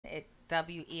It's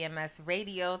WEMS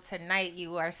Radio. Tonight,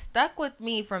 you are stuck with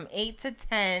me from 8 to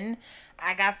 10.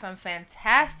 I got some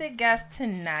fantastic guests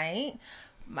tonight.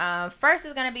 First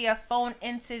is going to be a phone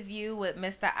interview with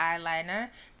Mr. Eyeliner.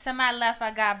 To my left,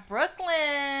 I got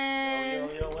Brooklyn.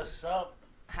 Yo, what's up?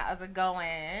 How's it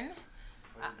going?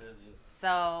 Pretty busy.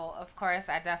 So, of course,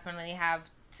 I definitely have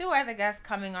two other guests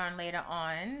coming on later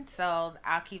on. So,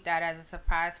 I'll keep that as a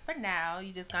surprise for now.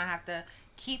 You just going to have to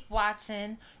keep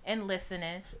watching and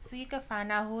listening so you can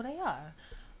find out who they are.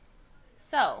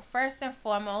 So, first and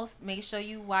foremost, make sure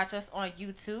you watch us on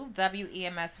YouTube,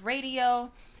 WEMS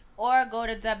Radio, or go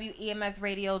to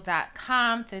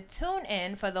WEMSradio.com to tune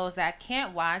in for those that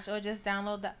can't watch, or just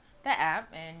download the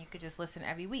app and you could just listen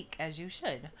every week as you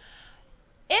should.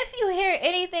 If you hear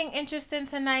anything interesting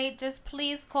tonight, just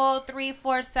please call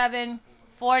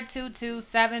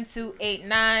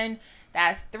 347-422-7289.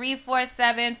 That's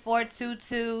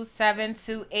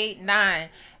 347-422-7289.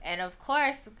 And of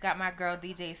course, we got my girl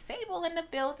DJ Sable in the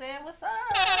building. What's up?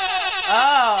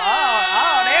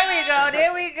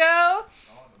 There we go.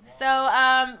 So,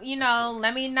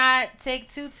 let me not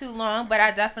take too long, but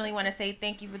I definitely want to say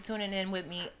thank you for tuning in with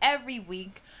me every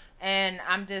week. And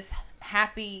I'm just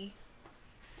happy,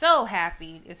 so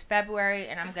happy. It's February,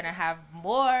 and I'm going to have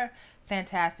more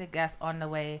fantastic guests on the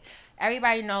way.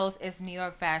 Everybody knows it's New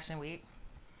York Fashion Week.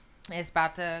 It's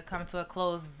about to come to a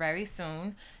close very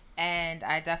soon, and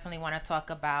I definitely want to talk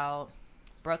about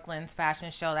Brooklyn's fashion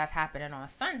show that's happening on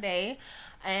Sunday,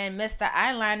 and Mr.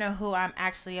 Eyeliner, who I'm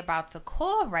actually about to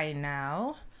call right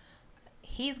now,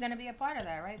 he's going to be a part of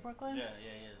that, right, Brooklyn? Yeah, he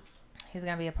is. He's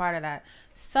going to be a part of that.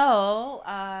 So,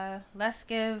 let's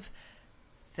give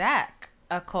Zach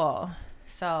a call.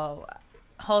 So,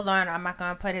 hold on. I'm not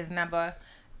going to put his number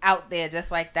out there just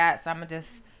like that, so I'm going to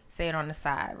just say it on the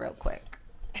side real quick.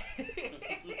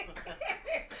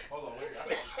 Hold on, wait.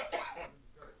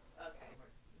 Okay.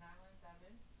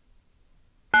 917.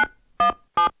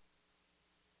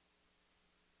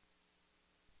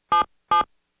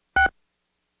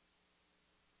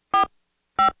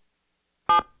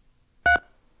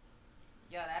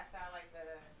 Yo, that sound like the.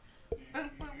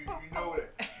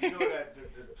 You know that the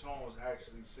tones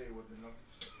actually say what the numbers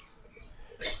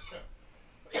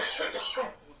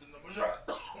what the numbers are.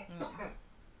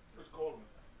 Let's call him.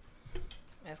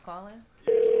 It's calling?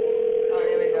 Yeah, Oh,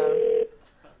 there we go.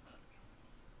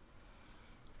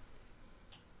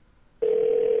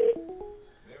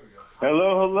 there we go.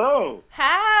 Hello.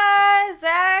 Hi,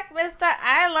 Zach, Mr.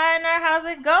 Eyeliner. How's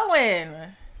it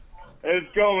going?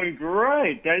 It's going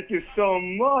great. Thank you so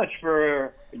much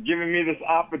for giving me this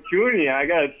opportunity. I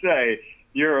gotta say,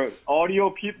 your audio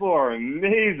people are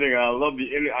amazing. I love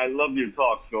your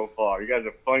talk so far. You guys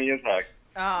are funny as heck.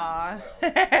 Aw.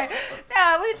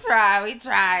 No, we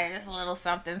try. Just a little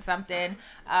something.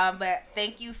 But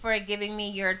thank you for giving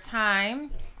me your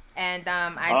time. And It's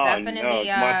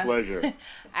my pleasure.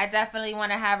 I definitely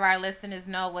want to have our listeners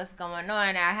know what's going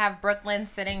on. I have Brooklyn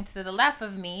sitting to the left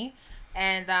of me.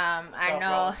 And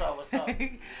What's up?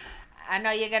 I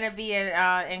know you're going to be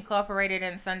incorporated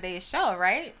in Sunday's show,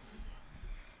 right?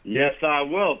 Yes, I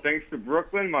will. Thanks to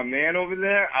Brooklyn, my man over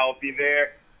there. I'll be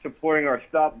there supporting our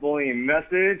Stop Bullying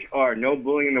message, our No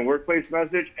Bullying in the Workplace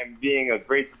message, and being a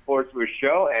great support to his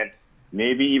show, and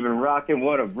maybe even rocking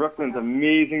one of Brooklyn's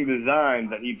amazing designs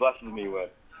that he blesses me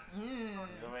with. You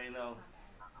already know.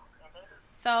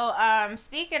 So,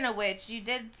 speaking of which, you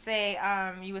did say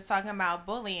you was talking about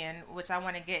bullying, which I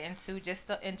want to get into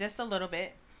in just a little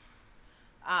bit.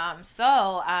 I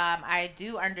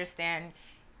do understand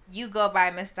you go by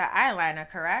Mr. Eyeliner,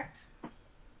 correct?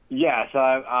 Yes,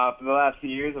 for the last few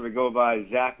years, I would go by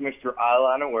Zach Mr.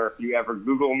 Eyeliner, where if you ever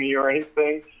Google me or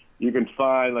anything, you can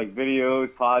find like videos,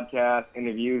 podcasts,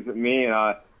 interviews with me,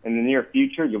 and in the near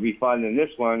future, you'll be finding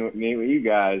this one with me, with you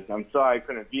guys. I'm sorry I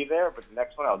couldn't be there, but the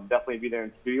next one I'll definitely be there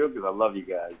in studio because I love you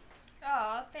guys.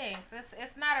 Oh, thanks.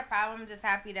 It's not a problem. I'm just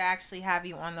happy to actually have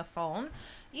you on the phone,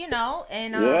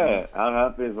 and Yeah, I'm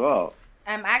happy as well.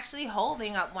 I'm actually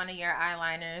holding up one of your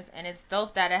eyeliners, and it's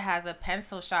dope that it has a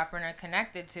pencil sharpener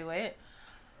connected to it,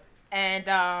 and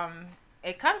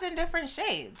it comes in different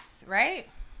shades, right?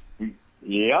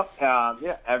 Yep.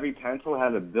 Every pencil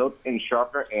has a built-in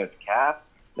sharpener in its cap.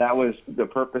 That was the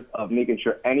purpose of making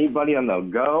sure anybody on the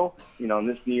go, in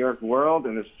this New York world,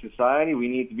 in this society, we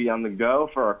need to be on the go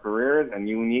for our careers, and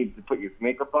you need to put your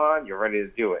makeup on, you're ready to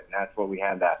do it, and that's what we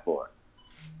had that for.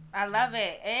 I love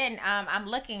it, and I'm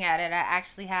looking at it. I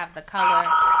actually have the color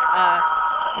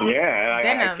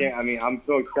denim. I'm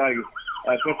so excited.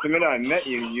 Since the minute I met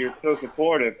you, you're so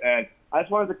supportive, and I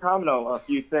just wanted to comment on a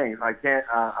few things.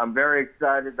 I'm very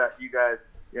excited that you guys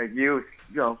like you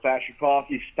know, fashion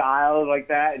coffee styles like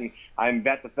that, and I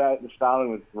bet the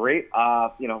styling was great.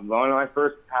 You know, one of my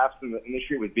first paths in the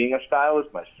industry was being a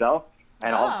stylist myself,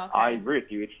 and I agree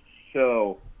with you. It's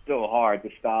so hard to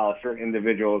style certain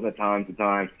individuals at times to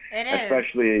time,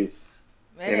 especially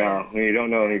you know when you don't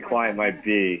know who your client might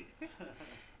be.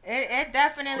 It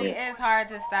definitely is hard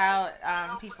to style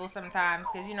people sometimes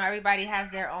because, you know, everybody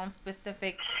has their own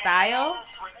specific style,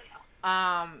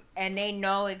 and they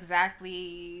know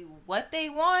exactly what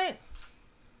they want,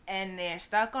 and they're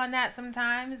stuck on that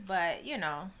sometimes. But, you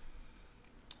know,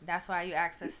 that's why you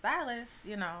ask a stylist,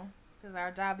 you know, because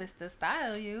our job is to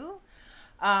style you.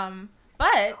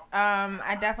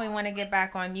 I definitely want to get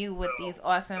back on you with these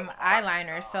awesome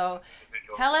eyeliners. So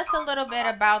tell us a little bit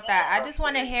about that. I just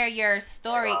want to hear your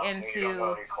story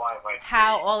into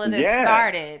how all of this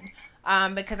started.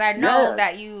 Because I know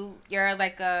that you're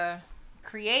like a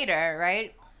creator,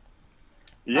 right?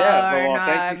 Yeah,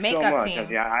 well, thank you so much.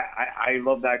 Yeah, I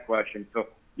love that question. So,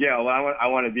 yeah, well, I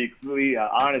want to be completely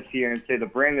honest here and say the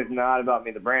brand is not about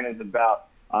me. The brand is about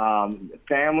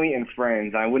family and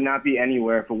friends. I would not be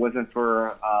anywhere if it wasn't for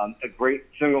a great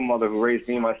single mother who raised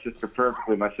me and my sister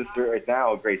perfectly. My sister is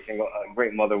now a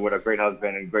great mother with a great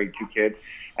husband and great 2 kids.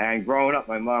 And growing up,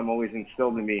 my mom always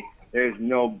instilled in me, there's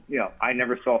no, you know, I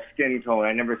never saw skin tone.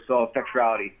 I never saw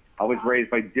sexuality. I was raised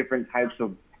by different types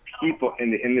of people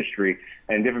in the industry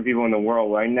and different people in the world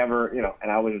where I never, you know,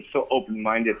 and I was so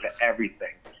open-minded to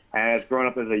everything. And as growing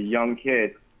up as a young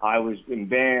kid, I was in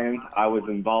bands, I was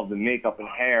involved in makeup and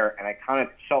hair, and I kind of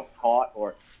self-taught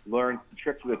or learned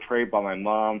tricks of the trade by my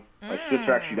mom. My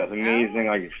sister actually does amazing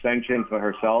like extensions for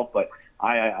herself, but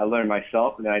I learned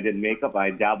myself, and then I did makeup.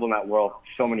 I dabbled in that world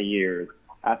for so many years.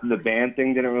 After the band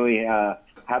thing didn't really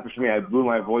happen for me, I blew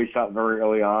my voice out very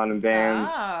early on in bands.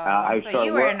 So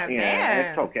you were in a band.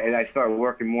 It's okay. I started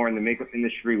working more in the makeup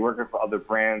industry, working for other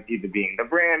brands, either being the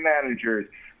brand managers,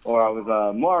 or I was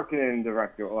a marketing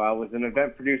director, or I was an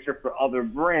event producer for other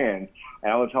brands,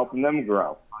 and I was helping them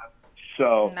grow.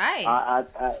 So nice.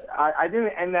 I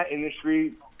didn't end that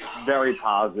industry very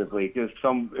positively because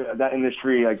that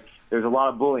industry, like, there's a lot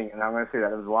of bullying, and I'm going to say that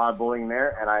there was a lot of bullying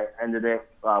there, and I ended it,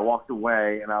 walked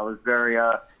away, and I was very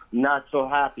not so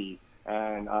happy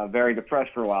and very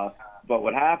depressed for a while. But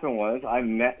what happened was I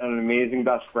met an amazing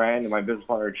best friend and my business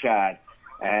partner, Chad.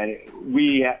 And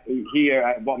he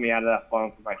brought me out of that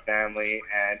funk with my family.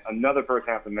 And another person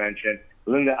I have to mention,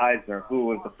 Linda Eisner, who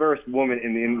was the first woman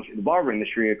in the barber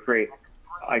industry to create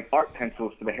like art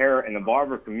pencils for the hair and the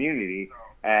barber community.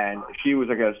 And she's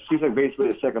like basically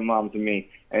a second mom to me.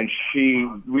 And she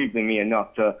believed in me enough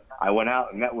I went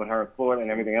out and met with her in Florida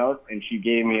and everything else. And she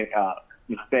gave me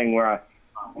this thing where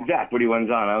Zach, what do you want to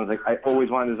design? I was like, I always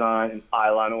want to design an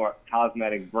eyeliner or a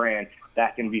cosmetic brand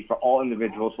that can be for all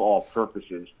individuals, for all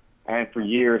purposes. And for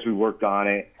years we worked on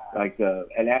it.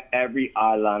 And every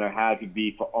eyeliner had to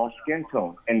be for all skin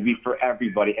tones and be for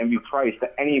everybody and be priced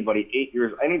to anybody, 8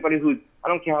 years, anybody who's, I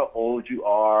don't care how old you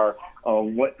are or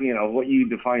what you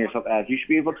define yourself as. You should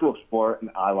be able to afford an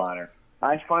eyeliner.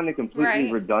 I find it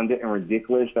completely redundant and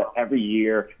ridiculous that every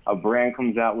year a brand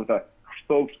comes out with a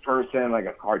spokesperson like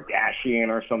a Kardashian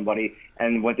or somebody,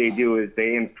 and what they do is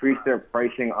they increase their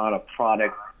pricing on a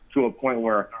product to a point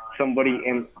where somebody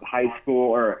in high school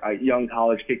or a young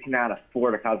college kid cannot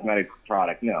afford a cosmetic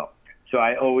product. No. So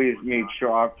I always made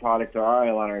sure our products or our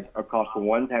eyeliners are cost for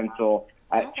one pencil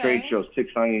at trade shows,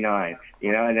 $6.99,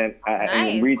 you know, and then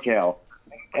in retail,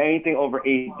 anything over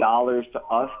 $8 to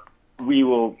us, we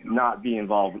will not be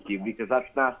involved with you because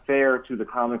that's not fair to the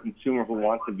common consumer who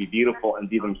wants to be beautiful and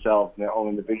be themselves and their own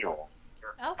individual.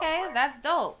 Okay, that's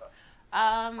dope.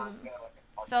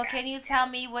 So can you tell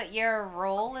me what your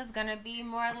role is going to be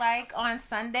more like on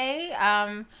Sunday?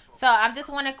 So I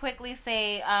just want to quickly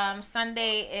say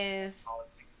Sunday is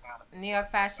New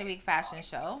York Fashion Week fashion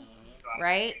show,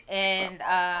 right? And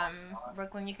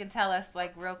Brooklyn, you can tell us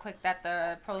like real quick that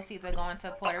the proceeds are going to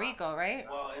Puerto Rico, right?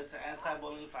 Well, it's an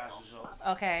anti-bullying fashion show.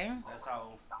 Okay. That's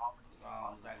how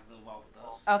Zach is involved with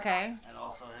us. Okay. And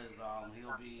also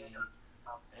he'll be,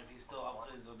 if he's still up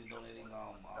to it, he'll be donating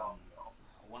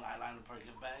one eyeliner per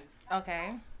gift bag.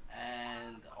 Okay.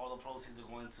 And all the proceeds are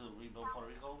going to rebuild Puerto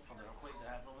Rico for the earthquake that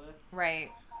happened over there.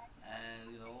 Right.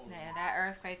 And yeah, that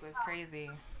earthquake was crazy.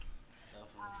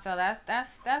 Definitely. So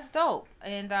that's dope.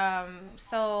 And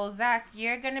so Zach,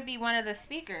 you're gonna be one of the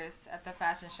speakers at the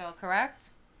fashion show, correct?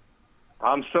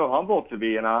 I'm so humbled to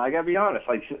be, and I gotta be honest.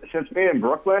 Like since being in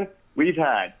Brooklyn, we've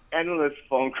had endless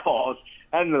phone calls.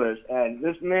 Endless, and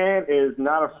this man is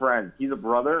not a friend. He's a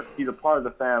brother. He's a part of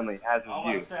the family, as is you.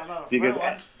 I say I'm not a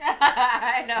friend.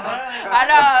 I know.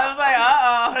 I was like,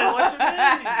 Hey, what you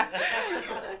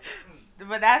mean?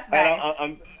 but that's nice.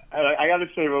 I got to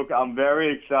say, Roka, I'm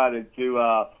very excited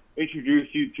to introduce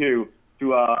you to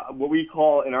what we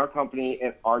call in our company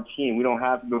and our team. We don't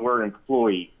have the word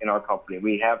employee in our company.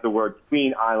 We have the word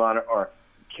queen eyeliner or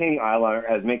king eyeliner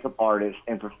as makeup artists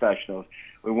and professionals.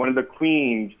 We're one of the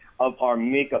queens of our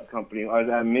makeup company,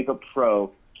 our makeup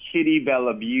pro, Kitty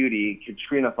Bella Beauty.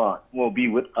 Katrina Font will be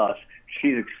with us.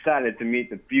 She's excited to meet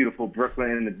the beautiful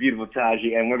Brooklyn and the beautiful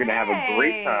Taji, and we're going to have a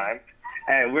great time.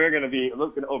 And we're going to be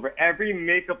looking over every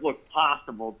makeup look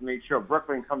possible to make sure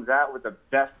Brooklyn comes out with the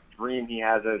best dream he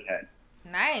has in his head.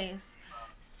 Nice.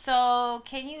 So,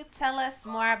 can you tell us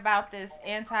more about this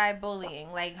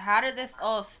anti-bullying? Like, how did this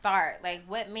all start? Like,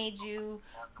 what made you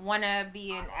want to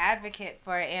be an advocate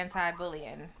for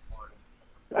anti-bullying?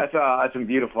 That's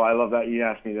beautiful. I love that you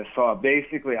asked me this. So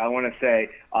basically, I want to say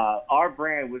our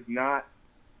brand was not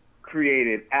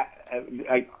created.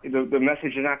 The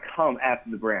message did not come after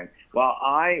the brand. While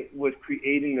I was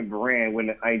creating the brand with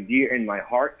an idea in my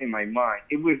heart, in my mind,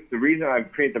 it was the reason I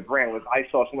created the brand was I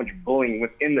saw so much bullying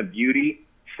within the beauty,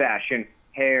 fashion,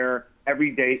 hair,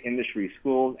 everyday industry,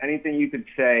 schools, anything you could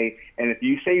say. And if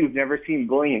you say you've never seen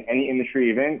bullying in any industry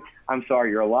event, I'm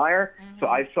sorry, you're a liar. Mm-hmm. So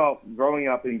I saw, growing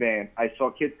up in bands, I saw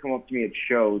kids come up to me at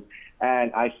shows,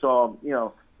 and I saw,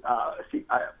 when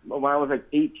I was like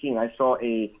 18, I saw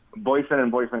a boyfriend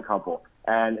and boyfriend couple,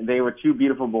 and they were two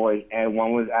beautiful boys, and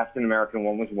one was African American,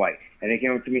 one was white. And they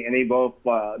came up to me, and they both,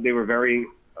 I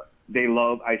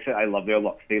said, I love their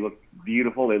looks. They look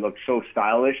beautiful. They look so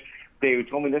stylish. They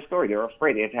told me their story. They were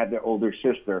afraid. They had to have their older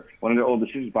sister, one of their older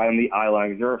sisters, buy them the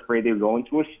eyeliner. They were afraid they would go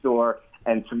into a store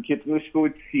and some kids from the school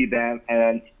would see them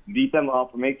and beat them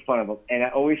up or make fun of them. And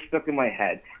it always stuck in my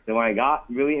head that when I got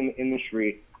really in the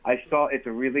industry, I saw it's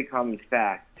a really common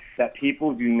fact that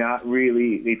people do not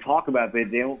really, they talk about it,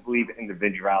 but they don't believe in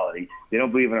individuality. They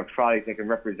don't believe in a product that can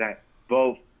represent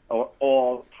both or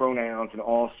all pronouns and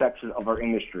all sexes of our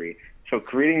industry. So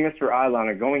creating Mr.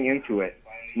 Eyeliner, going into it,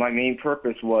 my main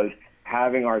purpose was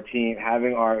having our team,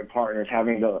 having our partners,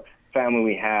 having the family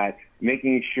we had,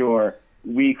 making sure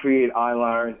we create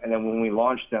eyeliners, and then when we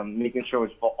launched them, making sure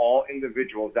it's for all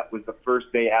individuals. That was the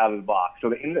first day out of the box. So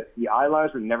the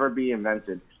eyeliners would never be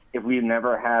invented if we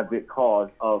never had the cause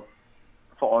of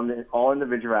for all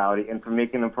individuality and for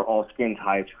making them for all skin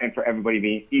types and for everybody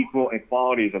being equal.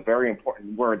 Equality is a very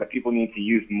important word that people need to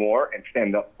use more and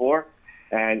stand up for.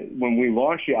 And when we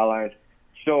launched the eyeliners,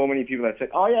 so many people that said,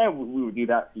 oh, yeah, we would do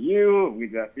that for you, we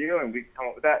do that for you, and we come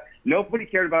up with that. Nobody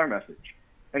cared about our message.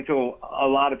 And so a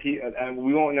lot of people, and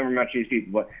we won't never mention these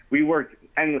people, but we worked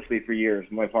endlessly for years,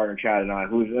 my partner Chad and I,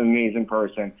 who's an amazing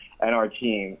person, and our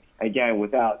team. Again,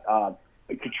 without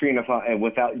Katrina and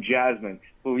without Jasmine,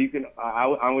 who you can,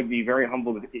 I would be very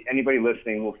humbled if anybody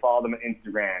listening will follow them on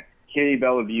Instagram, Kitty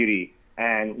Bella Beauty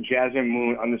and Jasmine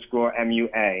Moon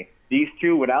 _MUA. These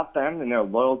two, without them and their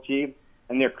loyalty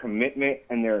and their commitment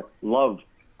and their love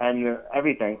and their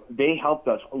everything, they helped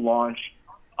us launch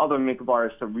other makeup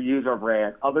artists to reuse our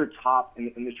brand, other top in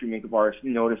the industry makeup artists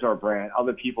notice our brand,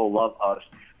 other people love us,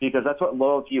 because that's what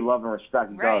loyalty, love, and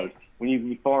respect does. When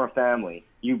you form a family,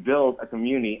 you build a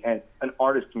community and an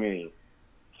artist community.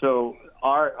 So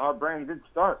our brand did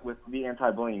start with the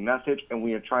anti-bullying message, and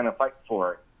we are trying to fight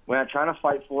for it. We're not trying to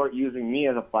fight for it using me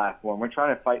as a platform. We're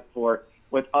trying to fight for it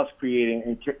with us creating,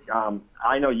 and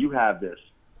I know you have this.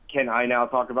 Can I now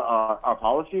talk about our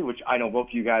policy, which I know both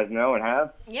of you guys know and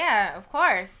have? Yeah, of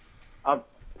course.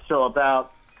 So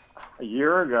about a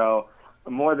year ago,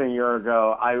 more than a year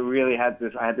ago, I really had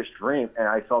this dream, and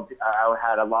I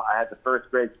had the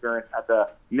first great experience at the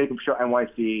Makeup Show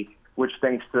NYC, which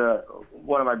thanks to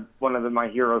one of my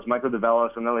heroes, Michael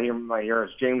DeVellis, another of my heroes,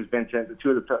 James Vincent, the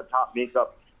two of the top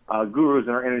makeup gurus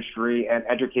in our industry and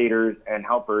educators and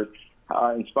helpers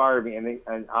inspired me,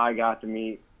 and I got to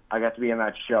be in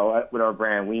that show with our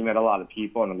brand. We met a lot of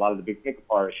people and a lot of the big makeup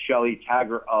artists. Shelly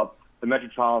Tagger of the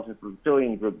Metropolitan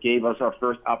Pavilion Group gave us our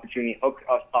first opportunity, hooked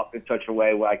us up in such a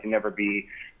way where I can never be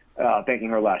thanking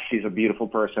her less. She's a beautiful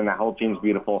person. That whole team's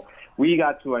beautiful. We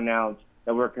got to announce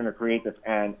that we're going to create this.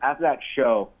 And after that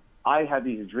show, I had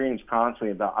these dreams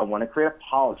constantly about I want to create a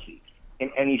policy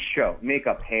in any show,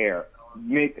 makeup, hair,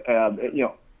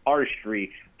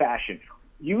 artistry, fashion.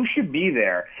 You should be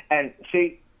there and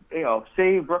say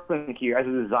Brooklyn here as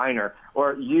a designer,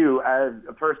 or you as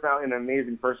a personality, an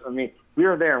amazing person. I mean, we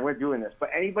are there and we're doing this. But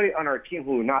anybody on our team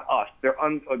who not us, they're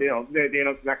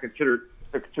not considered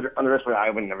underestimated.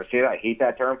 I would never say that. I hate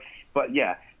that term. But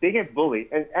yeah, they get bullied,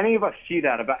 and any of us see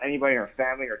that about anybody in our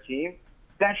family or team.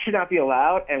 That should not be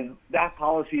allowed, and that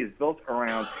policy is built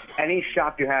around any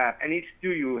shop you have, any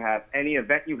studio you have, any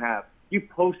event you have. You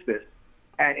post this.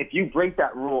 And if you break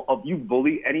that rule of you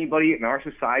bully anybody in our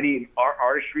society, in our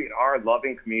artistry, in our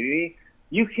loving community,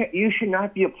 you should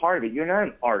not be a part of it. You're not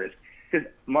an artist. Because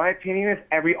my opinion is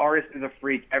every artist is a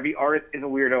freak. Every artist is a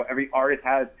weirdo. Every artist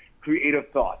has creative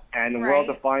thought. And the world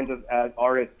defines us as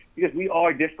artists because we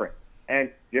are different.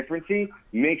 And differency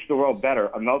makes the world better.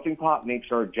 A melting pot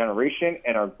makes our generation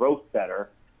and our growth better.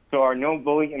 So our no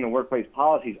bullying in the workplace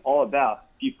policy is all about,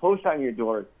 if you post on your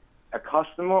doors, a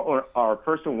customer or a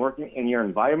person working in your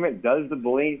environment does the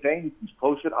bullying thing, you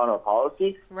post it on our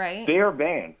policy, they are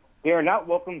banned. They are not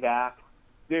welcome back.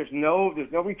 There's no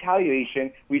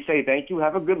retaliation. We say thank you,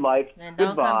 have a good life, and don't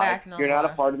goodbye. Come back no You're more.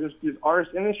 not a part of this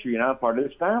artist industry. You're not a part of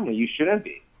this family. You shouldn't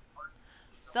be.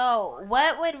 So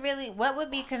what would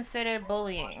be considered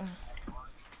bullying?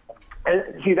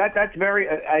 And see, that's very,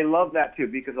 I love that too,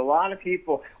 because a lot of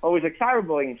people always like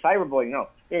cyberbullying. No,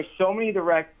 there's so many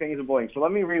direct things of bullying. So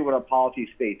let me read what our policy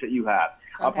states that you have.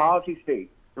 Okay. Our policy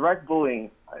states direct bullying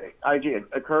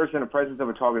occurs in the presence of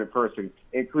a targeted person.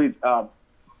 It includes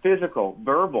physical,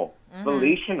 verbal,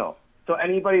 relational. So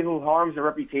anybody who harms a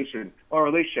reputation or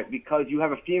a relationship because you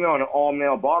have a female in an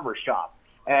all-male barber shop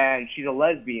and she's a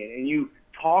lesbian and you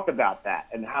talk about that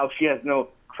and how she has no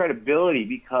credibility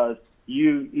because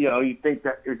you think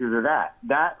that because of that.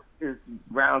 That is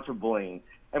grounds for bullying.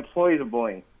 Employees of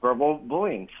bullying, verbal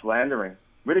bullying, slandering,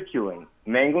 ridiculing,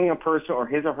 mangling a person or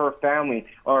his or her family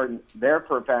or their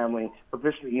family,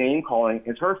 proficient name calling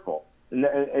is hurtful.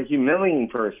 A humiliating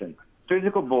person,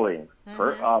 physical bullying,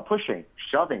 pushing,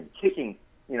 shoving, kicking,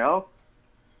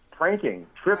 pranking,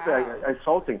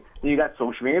 assaulting. Then you got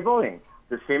social media bullying.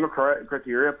 The same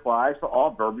criteria applies to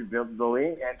all verbal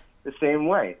bullying and the same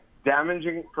way.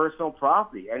 Damaging personal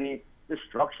property, any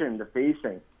destruction,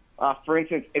 defacing. For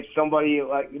instance, if somebody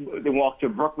they walk to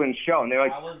Brooklyn show and they're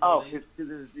like, "Oh, his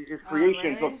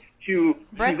creations look too."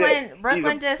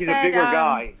 Brooklyn just he's said a bigger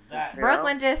guy. Exactly.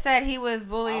 Brooklyn just said he was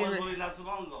bullied. I was bullied not too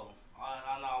long ago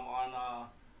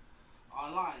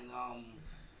online.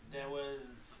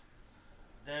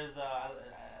 There's I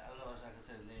don't know if I can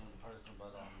say the name of the person,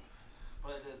 but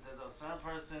there's a certain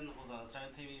person who's on a certain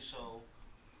TV show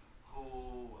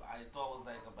who I thought was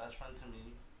like a best friend to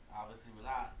me. Obviously, we're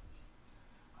not.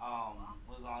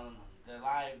 Was on their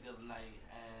live the other night,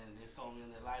 and they saw me in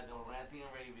their live. They were ranting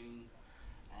and raving,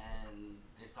 and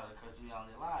they started cursing me on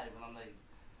their live. And I'm like,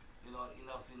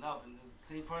 enough's enough. And this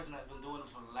same person has been doing this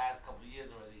for the last couple of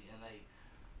years already. And like,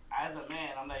 as a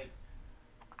man, I'm like,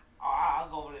 I'll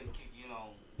go over there and kick, beat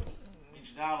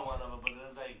you down or whatever. But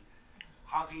it's like,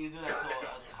 how can you do that to?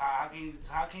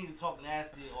 How can you talk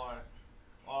nasty or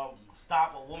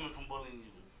stop a woman from bullying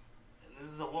you? And this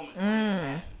is a woman.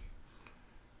 Man.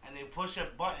 And they push your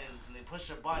buttons, and they push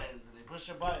your buttons, and they push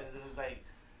your buttons, and it's like,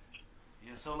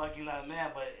 you're so lucky you're not a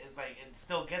man, but it's like, it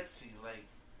still gets to you, like.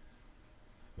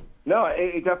 No,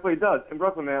 it definitely does. In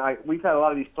Brooklyn, man, we've had a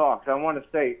lot of these talks. I want to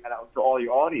say to all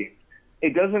your audience,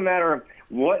 it doesn't matter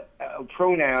what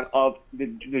pronoun of the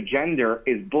gender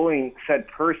is bullying said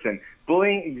person.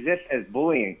 Bullying exists as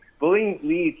bullying. Bullying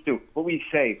leads to what we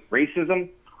say, racism,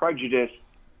 prejudice,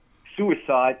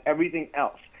 suicide, everything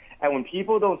else. And when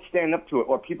people don't stand up to it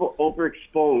or people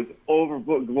overexpose,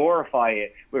 glorify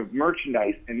it with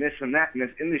merchandise and this and that in this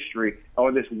industry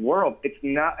or this world, it's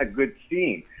not a good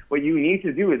scene. What you need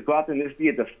to do is go out there and just be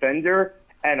a defender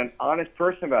and an honest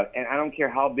person about it. And I don't care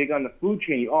how big on the food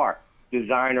chain you are,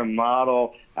 designer,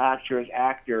 model, actress,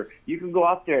 actor. You can go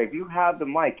out there. If you have the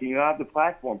mic and you have the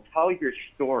platform, tell your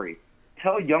story.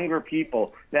 Tell younger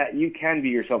people that you can be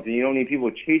yourself and you don't need people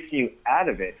chasing you out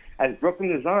of it. As Brooklyn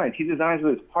designs, he designs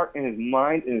with his heart and his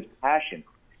mind and his passion.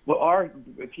 What our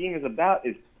team is about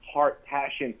is heart,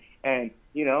 passion, and,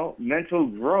 mental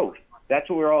growth. That's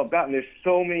what we're all about. And there's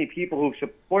so many people who've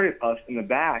supported us in the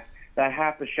back that I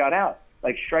have to shout out,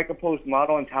 like Striker Post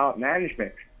Model and Talent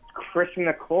Management. Chris and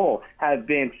Nicole have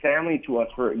been family to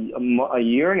us for a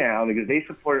year now because they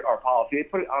supported our policy. They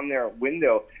put it on their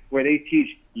window where they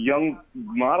teach young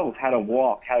models how to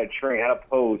walk, how to train, how to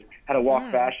pose, how to walk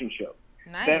fashion shows.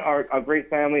 Nice. Then our great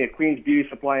family at Queens Beauty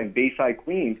Supply in Bayside,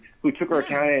 Queens, who took our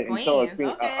account and sold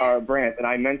our brand. And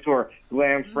I mentor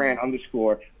Glam Fran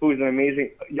 _ who is an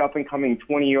amazing up-and-coming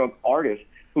 20-year-old artist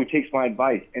who takes my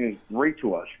advice and is great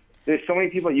to us. There's so many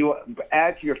people you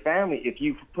add to your family if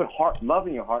you put love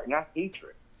in your heart, not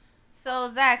hatred.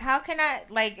 So, Zach, how can I,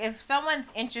 if someone's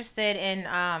interested in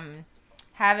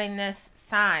having this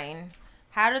sign,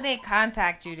 how do they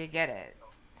contact you to get it?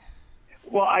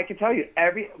 Well, I can tell you,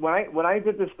 when I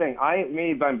did this thing, I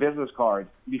made my business cards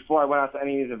before I went out to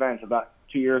any of these events about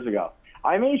 2 years ago.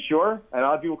 I made sure, and a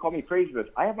lot of people call me crazy for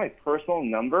this, I have my personal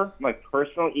number, my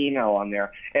personal email on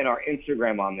there, and our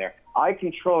Instagram on there. I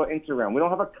control Instagram. We don't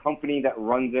have a company that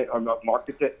runs it or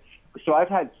markets it. So I've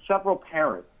had several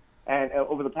parents, and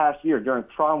over the past year, during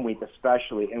prom week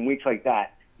especially, and weeks like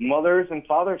that, mothers and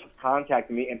fathers have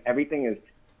contacted me, and everything is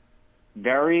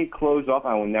very closed off.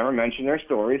 I will never mention their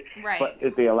stories, Right. but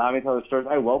if they allow me to tell the stories,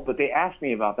 I will. But they asked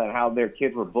me about that, how their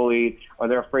kids were bullied, or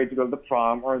they're afraid to go to the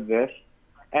prom, or this.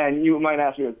 And you might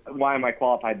ask me, why am I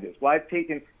qualified to do this? Well, I've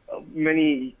taken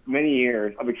many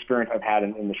years of experience I've had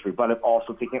in the industry, but I've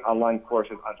also taken online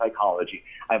courses on psychology.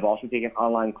 I've also taken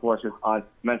online courses on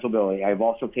mental ability. I've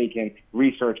also taken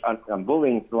research on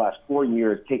bullying for the last 4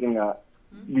 years, taking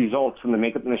results from the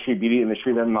makeup industry, beauty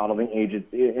industry, the modeling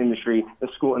industry, the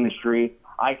school industry.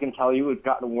 I can tell you it's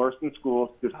gotten worse in schools.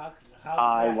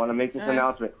 I want to make this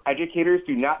announcement. Educators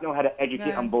do not know how to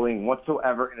educate on bullying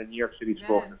whatsoever in a New York City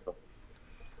school system.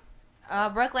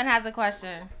 Brooklyn has a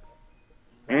question.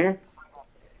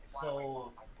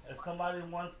 So, if somebody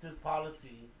wants this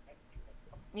policy...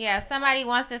 Yeah, if somebody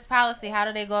wants this policy, how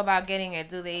do they go about getting it?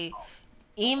 Do they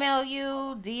email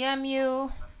you, DM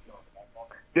you?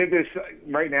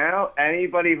 Right now,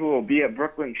 anybody who will be at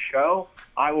Brooklyn show,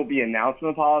 I will be announcing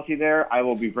the policy there. I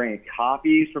will be bringing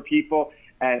copies for people.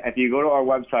 And if you go to our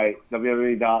website,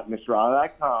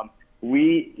 www.mrala.com,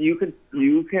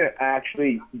 you can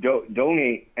actually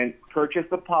donate and purchase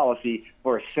the policy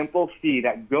for a simple fee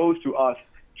that goes to us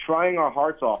trying our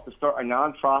hearts off to start a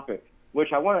nonprofit,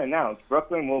 which I want to announce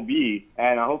Brooklyn will be,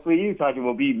 and hopefully you, Taji,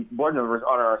 will be board members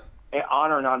on our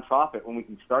nonprofit when we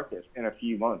can start this in a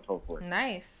few months, hopefully.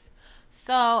 Nice.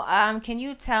 So, can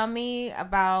you tell me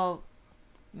about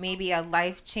maybe a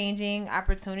life-changing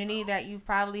opportunity that you've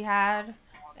probably had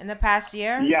in the past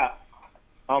year? Yeah.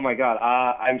 Oh my God.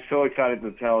 I'm so excited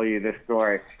to tell you this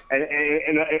story. And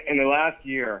in the last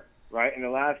year, right? In the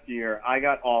last year, I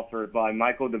got offered by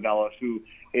Michael DeBellis, who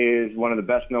is one of the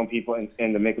best known people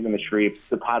in the makeup industry,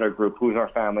 the Powder Group, who's our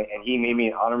family, and he made me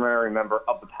an honorary member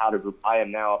of the Powder Group. I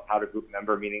am now a Powder Group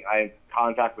member, meaning I am in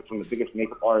contact with some of the biggest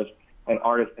makeup artists and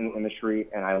artists in the industry,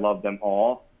 and I love them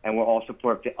all. And we're all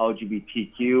supportive to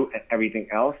LGBTQ and everything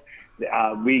else.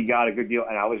 We got a good deal,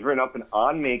 and I was written up in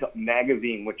On Makeup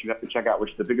magazine, which you have to check out,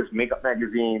 which is the biggest makeup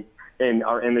magazine in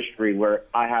our industry, where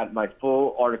I had my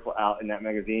full article out in that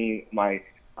magazine. I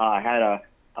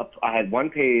had one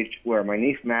page where my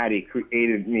niece Maddie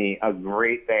created me a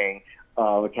great thing,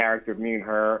 a character of me and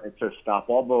her. It says "Stop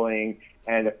All Bullying,"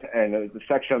 and the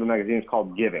section of the magazine is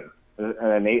called "Giving,"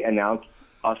 and they announced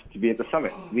us to be at the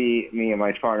summit. Me and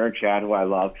my partner Chad, who I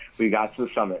love, we got to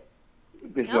the summit.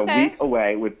 This is a week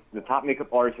away with the top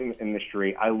makeup artists in the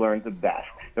industry. I learned the best.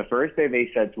 The first day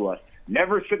they said to us,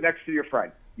 never sit next to your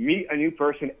friend. Meet a new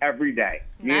person every day.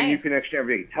 Meet a new connection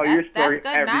every day. Tell your story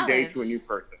every day to a new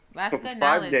person. That's so good for 5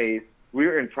 knowledge. days, we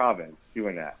were in Providence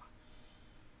doing that.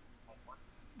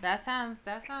 That sounds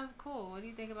cool. What do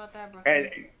you think about that, Brooklyn?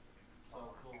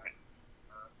 Sounds cool.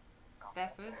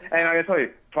 That's it. And I gotta tell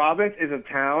you, Providence is a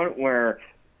town where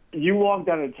you walk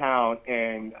down the town,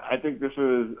 and I think this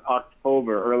was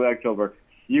early October,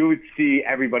 you would see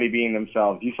everybody being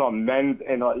themselves. You saw men,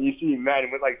 and you see men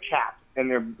with like chaps,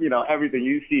 and they're, everything.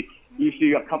 You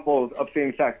see a couple of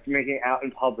same sex making out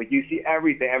in public. You see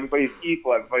everything. Everybody's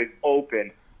equal. Everybody's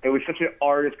open. It was such an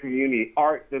artist community.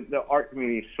 The art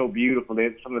community is so beautiful. They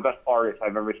have some of the best artists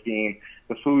I've ever seen.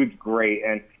 The food's great,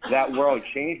 and that world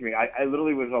changed me. I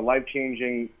literally was a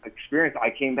life-changing experience. I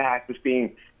came back just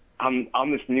being,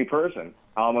 I'm this new person.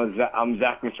 I'm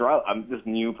Zach Mr. I'm this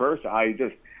new person. I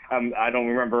don't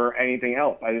remember anything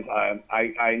else.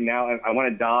 I now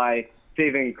want to die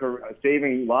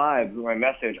saving lives with my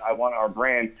message. I want our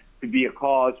brand to be a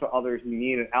cause for others who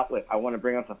need an outlet. I want to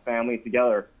bring us a family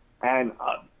together. And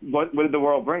what did the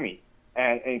world bring me?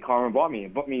 And Carmen brought me.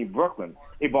 It brought me Brooklyn.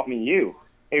 It brought me you.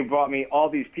 It brought me all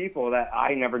these people that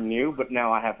I never knew, but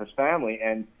now I have this family.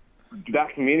 And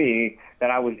that community that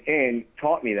I was in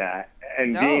taught me that.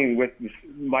 And being with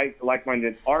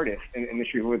like-minded artists in the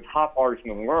industry, who were top artists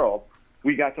in the world,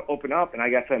 we got to open up, and I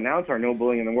got to announce our no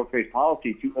bullying in the workplace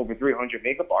policy to over 300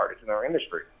 makeup artists in our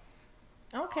industry.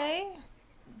 Okay.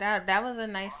 That was a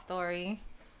nice story.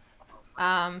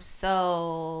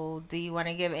 So do you want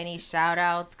to give any shout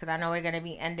outs? Because I know we're going to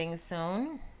be ending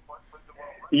soon.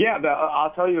 Yeah, but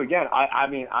I'll tell you again. I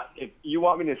mean, if you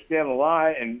want me to stay on the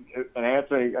line and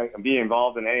answer and be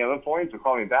involved in any other points, or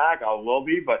call me back, I will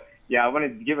be. But yeah, I want to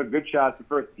give a good shout out to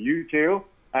first you two,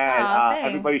 and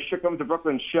everybody should come to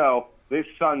Brooklyn show this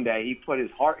Sunday. He put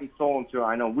his heart and soul into it.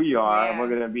 I know we are, and we're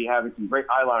going to be having some great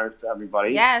eyeliners for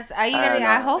everybody. Yes, are you going to?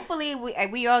 Hopefully,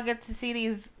 we all get to see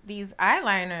these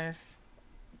eyeliners.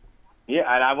 Yeah,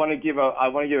 and I want to give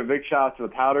a big shout out to the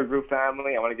Powder Group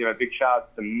family. I want to give a big shout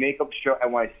out to the Makeup Show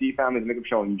NYC family, the Makeup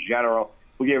Show in general,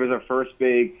 who gave us our first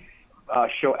big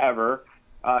show ever.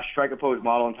 Striker Pose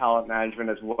Model and Talent Management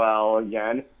as well.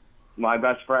 Again, my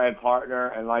best friend, partner,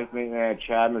 and life mate, man,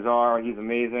 Chad Mazzar. He's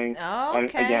amazing. Oh,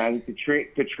 okay. And again,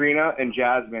 Katrina and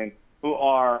Jasmine, who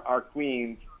are our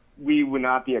queens. We would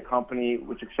not be a company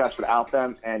with success without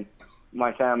them. And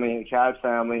my family, Chad's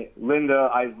family,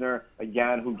 Linda Eisner,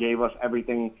 again, who gave us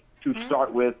everything to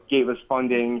start with, gave us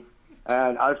funding.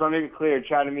 And I just want to make it clear,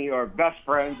 Chad and me are best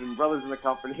friends and brothers in the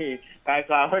company. That's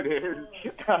how it is.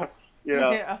 You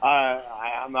know, Yeah.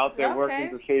 I'm out there working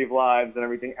to save lives and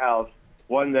everything else.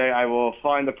 One day I will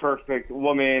find the perfect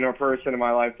woman or person in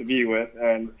my life to be with,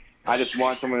 and I just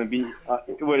want someone to be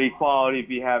with equality,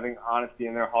 be having honesty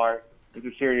in their heart, with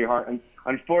sincerity in their heart. And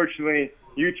unfortunately,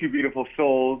 you two beautiful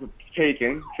souls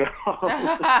taken. So.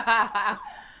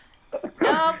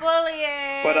 No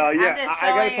bullying. But I'm yeah, just I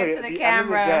gotta showing tell you, it to the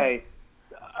camera.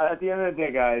 at the end of the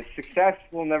day, guys, success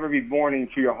will never be born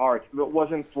into your hearts. If it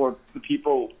wasn't for the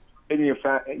people in your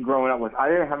growing up with, I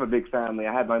didn't have a big family.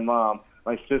 I had my mom,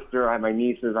 my sister, I had my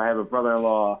nieces, I have a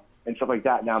brother-in-law, and stuff like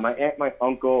that. Now, my aunt, my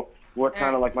uncle were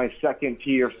kind of like my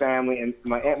second-tier family, and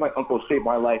my aunt, my uncle saved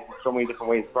my life in so many different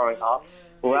ways growing up.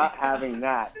 Without having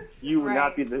that, you would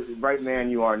not be the right man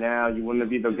you are now. You wouldn't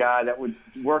be the guy that would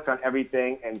work on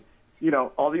everything. And, you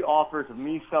know, all the offers of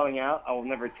me selling out, I will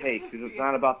never take, because it's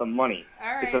not about the money.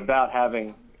 All right. It's about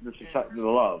having the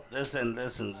love. Listen,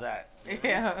 Zach.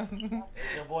 Yeah.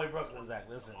 It's your boy Brooklyn, Zach.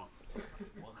 Listen,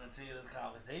 we'll continue this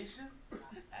conversation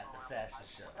at the fashion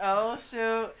show. Oh,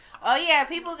 shoot. Oh, yeah,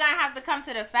 people going to have to come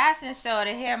to the fashion show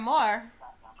to hear more.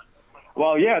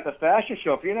 Well, yeah, at the fashion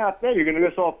show, if you're not there, you're going to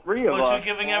miss all three of us. But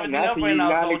you're giving everything up right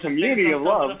now, so just say some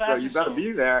stuff for the fashion show. So you better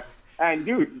be there. And,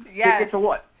 dude, tickets are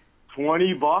what?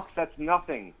 $20? That's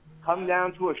nothing. Come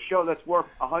down to a show that's worth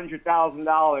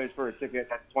 $100,000 for a ticket.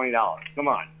 That's $20. Come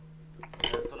on.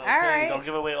 That's what I'm saying. Don't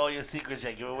give away all your secrets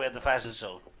yet. Give it away at the fashion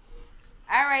show.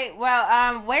 All right.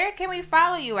 Well, where can we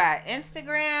follow you at?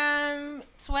 Instagram,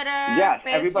 Twitter, yes,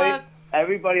 Facebook?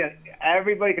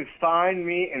 Everybody can find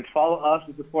me and follow us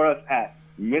and support us at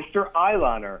Mr.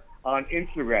 Eyeliner on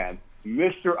Instagram,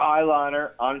 Mr.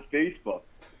 Eyeliner on Facebook,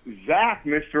 Zach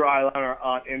Mr. Eyeliner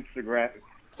on Instagram,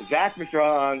 Zach Mr.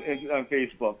 Eyeliner on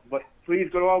Facebook. But please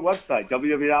go to our website,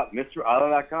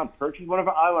 www.mreyeliner.com. Purchase one of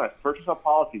our eyeliners. Purchase our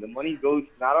policy. The money goes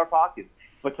not our pockets,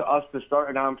 but to us to start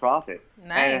a nonprofit.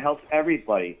 Nice. And it helps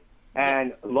everybody.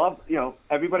 And love,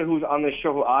 everybody who's on this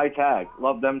show who I tag.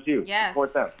 Love them too. Yes.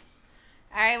 Support them.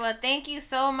 All right. Well, thank you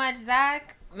so much,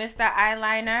 Zach, Mr.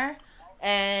 Eyeliner.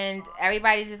 And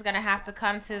everybody's just going to have to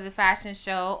come to the fashion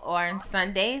show on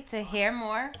Sunday to hear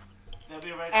more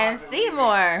and see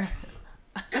more.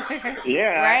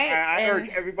 Yeah, right? I urge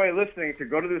everybody listening to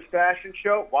go to this fashion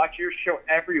show, watch your show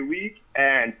every week,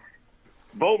 and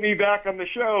vote me back on the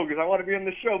show because I want to be on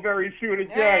the show very soon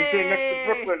again. Sitting next to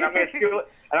Brooklyn, I'm going to steal it,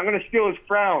 and I'm going to steal his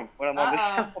crown when I'm on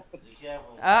the show. Be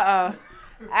careful. All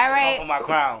right. Go for my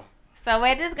crown. So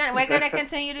we're gonna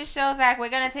continue the show, Zach. We're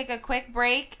gonna take a quick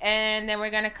break, and then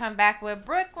we're gonna come back with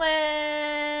Brooklyn.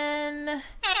 And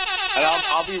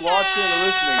I'll be watching and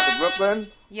listening to Brooklyn.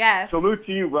 Yes. Salute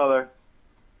to you, brother.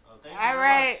 All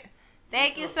right.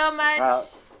 Thank you so much.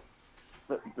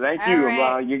 Thank you.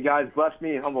 Right. You guys blessed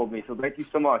me and humbled me, so thank you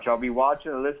so much. I'll be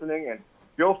watching and listening, and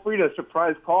feel free to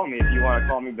surprise call me if you want to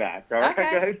call me back. All right,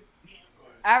 guys?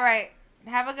 All right.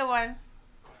 Have a good one.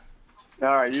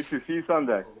 All right, you too. See you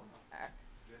Sunday.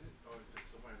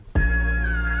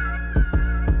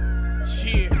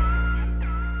 Yeah.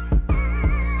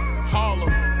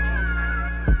 Harlem.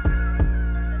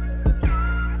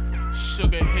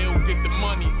 Sugar Hill, get the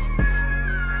money.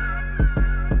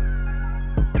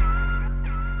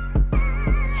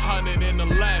 Hundred in the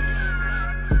left.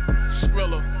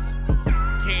 Skrilla.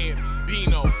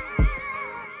 Gambino.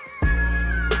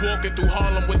 Walking through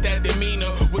Harlem with that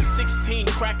demeanor. With 16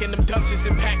 cracking them Dutches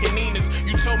and packing Ninas.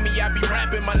 You told me I'd be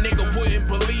rapping, my nigga wouldn't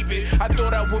believe it. I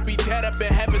thought I would be dead up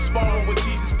in heaven sparring with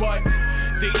Jesus, but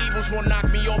the evils won't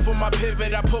knock me off of my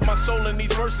pivot. I put my soul in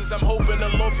these verses, I'm hoping the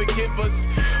Lord forgive us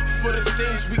for the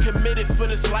sins we committed for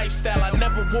this lifestyle. I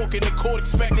never walk in the court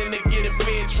expecting to get a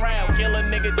fair trial. Kill a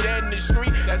nigga dead in the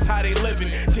street, that's how they living.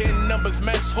 Dead numbers,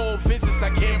 mess hall visits, I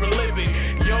can't relive it.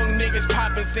 Young niggas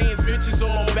popping sayings, bitches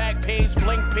all on back page.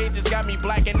 Blank pages got me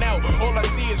blacking out, all I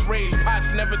see is rage.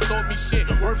 Pops never taught me shit,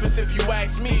 worthless if you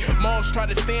ask me. Mom's tried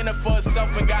to stand up for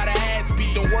herself and got her ass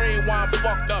beat. Don't worry why I'm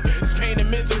fucked up, it's pain and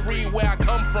misery where I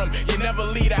come from. You never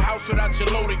leave a house without your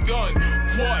loaded gun.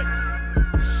 What?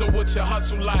 So what your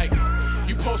hustle like?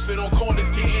 You posted on corners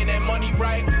getting that money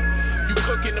right? You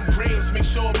cooking them green grams, make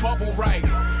sure it bubble right.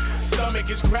 Stomach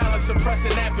is growling,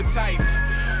 suppressing appetites.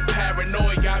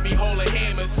 Paranoid, got me holding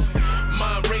hammers.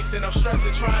 Mind racing, I'm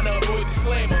stressing, trying to avoid the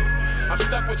slammer. I'm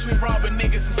stuck between robbing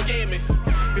niggas and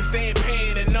scamming, cause they ain't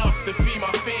paying enough to feed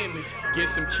my family. Get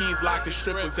some keys, lock the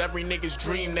strippers, every nigga's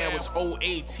dream now. It's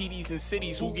 08, TDs and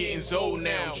cities, who getting zold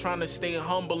now? I'm trying to stay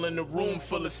humble in a room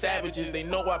full of savages. They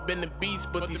know I've been the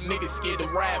beast, but these niggas scared to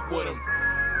rap with them.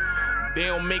 They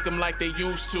don't make them like they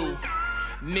used to.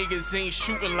 Niggas ain't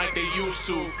shooting like they used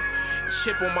to.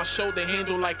 Chip on my shoulder,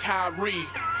 handle like Kyrie.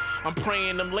 I'm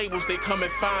praying them labels, they come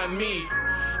and find me.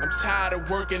 I'm tired of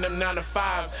working them 9 to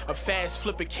 5s. A fast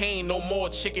flipper cane, no more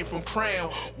chicken from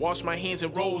Crown. Wash my hands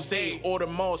in rosé, order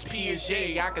Mars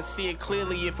Piaget. I can see it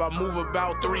clearly if I move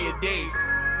about 3 a day.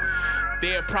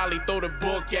 They'll probably throw the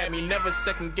book at me. Never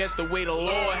second guess the way the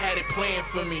Lord had it planned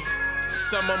for me.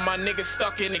 Some of my niggas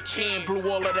stuck in the can. Blew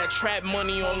all of that trap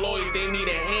money on lawyers, they need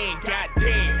a hand,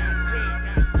 goddamn.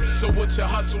 So what your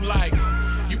hustle like?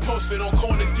 You posted on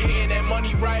corners, getting that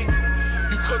money right.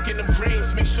 You cooking them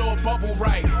grams, make sure it bubble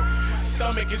right.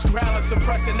 Stomach is growling,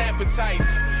 suppressing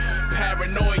appetites.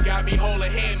 Paranoid, got me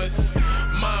holding hammers.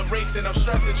 Mind racing, I'm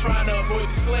stressing, trying to avoid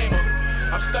the slammer.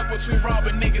 I'm stuck between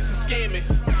robbing niggas and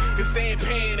scamming, cause they ain't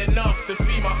paying enough to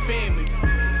feed my family.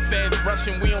 Feds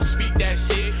rushing, we don't speak that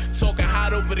shit. Talking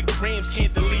hot over the grams,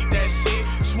 can't delete that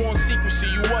shit. Sworn secrecy,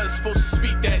 you wasn't supposed to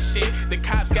speak that shit. The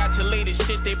cops got your latest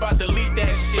shit, they bout to delete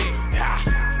that shit.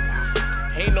 Ha.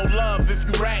 Ain't no love if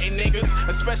you ratting niggas,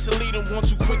 especially the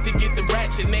ones who quick to get the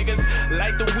ratchet niggas.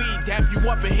 Light the weed, dap you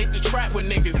up and hit the trap with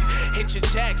niggas. Hit your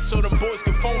jacks so them boys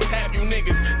can phone tap you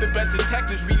niggas. The best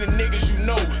detectives be the niggas you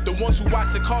know, the ones who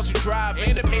watch the cars you drive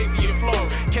and the Pazian flow.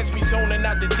 Catch me zoning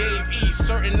out the Dave East.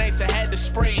 Certain nights I had to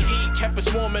spray heat, kept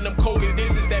us warm in them cold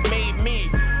conditions that made me.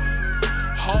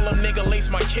 Harlem nigga lace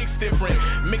my kicks different.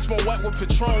 Mix more wet with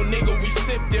Patron, nigga, we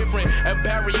sip different. At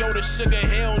Barriota, Sugar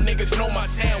Hill, niggas know my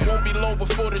town. Won't be long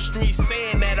before the streets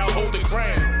saying that I hold the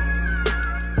ground.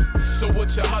 So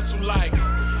what your hustle like?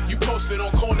 You posted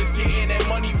on corners, getting that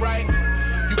money right.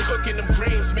 You cooking them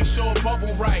grams, make sure it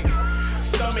bubble right.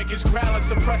 Stomach is growling,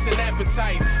 suppressing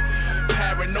appetites.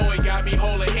 Paranoid, got me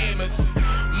holding hammers.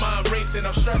 Mind racing,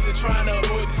 I'm stressing, trying to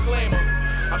avoid the slammer.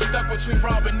 I'm stuck between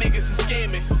robbing niggas and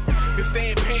scamming, cause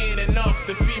they ain't paying enough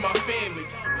to feed my family.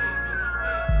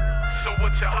 So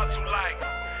what your hustle like?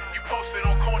 You posted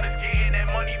on corners, getting that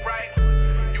money right.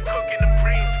 You cooking them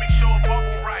greens, make sure it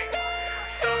bubble right.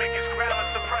 Stomach is growling,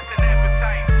 suppressing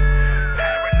appetite.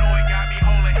 Paranoid, got me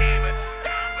holding hammers.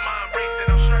 Mind racing,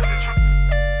 I'm stressing.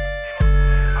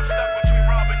 I'm stuck between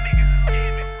robbing niggas and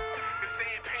scamming, cause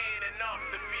they ain't paying enough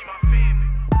to feed my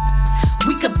family.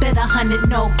 We could bet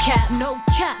 100, no cap, no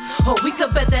cap. Or we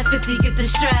could bet that 50, get the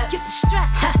strap, get the strap.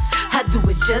 Ha, I do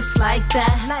it just like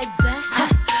that, like that. Ha,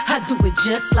 I do it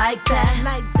just like that,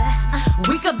 like that.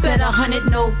 We could bet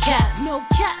 100, no cap, no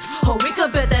cap. Or we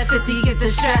could bet that 50, get the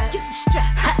strap, get the strap.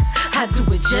 Ha, I do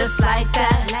it just like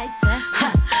that, like that. Ha,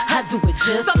 I do it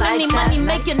just so like that. So many money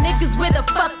making niggas, where the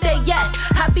fuck they at?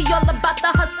 I be all about the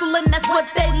hustle and that's what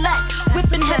they lack.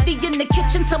 Whipping heavy in the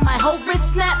kitchen till my whole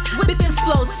wrist snap. Bitches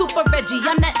flow super Reggie,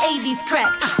 I'm that 80s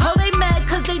crack. Oh, they mad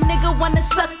cause they nigga wanna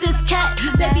suck this cat.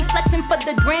 They be flexing for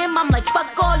the gram, I'm like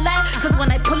fuck all that. Cause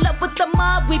when I pull up with the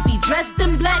mob, we be dressed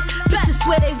in black. Bitches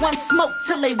swear they want smoke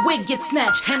till they wig get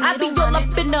snatched. I be all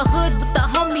up in the hood with the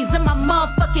homies in my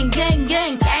motherfucking gang.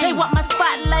 They want my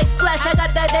spot like Flash, I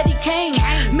got that Eddie Kane.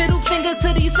 Middle fingers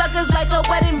to these suckers like a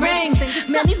wedding ring.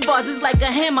 Man, these bars is like a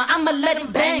hammer, I'ma let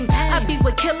it bang. I be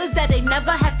with killers that they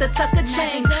never have to tuck a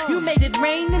chain. You made it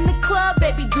rain in the club,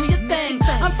 baby, do your thing.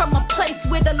 I'm from a place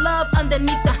where the love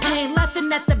underneath the pain.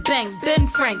 Laughing at the bank, Ben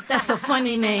Frank, that's a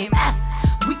funny name.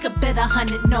 We could bet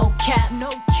 100, no cap, no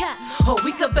cap. Or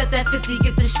we could bet that 50,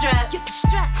 get the strap, get the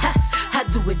strap. Ha, I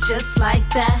do it just like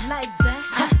that, like that.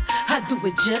 Ha, I do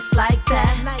it just like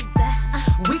that, like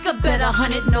that. We could bet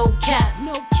 100, no cap,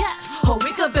 no cap. Or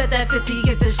we could bet that 50,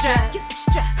 get the strap, get the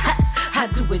strap. Ha, I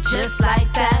do it just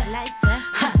like that, like that.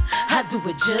 Ha, I do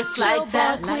it just like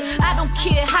that. I don't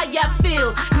care how y'all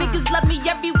feel. Niggas love me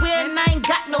everywhere and I ain't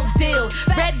got no deal.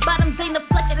 Red bottoms ain't a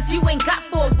flex if you ain't got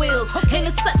 4 wheels. Ain't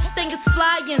a such thing as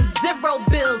flying 0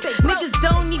 bills. Niggas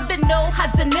don't even know how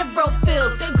De Niro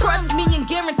feels. Cross me and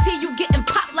guarantee you getting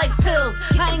popped like pills.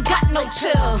 I ain't got no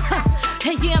chill.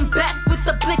 And yeah, I'm back with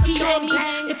get the blicky on me.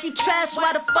 If you trash,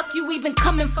 why the fuck you even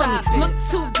coming for me? Look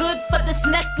too good for this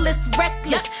necklace,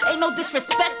 reckless. Ain't no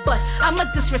disrespect, but I'ma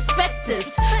disrespect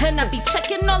this. And I be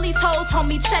checking all these hoes,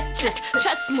 homie, check just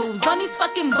chess moves on these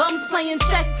fucking bums playing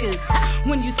checkers.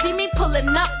 When you see me pulling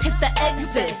up, hit the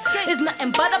exit. It's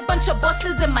nothing but a bunch of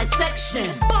bosses in my section.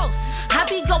 I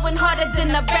be going harder than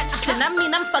erection. I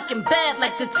mean, I'm fucking bad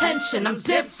like detention. I'm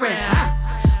different.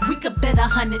 We could bet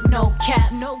 100, no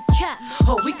cap, no cap.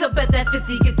 Or we could bet that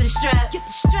 50, get the strap, get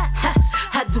the strap.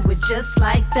 I do it just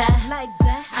like that, like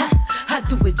that. I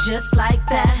do it just like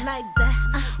that, like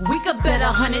that. We could bet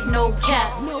 100, no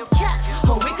cap, no cap.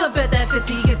 Or we could bet that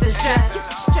 50, get the strap, get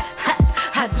the strap.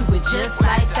 I do it just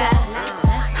like that.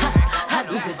 I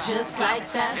do it just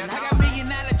like that. I got $1 million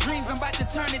dreams, I'm about to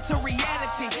turn it to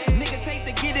reality. Niggas hate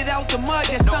to get it out the mud,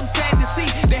 that's something sad to see.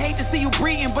 They hate to see you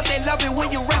breathing, but they love it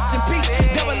when you rest in peace.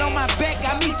 Devil on my back,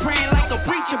 got me praying like a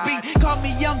preacher be. Call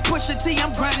me young Pusha T, I'm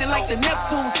grinding like the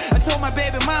Neptunes. I told my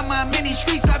baby mama I'm in these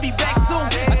streets, I'll be back soon.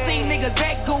 I seen niggas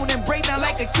act goon and break down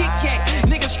like a Kit Kat.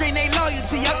 Niggas strain they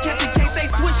loyalty, I'll catch a case, they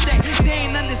switch that. They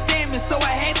ain't understand me, so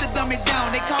I had to dumb it down.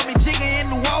 They call me Jigga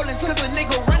in New Orleans, cause a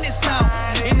nigga run this town.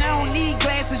 And I don't need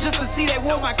glasses just to see they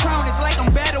wore my crown. It's like I'm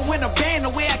better when a band, the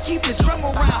way I keep this drum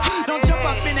around. Don't jump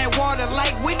up in that water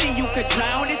like Whitney, you could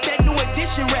drown. It's that new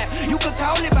edition rap, you could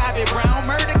call it Bobby Brown.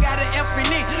 Murder got an F in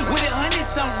it with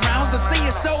 100-something rounds. To see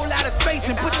your soul out of space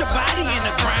and put your body in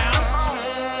the ground.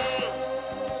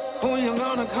 Who you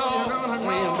gonna call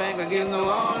when you're back against the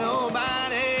wall?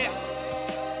 Nobody.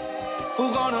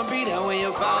 Who gonna be there when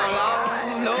you fall off?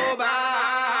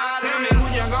 Nobody. Tell me who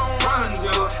you gonna run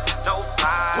to.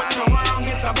 Nobody. When the world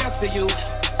get the best of you.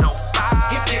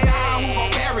 Nobody. If you die, who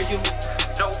gon' carry you?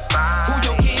 Nobody. Who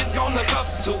your kids gon' look up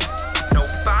to?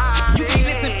 Nobody. You can't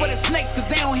listen for the snakes cause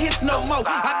they don't hiss no more.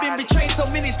 I've been betrayed so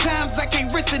many times I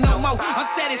can't risk it no more. I'm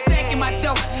steady stacking my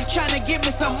dough, trying to give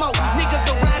me some more. Niggas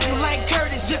will rob you like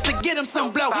Curtis just to get them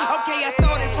some blow. Okay, I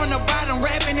started from the bottom,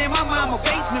 rapping in my mama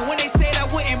basement. When they said I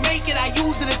wouldn't make it, I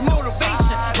used it as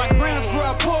motivation. My parents grew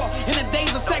up poor in the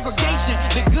days of segregation.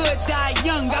 The good die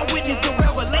young, I witnessed the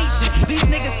revelation. These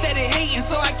niggas steady hating,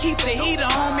 so I keep the heater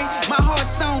on me. My heart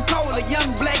stone cold, a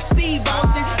young black Steve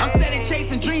Austin. I'm steady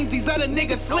chasing dreams, these other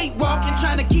niggas sleepwalking.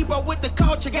 Trying to keep up with the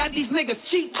culture, got these niggas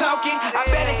cheap talking. I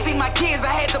better see my kids,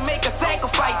 I had to make a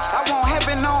sacrifice. I want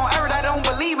heaven on earth, I don't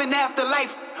believe in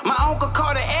afterlife. My uncle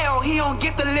caught an L, he don't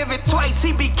get to live it twice.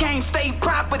 He became state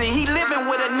property, he living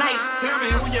with a knife. Tell me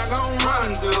who you gon'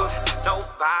 run to.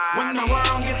 Nobody. When the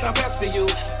world get the best of you.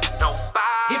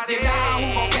 Nobody. If you die,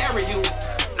 who gon' carry you?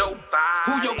 Nobody.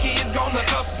 Who your kids gon'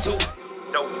 look up to?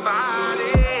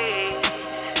 Nobody.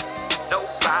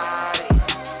 Nobody.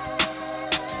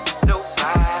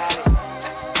 Nobody.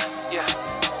 Yeah.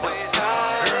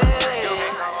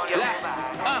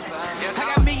 I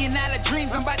got $1 million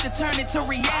dreams, I'm about to turn it to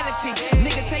reality.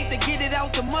 Niggas hate to get it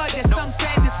out the mud, that's something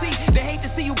sad to see. They hate to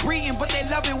see you breathing, but they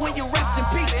love it when you rest in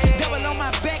peace. Devil on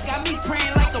my back, got me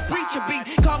praying like a preacher be.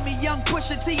 Call me young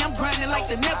Pusha T, I'm grinding like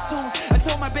the Neptunes. I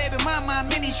told my baby mama I'm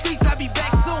in these streets, I'll be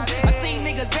back soon. I seen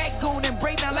niggas act goon and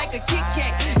break down like a Kit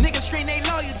Kat. Niggas strain they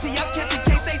loyalty, I'll catch a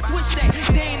case, they switch that.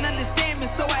 They ain't understand me,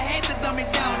 so I had to dumb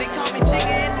it down. They call me Jigga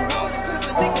in New Orleans, cause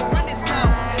a nigga run this town.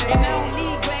 And I don't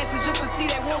need glasses just to see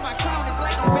they wore my crown. It's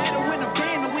like I'm better when a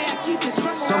band, the way I keep this drum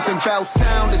around. Something about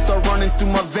sound that start running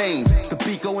through my veins. The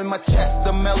beat go in my chest,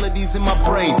 the melodies in my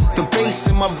brain. The bass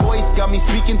in my voice got me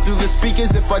speaking through the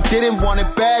speakers. If I didn't want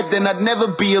it bad, then I'd never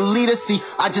be a leader. See,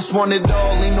 I just want it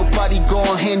all, ain't nobody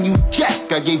gon' hand you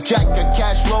jack. I gave Jack a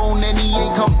cash loan and he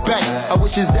ain't come back. I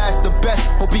wish his ass the best,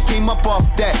 hope he came up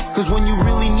off that. Cause when you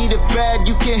really need it bad,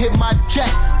 you can't hit my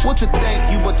jack. What's a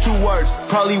thank you but 2 words?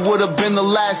 Probably would've been the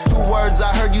last 2 words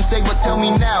I heard you say, but tell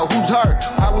me now, who's hurt?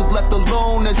 I was left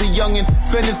alone as a youngin',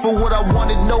 fending for what I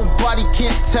wanted, nobody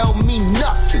can't tell me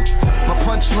nothing. My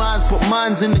punchlines put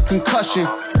minds in the concussion.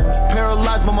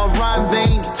 Paralyzed by my rhymes, they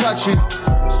ain't touching.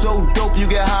 So dope you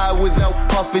get high without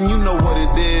puffing. You know what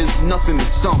it is, nothing is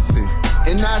something.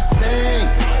 And I sing,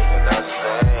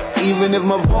 even if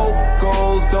my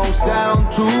vocals don't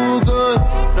sound too good.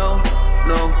 No,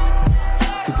 no,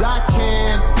 cause I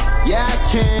can, yeah I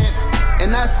can.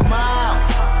 And I smile,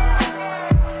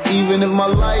 even if my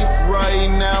life right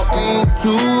now ain't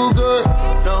too good.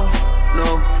 No,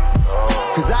 no,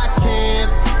 cause I can,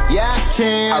 yeah I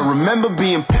can. I remember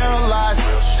being paralyzed,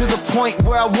 to the point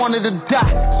where I wanted to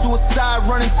die. Suicide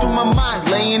running through my mind.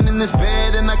 Laying in this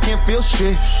bed and I can't feel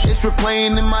shit. It's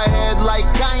replaying in my head like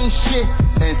I ain't shit.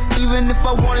 And even if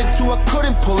I wanted to, I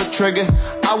couldn't pull a trigger.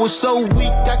 I was so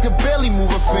weak, I could barely move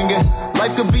a finger.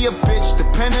 Life could be a bitch,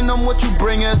 depending on what you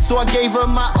bring her. So I gave her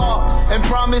my all, and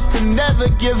promised to never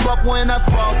give up when I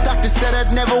fall. Doctor said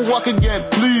I'd never walk again,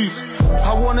 please.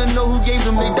 I wanna know who gave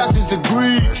them their doctor's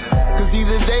degree. Cause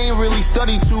either they ain't really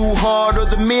studied too hard, or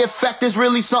the mere fact there's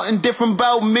really something different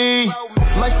about me.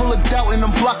 Life full of doubt and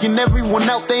I'm blocking everyone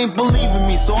out. They ain't believing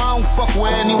me, so I don't fuck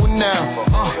with anyone now.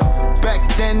 Back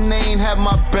then they ain't have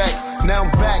my back. Now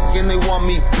I'm back and they want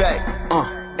me back.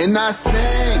 And I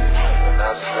sing,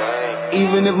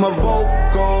 even if my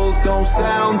vocals don't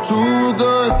sound too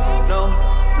good. No,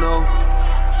 no.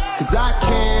 Cause I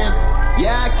can,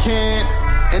 yeah I can.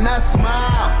 And I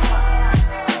smile,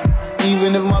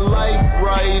 even if my life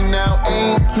right now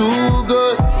ain't too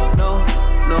good. No,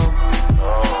 no.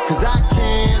 Cause I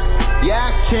can, yeah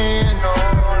I can.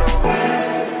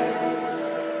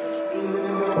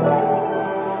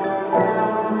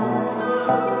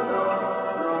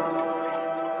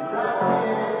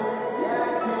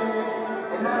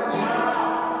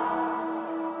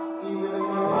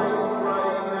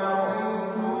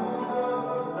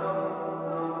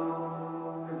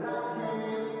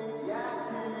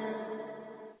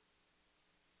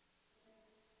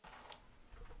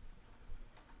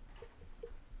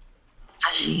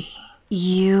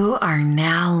 You are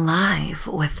now live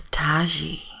with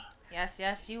Taji.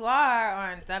 Yes, you are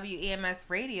on WEMS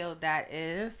Radio, that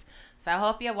is. So I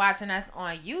hope you're watching us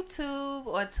on YouTube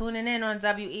or tuning in on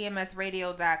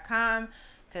WEMSradio.com,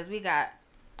 because we got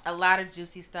a lot of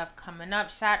juicy stuff coming up.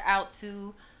 Shout out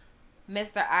to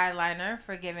Mr. Eyeliner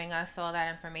for giving us all that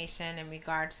information in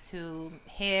regards to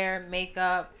hair,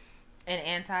 makeup, and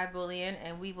anti-bullying.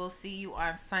 And we will see you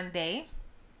on Sunday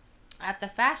at the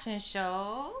fashion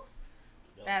show.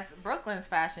 That's Brooklyn's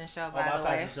fashion show, by the way.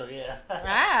 My fashion show,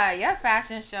 yeah. Your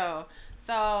fashion show.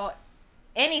 So,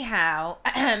 anyhow,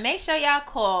 make sure y'all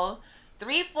call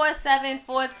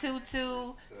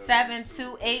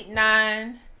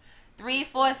 347-422-7289.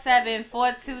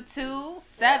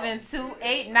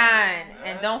 347-422-7289.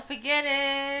 And don't forget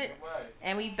it.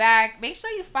 And we back. Make sure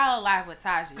you follow Live with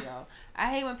Taji, yo. I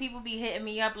hate when people be hitting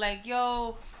me up like,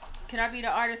 yo, can I be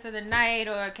the artist of the night,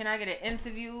 or can I get an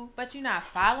interview? But you're not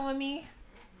following me.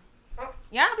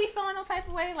 Y'all don't be feeling no type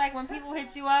of way, like when people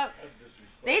hit you up,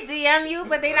 they DM you,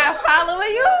 but they not following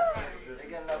you. They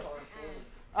got enough on the scene.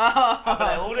 Oh. I'm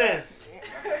like, who this?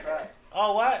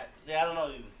 Oh, what? Yeah, I don't know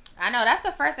you. I know, that's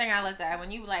the first thing I look at.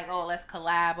 When you like, oh, let's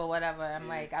collab or whatever, I'm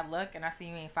like, I look and I see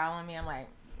you ain't following me, I'm like,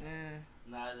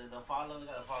 Nah, the following, you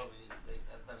gotta follow me.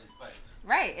 That's a respect.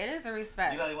 Right, it is a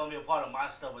respect. You gotta want to be a part of my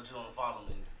stuff, but you don't follow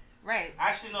me. Right.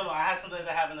 Actually, no, I had something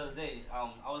that happened the other day. I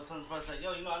was telling this person, like,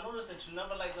 yo, I noticed that you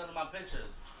never like none of my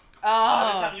pictures.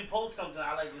 Every time you post something,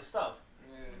 I like your stuff.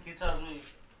 Yeah. He tells me,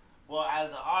 well,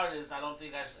 as an artist, I don't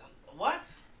think I should.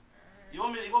 What? You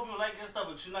want people to like your stuff,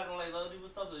 but you're not gonna like other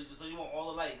people's stuff, so you want all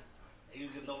the likes, and you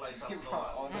give no likes out to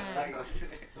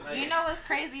nobody. You know what's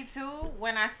crazy too?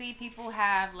 When I see people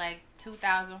have like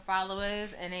 2,000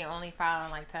 followers and they only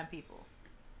following like 10 people.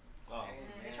 Oh.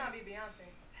 They trying to be Beyonce.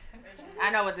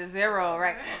 I know, with the 0,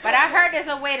 right? But I heard there's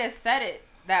a way to set it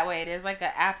that way. There's like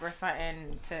an app or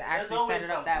something to actually set it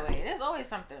up that way. There's always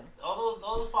something. All those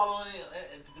following,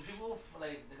 the people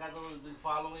like they got those big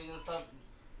following and stuff.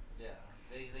 Yeah,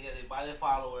 they buy their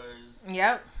followers.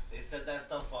 Yep. They set that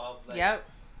stuff up. Like, yep.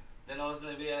 Then all of a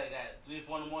sudden they be like at 3,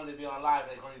 4 in the morning. They be on live.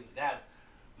 Like they have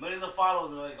millions of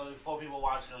followers and like only 4 people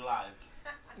watching them live.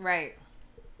 Right.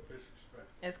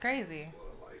 It's crazy.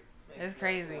 It's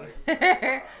crazy.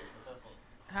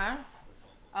 Huh?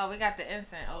 Oh, we got the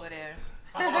incense over there.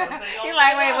 He's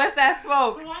like, wait, what's that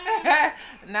smoke?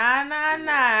 Nah.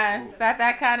 It's not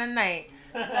that kind of night.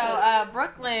 So,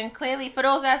 Brooklyn, clearly, for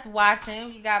those that's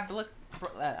watching, we got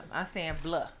I'm saying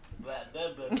blah.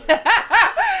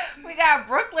 We got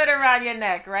Brooklyn around your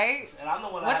neck, right? And I'm the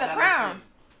one with the crown.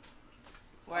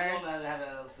 I'm the one that have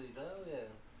that sleep. Hell yeah.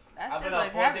 That I've been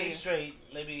up 4 days straight,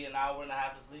 maybe an hour and a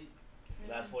half of sleep.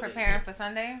 Last 4 days. Preparing for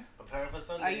Sunday? Preparing for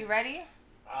Sunday. Are you ready?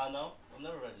 No, I'm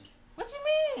never ready. What you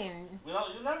mean?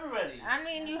 You're never ready. I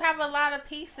mean, you have a lot of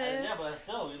pieces. Yeah, but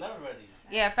still, you're never ready.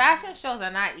 Yeah, fashion shows are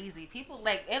not easy. People,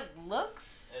 like, it looks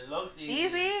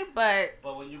easy, but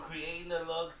when you're creating the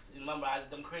looks, remember,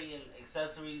 I'm creating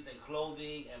accessories and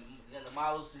clothing and getting the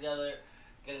models together,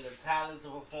 getting the talent to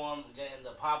perform, getting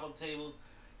the pop-up tables,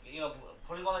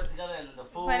 putting all that together and the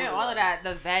food. Putting all of that,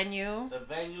 the venue. The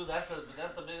venue, that's the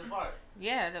biggest part.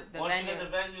 Yeah, the Once venue. you get the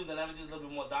venue, then everything's a little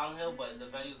bit more downhill, but the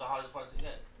venue's the hardest part to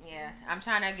get. Yeah, I'm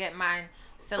trying to get mine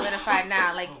solidified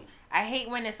now. Like, I hate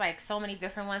when it's like so many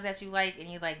different ones that you like, and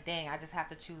you're like, dang, I just have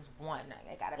to choose one.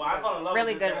 I gotta Well, I fell in love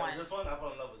really with this, good one. This one, I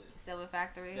fell in love with it. Silver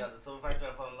Factory. Yeah, the Silver Factory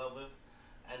I fell in love with.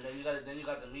 And then you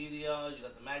got the media, you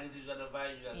got the magazines, you got the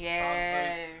invite, you got the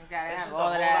Yeah, you gotta it's have just all a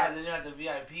of whole lot. that. And then you have the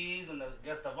VIPs and the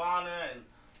guest of honor and.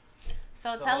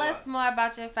 So It's a tell whole us lot. more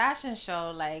about your fashion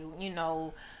show. Like, you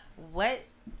know, what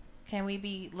can we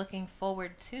be looking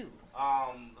forward to?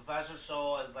 The fashion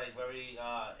show is like very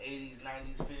 80s,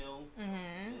 90s feel.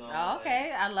 Mm-hmm. You know, Oh,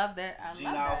 okay, I love that. I Jean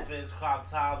love that. outfits, crop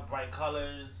top, bright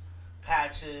colors,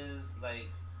 patches, like,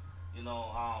 you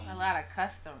know, A lot of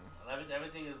custom.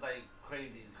 everything is like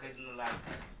crazy in the last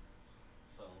piece.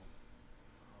 So,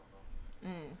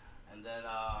 and then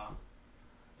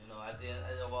you know, at the end,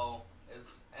 well,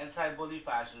 it's anti-bully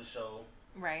fashion show.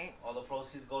 Right. All the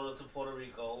proceeds go to Puerto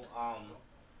Rico.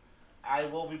 I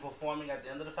will be performing at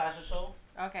the end of the fashion show.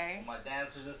 Okay. My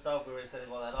dancers and stuff. We were setting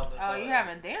all that up and Oh, stuff. you like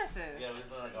having dances? Yeah, we're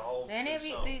doing like a whole Do any big of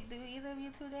you show. do either of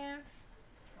you two dance?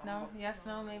 No. Yes.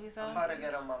 No. Maybe so. I'm about to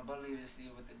get on my bully to see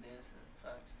what the dancing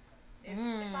facts. If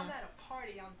I'm at a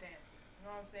party, I'm dancing. You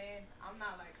know what I'm saying? I'm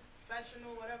not like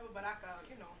professional, whatever, but I got,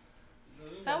 you know.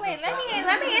 So wait,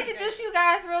 let me introduce you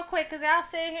guys real quick, cause y'all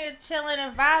sitting here chilling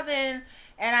and vibing,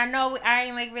 and I know I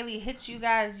ain't like really hit you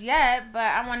guys yet, but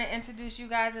I want to introduce you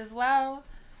guys as well.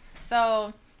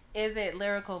 So, is it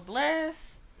Lyrical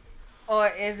Bliss, or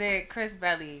is it Chris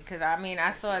Belly? Cause I mean I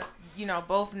saw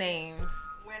both names.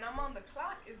 When I'm on the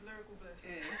clock, it's Lyrical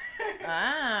Bliss.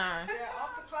 Ah. Yeah,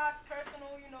 off the clock, personal,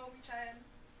 we chatting.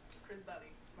 Chris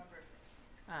Belly. It's my birthday.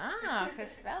 Ah,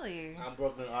 Chris Belly. I'm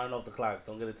Brooklyn Iron off the clock.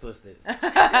 Don't get it twisted.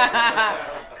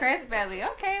 Chris Belly.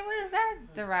 Okay, what is that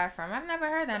derived from? I've never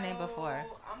heard that name before.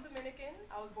 I'm Dominican.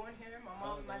 I was born here. My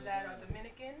mom and my dad are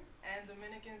Dominican, and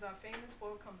Dominicans are famous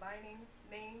for combining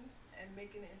names and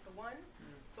making it into one.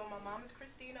 So my mom is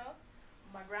Christina.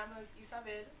 My grandma is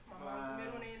Isabel. My mom's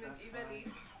middle name is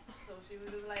Ibelis. So she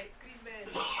was just like Chris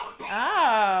Belly.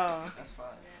 Oh. That's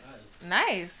fine.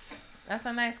 Nice. That's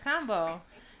a nice combo.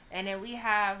 And then we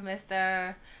have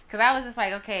Mr. Because I was just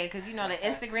like, okay, because the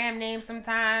Instagram name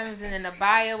sometimes, and then the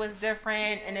bio is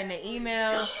different, and then the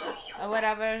email or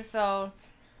whatever. So,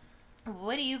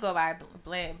 what do you go by?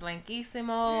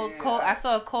 Blankissimo? Yeah, I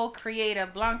saw co-creator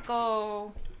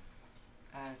Blanco.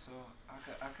 Alright, so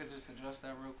I could just address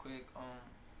that real quick.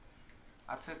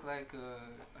 I took like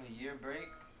a year break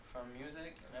from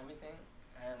music and everything,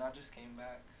 and I just came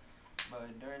back.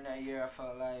 But during that year, I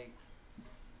felt like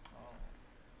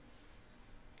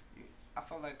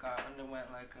I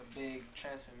underwent like a big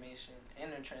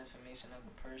inner transformation as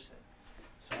a person.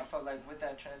 So I felt like with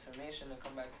that transformation to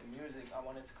come back to music, I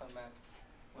wanted to come back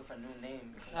with a new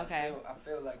name because I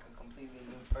feel like a completely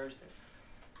new person.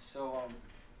 So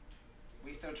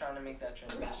we still trying to make that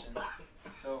transition.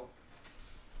 So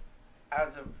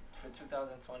as of for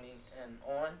 2020 and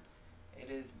on, it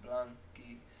is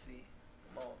Blankissimo.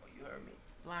 You heard me.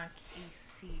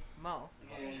 Blankissimo.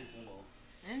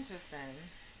 Yeah. Interesting.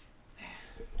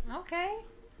 Okay.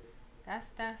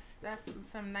 That's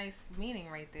some nice meaning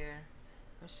right there.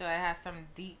 I'm sure it has something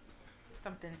deep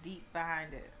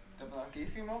behind it. The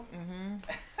Blankissimo? Mm-hmm.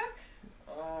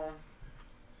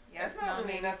 It's not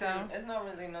really nothing. It's not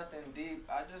really nothing deep.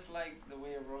 I just like the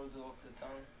way it rolls off the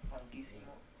tongue.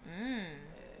 Blankissimo. Mm.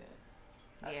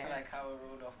 Yeah. I just like how it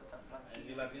rolled off the tongue. And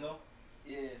you Latino?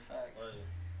 Yeah, facts. Where are you?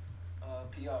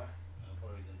 PR. I'm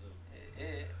Puerto Rican too.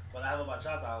 Yeah. But I have a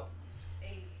bachata out.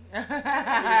 Hey.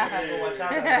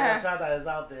 Bachata is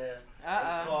out there.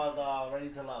 It's called Ready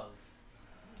to Love.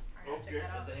 Okay.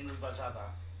 It's an English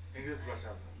bachata. English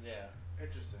bachata. Yeah.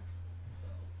 Interesting. So.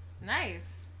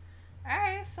 Nice. All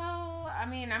right, so I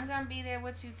mean, I'm gonna be there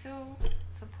with you too,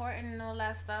 supporting and all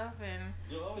that stuff, and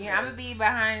I'm gonna be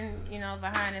behind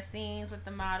the scenes with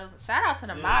the models. Shout out to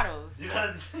the models. You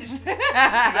got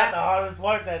the hardest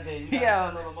part that day. You got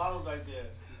to tell the models right there.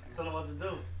 Tell them what to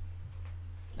do.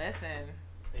 Listen.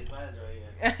 Stage manager right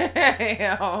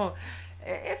here. Yo,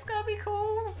 it's gonna be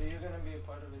cool. Are you gonna be a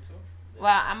part of it too?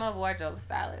 Well, I'm a wardrobe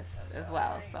stylist as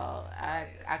well, so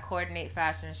I coordinate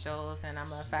fashion shows, and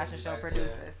I'm a fashion show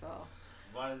producer. So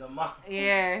running them up.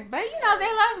 Yeah, but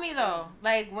they love me though.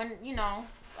 Like when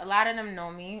a lot of them know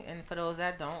me, and for those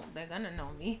that don't, they're gonna know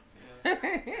me. Yeah.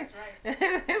 That's right.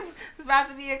 It's about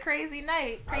to be a crazy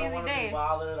night, crazy I don't want to day. be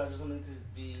bothered. I just wanted to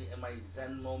be in my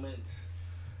zen moment.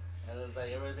 And it's like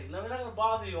everybody's like, no, we're not gonna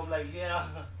bother you. I'm like, yeah,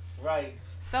 right.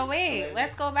 So wait,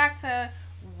 let's go back to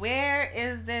where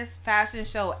is this fashion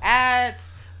show at?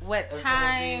 What It's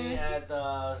time? gonna be at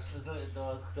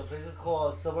the place is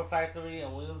called Silver Factory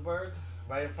in Williamsburg,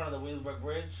 right in front of the Williamsburg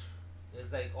Bridge.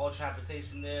 There's like all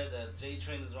transportation there. The J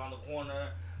train is around the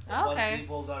corner. The bus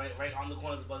depots are right on the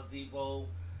corner of the bus depot.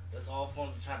 There's all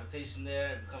forms of transportation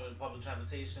there. If you come in public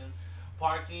transportation,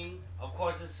 parking, of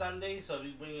course, it's Sunday, so if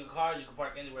you bring your car, you can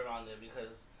park anywhere around there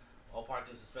because all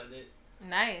parking is suspended.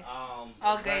 Nice.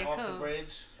 Okay, right off the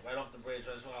bridge, right off the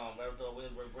the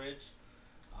Williamsburg Bridge.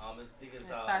 It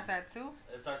starts at 2?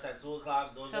 It starts at 2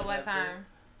 o'clock. So what time?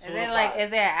 Is there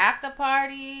an after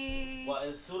party? Well,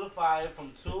 it's 2 to 5.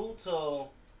 From 2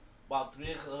 till about 2 to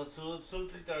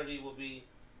 3:30 will be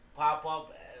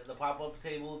the pop-up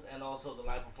tables and also the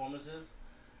live performances.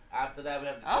 After that, we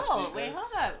have the guest speakers. Oh, wait,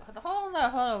 hold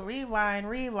up.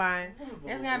 Rewind.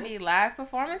 There's gonna be live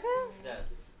performances?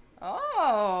 Yes.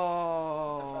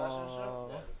 Oh. The fashion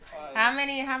show? Yes.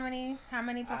 How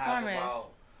many performers?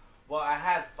 I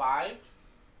had 5,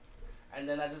 and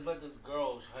then I just met this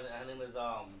girl. Her name is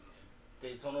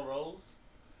Daytona Rose.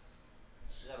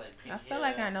 She got like pink hair. I feel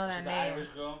like I know that name. She's an Irish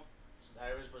girl. She's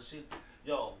Irish, but she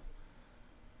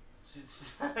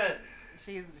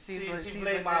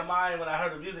played my mind when I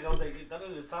heard the music. I was like, that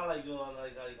doesn't even sound like you on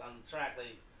like on the track.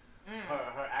 Like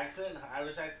her accent, her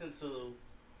Irish accent to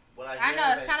what I hear. I know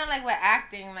it's kind of like with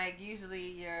acting. Like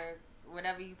usually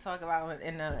whatever you talk about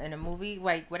in a movie,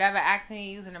 like whatever accent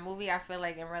you use in a movie, I feel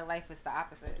like in real life it's the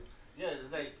opposite. Yeah,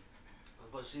 it's like,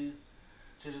 but she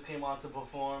just came on to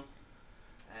perform,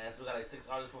 and so we got like 6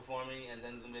 artists performing, and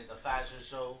then it's gonna be like the fashion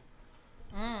show.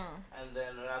 And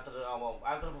then after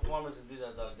the performance, it's be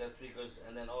the guest speakers,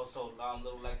 and then also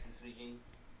Little Lexi speaking.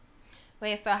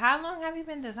 Wait, so how long have you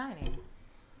been designing?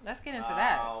 Let's get into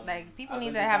that. Like people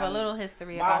need to have a little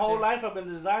history about my whole life I've been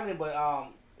designing, but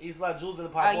Isla Jules in the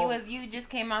pop. Oh, you just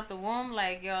came out the womb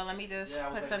like, yo, let me just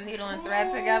put some needle and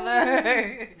thread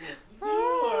together.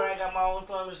 I got my own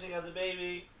sewing machine as a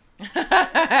baby.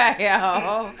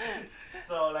 Yo.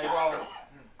 So like,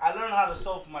 I learned how to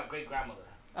sew from my great grandmother.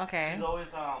 Okay. She's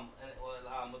always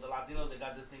with the Latinos, they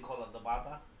got this thing called a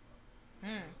bata,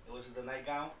 which is the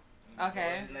nightgown.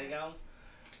 Okay. The nightgowns.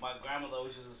 My grandmother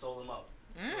always used to sew them up.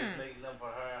 She was making them for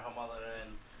her and her mother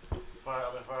and for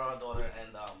her daughter,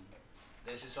 and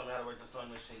then she showed me how to work the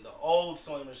sewing machine, the old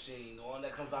sewing machine, the one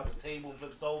that comes out the table,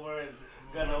 flips over, and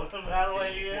got the paddle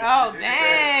right here. Oh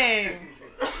dang!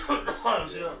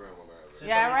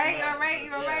 You're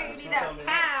right. You need that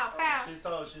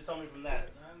pow. She saw me from that.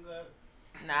 I'm good.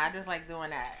 Nah, I just like doing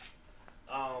that.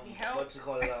 What you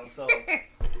call it? So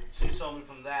she showed me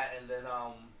from that, and then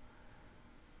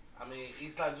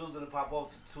Eastside Jules didn't pop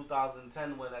off to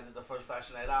 2010 when I did the first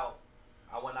fashion night out.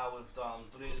 I went out with 2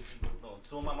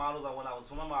 of my models. I went out with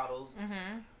 2 of my models.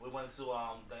 We went to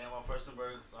Diana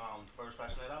Furstenberg's first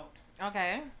fashion night out.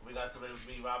 Okay. We got to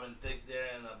meet Robin Thicke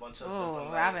there and a bunch of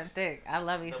different. Robin Thicke. I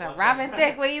love you some. Robin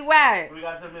Thicke, where you at? We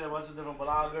got to meet a bunch of different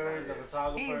bloggers and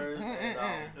photographers.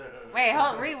 Wait,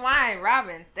 rewind.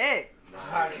 Robin Thicke.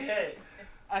 I can't.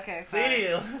 Okay, sorry.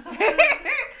 Damn.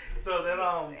 So then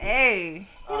hey,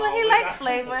 he likes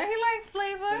flavor. He likes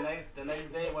flavor. The next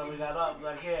day when we got up,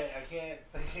 I can't.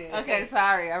 Okay,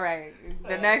 sorry. All right.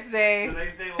 The next day. The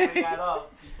next day when we got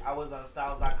up, I was on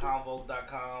styles.com,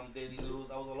 vogue.com, Daily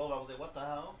News. I was all over. I was like, what the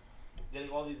hell?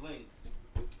 Getting all these links.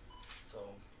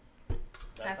 So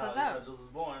that's how Isla Jules was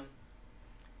born.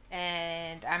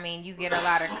 And you get a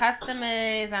lot of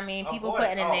customers. People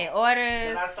putting in their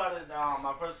orders. Then I started.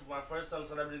 My first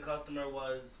celebrity customer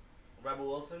was Rebel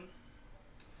Wilson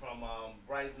from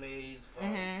Bridesmaids,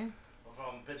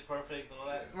 from Pitch Perfect and all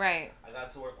that. Right. I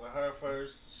got to work with her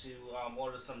first. She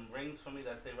ordered some rings for me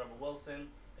that say Rebel Wilson.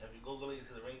 If you Google it, you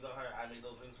see the rings on her. I made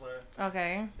those rings for her.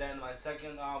 Okay. Then my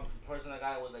second person I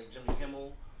got was like Jimmy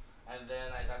Kimmel, and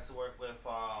then I got to work with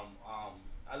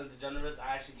Ellen DeGeneres.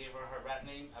 I actually gave her rap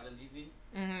name, Ellen Deasy.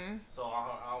 So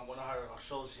on one of her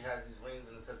shows, she has these rings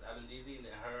and it says Ellen Deasy, and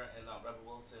then her and Rebel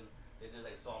Wilson, they did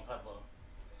like Salt and Pepper.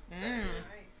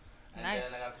 And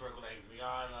then I got to work with like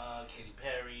Rihanna, Katy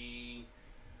Perry,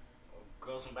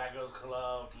 girls from Bad Girls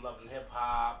Club, from Love and Hip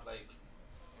Hop, like.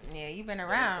 Yeah, you've been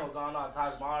around. This goes on.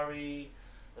 Taj Mahari.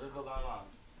 This goes on.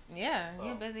 Yeah, so,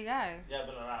 you're a busy guy. Yeah, I've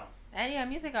been around. And you're a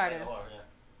music artist.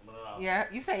 I've been around. Yeah,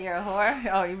 you say you're a whore.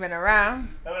 Oh, you've been around.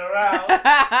 I've been around.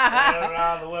 I've been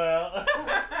around the world.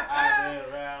 I've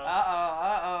been around.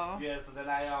 Uh-oh. Yeah, so then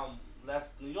I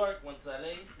left New York, went to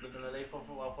LA, lived in LA for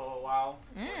a while.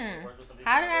 Worked with some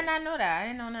people. How did I not know that? I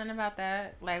didn't know nothing about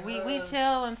that. Like we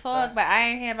chill and talk, but I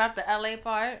ain't hear about the LA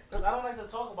part. Cause I don't like to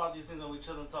talk about these things when we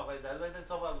chill and talk like that. I like to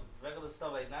talk about regular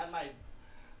stuff, like not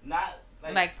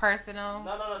like personal.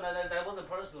 No, that wasn't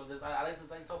personal. Just I like to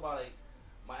talk about like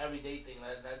my everyday thing.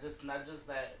 That just not just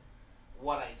that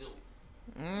what I do.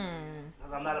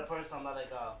 Because I'm not a person. I'm not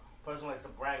like a person who likes to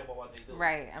brag about what they do.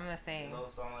 Right. I'm the same. You know,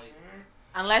 so I'm like.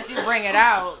 Unless you bring it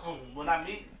out. When I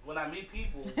meet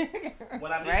people, a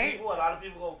lot of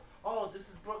people go, "Oh, this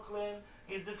is Brooklyn.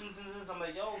 He's this and this." I'm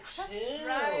like, "Yo, chill.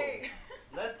 Right.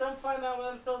 Let them find out what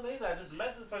I'm so later. I just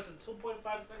met this person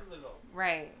 2.5 seconds ago."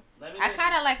 Right. I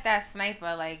kind of like that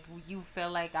sniper. Like you feel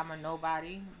like I'm a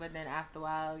nobody, but then after a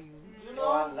while you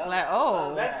know, like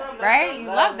right? You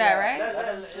love that, right?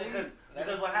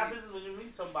 Because what happens is when you meet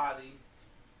somebody,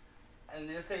 and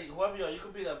they say whoever you are, you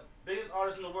could be the biggest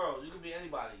artist in the world. You could be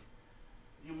anybody.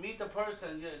 You meet the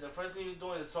person, the first thing you're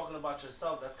doing is talking about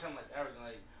yourself. That's kind of like arrogant.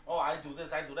 Like, oh, I do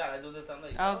this, I do that, I do this. I'm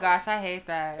like, oh gosh, I hate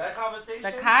that. That conversation.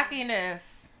 The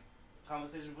cockiness.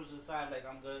 Conversation pushed aside. Like,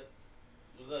 I'm good.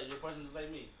 You're good. You're a person just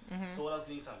like me. So what else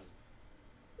can you tell me?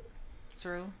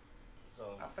 True.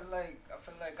 So I feel like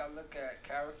I look at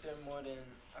character more than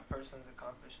a person's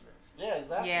accomplishments. Yeah,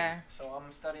 exactly. Yeah. So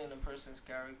I'm studying a person's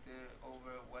character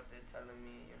over what they're telling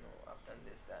me. You know, I've done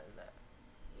this, that, and that.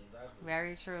 Exactly.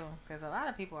 Very true. Because a lot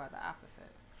of people are the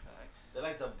opposite. Facts. They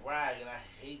like to brag, and I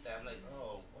hate that. I'm like,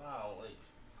 oh wow, like, do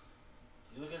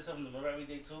you look at yourself in the mirror every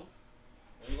day too?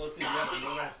 When you go sleep,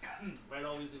 you rest. Right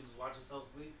now, you just watch yourself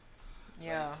sleep.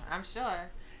 Yeah, like, I'm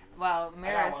sure. Well,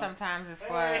 mirrors sometimes is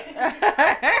for.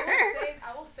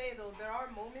 I will say though, there are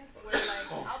moments where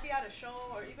like I'll be at a show,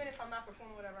 or even if I'm not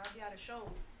performing, whatever, I'll be at a show,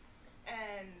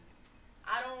 and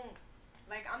I don't.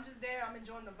 Like, I'm just there, I'm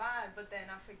enjoying the vibe, but then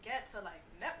I forget to, like,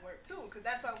 network, too, because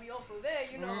that's why we also there,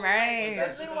 you know? Right. Like,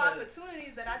 there's little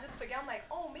opportunities that I just forget. I'm like,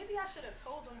 oh, maybe I should have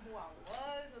told them who I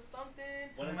was or something.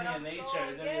 When it's in your nature,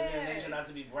 it's in your nature not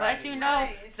to be bragging. But, you know,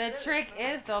 the trick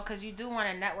is, though, because you do want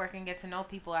to network and get to know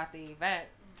people at the event,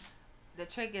 the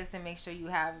trick is to make sure you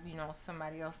have, you know,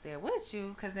 somebody else there with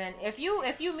you, because then if you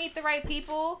meet the right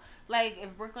people, like,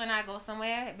 if Brooklyn and I go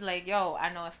somewhere, be like, yo,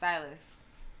 I know a stylist.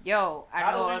 Yo,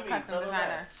 I know a custom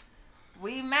designer.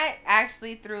 We met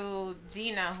actually through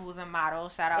Gina, who's a model.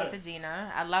 Shout out to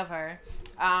Gina. I love her.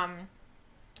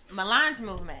 Melange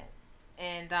Movement.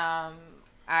 And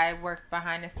I worked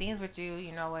behind the scenes with you,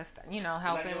 you know,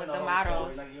 helping with the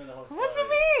models. What you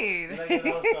mean?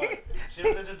 She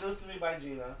was introduced to me by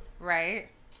Gina. Right.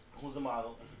 Who's a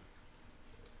model.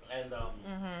 And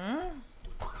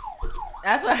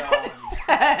that's what I just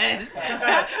said.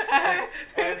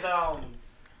 And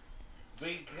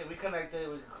we connected.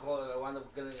 We wound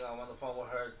up getting on the phone with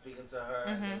her, speaking to her,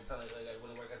 and then telling her like, we're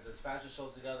gonna work at this fashion show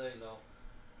together, you know.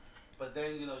 But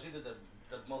then, you know, she did the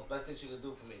most best thing she could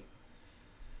do for me.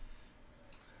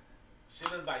 She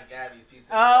lives by Gabby's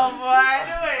Pizza. Oh boy, I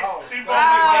knew it. She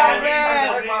brought me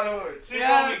Gabby's. She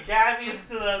brought me Gabby's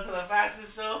to the fashion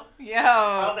show. Yo.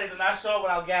 I was like, they're not show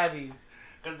without Gabby's,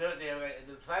 because they at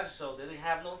this fashion show they didn't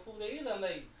have no food there either. I'm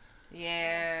like.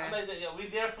 Yeah. I'm like, we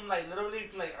there from like literally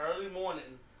from like early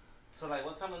morning to like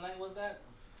what time of night was that?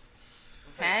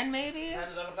 10 maybe?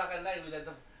 10, 11 o'clock at night.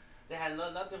 They had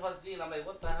nothing for us to eat. And I'm like,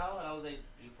 what the hell? And I was like,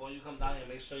 before you come down here,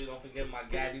 make sure you don't forget my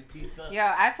Gabby's Pizza. Yo,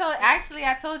 I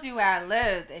told you where I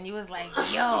lived, and you was like,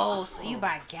 yo, so you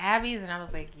buy Gabby's? And I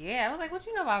was like, yeah. I was like, what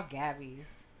you know about Gabby's?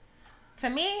 To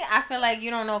me, I feel like you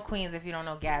don't know Queens if you don't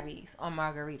know Gabby's or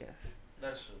Margaritas.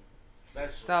 That's true.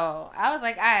 That's true. So I was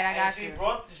like, all right, I got you.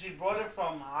 She brought it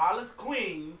from Hollis,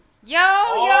 Queens. Yo. Uptown.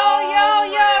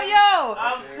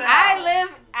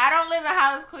 I don't live in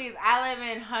Hollis, Queens. I live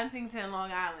in Huntington,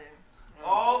 Long Island.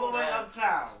 All the way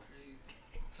uptown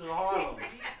to Harlem.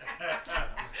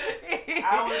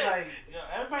 I was like, yo,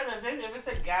 everybody, if it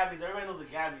said Gabby's, everybody knows what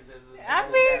Gabby's is. I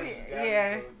mean,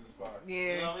 yeah.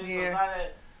 You know what I mean? So now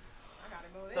that.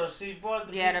 So she brought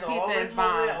the pizza, the pizza is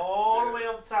bomb. all the way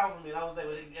uptown for me. And I was like,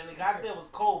 and it got there, it was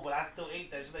cold, but I still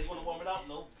ate that. She's like, you want to warm it up?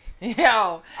 Nope.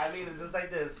 Yo. I mean, it's just like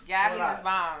this. Gabby's is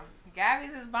bomb.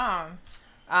 Gabby's is bomb.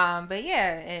 But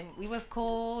yeah, and we was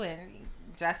cool and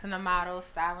dressing the models,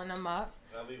 styling them up.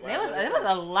 It was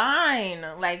a line.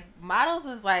 Like, models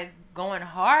was like going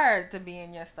hard to be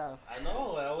in your stuff. I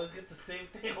know. I always get the same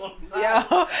thing all the time. Yo,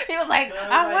 he was like,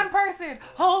 I'm one person.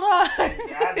 Hold on.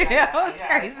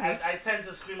 I tend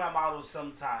to scream at models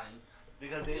sometimes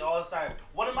because they all start,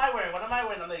 what am I wearing? What am I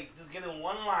wearing? I'm like, just get in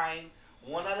one line,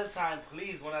 one at a time,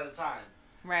 please, one at a time.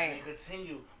 Right. And they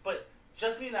continue. But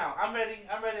just me now. I'm ready.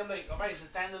 I'm like, all right,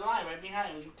 just stand in line right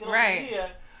behind me. You get over here,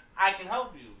 I can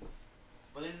help you.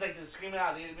 But they just like to scream it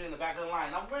out. They've been in the back of the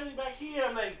line. I'm ready back here.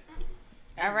 I'm like,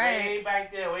 all right. Way back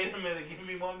there. Wait a minute. Give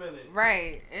me 1 minute.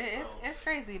 Right. It's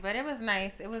crazy, but it was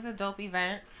nice. It was a dope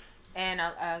event and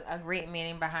a great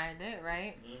meaning behind it,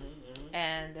 right?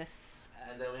 And this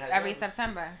and then we had every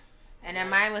September. And then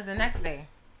mine was the next day.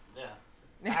 Yeah.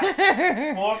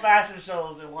 4 fashion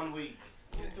shows in 1 week.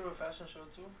 You do a fashion show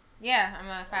too? Yeah, I'm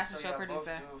a fashion So show y'all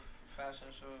producer. both do fashion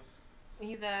shows.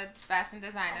 He's a fashion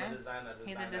designer. I'm a designer.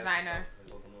 He's a designer.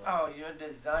 Oh, you're a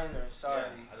designer. Sorry.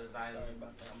 Yeah, I design. Sorry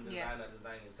about that. I'm a designer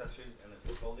designing accessories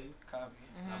and clothing. Copy.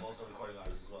 And I'm also a recording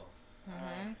artist as well.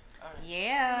 Mm-hmm. Alright.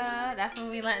 Yeah, that's what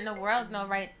we letting the world know,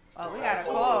 right? Oh, we got a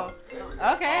call.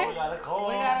 Okay. Oh, we got a call.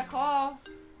 We got a call.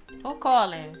 Who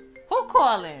calling? Who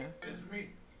calling? It's me.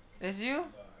 It's you?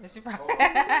 It's you.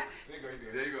 There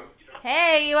you go.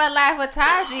 Hey, you are live with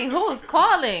Taji. Who's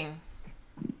calling?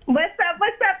 What's up?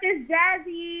 What's up? It's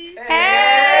Jazzy.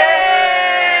 Hey,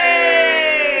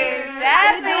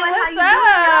 Jazzy, what's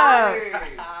up?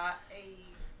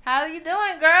 How you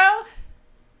doing, girl?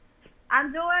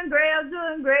 I'm doing great. I'm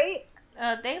doing great.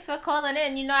 Thanks for calling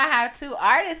in. You know, I have 2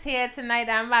 artists here tonight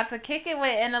that I'm about to kick it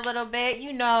with in a little bit.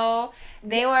 You know,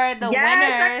 they were the winners.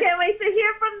 I can't wait to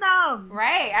hear from them.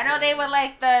 Right. I know they were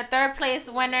like the 3rd place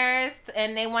winners,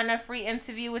 and they won a free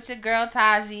interview with your girl,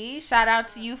 Taji. Shout out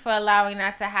to you for allowing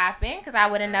that to happen, because I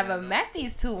would have never met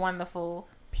these 2 wonderful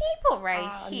people right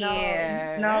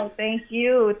here. No, thank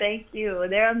you. Thank you.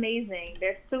 They're amazing.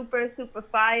 They're super, super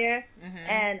fire. Mm-hmm.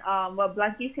 And what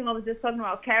Blanquísimo was just talking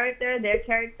about their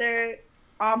character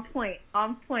on point.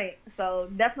 So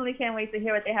definitely can't wait to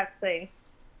hear what they have to say.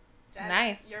 Jazz,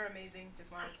 Nice. You're amazing.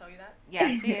 Just wanted to tell you that. Yeah,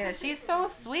 she is. She's so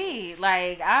sweet.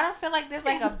 Like, I don't feel like there's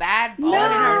like a bad bone in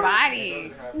her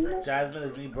body. Jasmine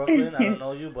is me, Brooklyn. I don't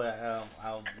know you, but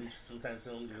I'll meet you sometime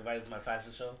soon. You can invite to my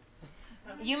fashion show.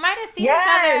 You might have seen each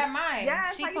other at mine.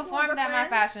 Yes, She how you doing, performed at my Brooklyn?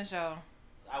 fashion show.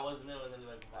 I wasn't there when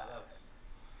anybody before I left.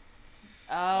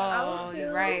 Oh,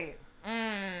 you're right. I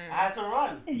had to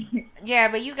run. Yeah,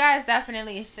 but you guys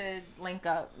definitely should link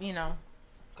up, you know.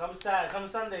 Come Sunday.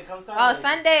 Oh,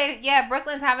 Sunday. Yeah,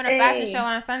 Brooklyn's having a fashion Hey. show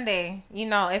on Sunday. You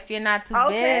know, if you're not too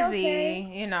Okay, busy, okay.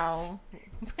 you know.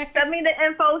 Send me the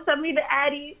info. Send me the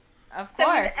Addy. Of Send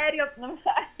me course. the Addy up. I'm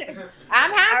happy All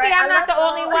right, I'm I not the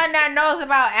love only y'all. one that knows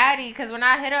about Addy, because when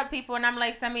I hit up people and I'm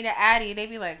like, send me the Addy, they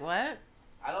be like, what?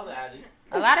 I know the Addy.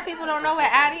 A lot of people don't know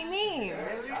what Addy means.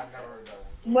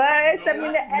 What? Send me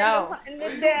the Addy. No. I'm hunting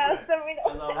it down. Send me the...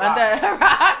 On the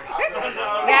rock.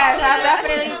 Yes, I'll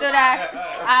definitely do that.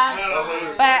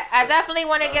 But I definitely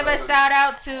want to give a shout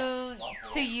out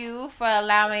to you for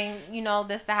allowing, you know,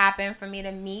 this to happen, for me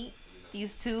to meet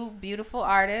these 2 beautiful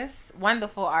artists,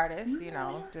 wonderful artists, you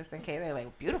know, just in case they're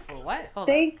like, beautiful, what? Hold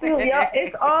Thank on. you. Yo,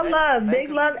 it's all love. Big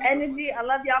love, energy. I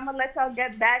love y'all. I'm going to let y'all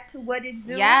get back to what it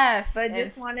do. Yes. But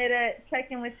just wanted to check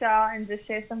in with y'all and just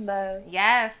share some love.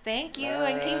 Yes, thank you.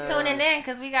 And keep tuning in,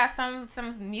 because we got some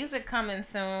music coming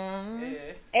soon.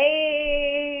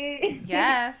 Hey.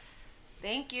 Yes.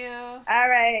 Thank you. All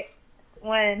right.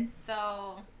 When?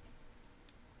 So,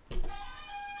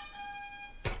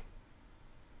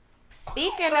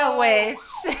 speaking of which,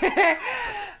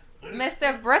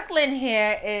 Mr. Brooklyn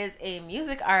here is a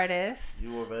music artist.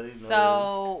 You already know.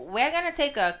 So we're gonna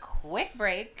take a quick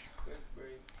break,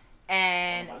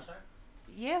 and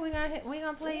yeah, we're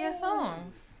gonna play your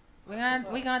songs. We're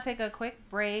gonna take a quick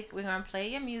break. We're gonna play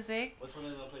your music. Which one are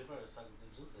you gonna play first? So I can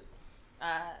juice it.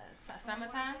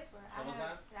 Summertime.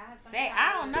 Summertime?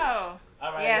 I don't know.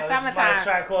 All right. Yeah, This is Summertime. my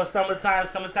track called Summertime.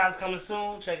 Summertime's coming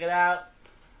soon. Check it out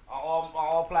on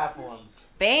all platforms.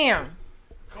 Bam.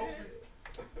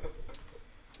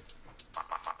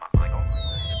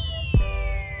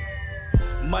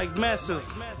 Mike Massive,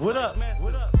 what up?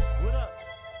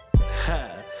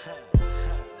 Ha.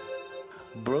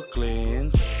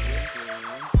 Brooklyn.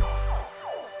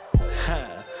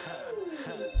 Ha.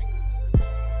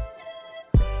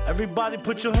 Everybody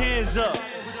put your hands up.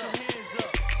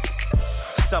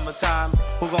 Summertime,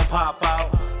 who gon' pop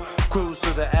out? Cruise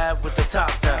through the Ave with the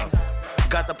top down.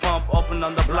 Got the pump open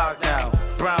on the block now.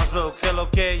 Brownsville, Kilo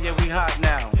K, yeah, we hot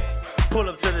now. Pull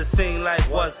up to the scene like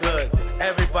what's good.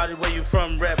 Everybody where you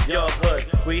from, rep your hood.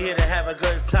 We here to have a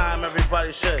good time,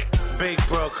 everybody should. Big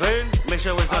Brooklyn, make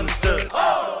sure it's understood.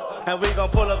 And we gon'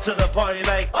 pull up to the party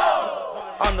like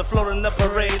on the floor in the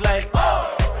parade like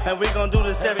and we gon' do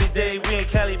this every day. We in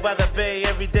Cali by the bay,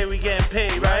 every day we getting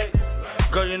paid, right?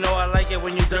 Girl, you know I like it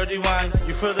when you dirty wine.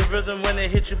 You feel the rhythm when it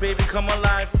hit you, baby, come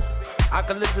alive. I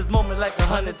can live this moment like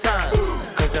 100 times.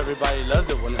 Cause everybody loves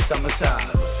it when it's summertime.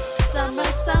 Summer,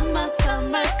 summer,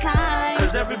 summertime.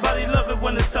 Cause everybody love it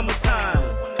when it's summertime.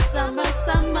 Summer,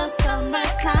 summer,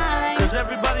 summertime. Cause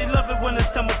everybody love it when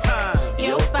it's summertime.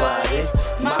 Your body,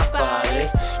 my body.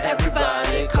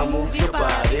 Everybody, come move your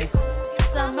body.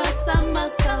 Summer, summer,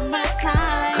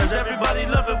 summertime. Cause everybody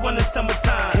love it when it's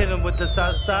summertime. Hit 'em with the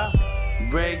salsa,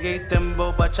 Reggae,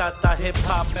 dembo, bachata, hip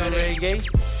hop, and reggae.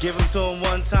 Give them to him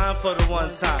one time for the one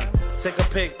time. Take a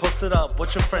pic, post it up,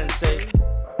 what your friends say.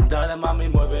 Dale mami,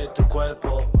 mueve tu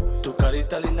cuerpo. Tu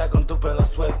carita linda con tu pelo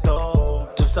suelto.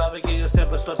 Tú sabes que yo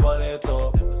siempre estoy por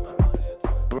esto.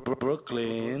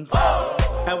 Brooklyn.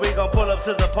 And we gon' pull up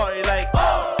to the party like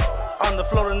on the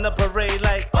floor in the parade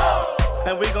like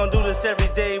and we gon' do this every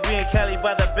day. We in Cali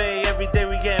by the bay. Every day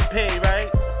we getting paid, right?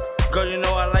 Girl, you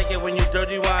know I like it when you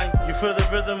dirty wine. You feel the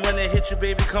rhythm when it hit you,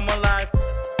 baby, come alive.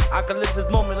 I can live this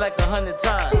moment like 100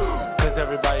 times. Cause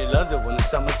everybody loves it when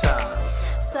it's summertime.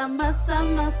 Summer,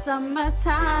 summer,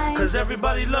 summertime. Cause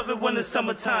everybody love it when it's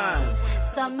summertime.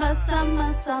 Summer,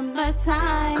 summer,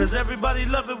 summertime. Cause everybody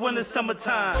love it when it's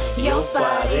summertime. Your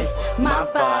body, my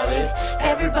body,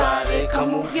 everybody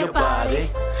come move your body.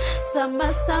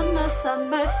 Summer, summer,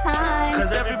 summertime.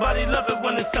 Cause everybody love it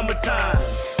when it's summertime.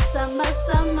 Summer,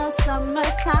 summer,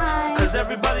 summertime. Cause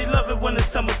everybody love it when it's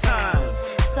summertime.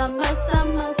 Summer,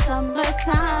 summer,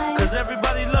 summertime. Cause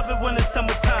everybody love it when it's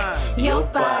summertime. Your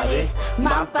body,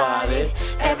 my body,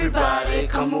 everybody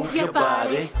come move your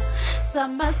body.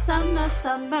 Summer, summer,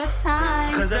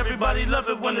 summertime. Cause everybody love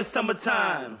it when it's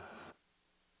summertime.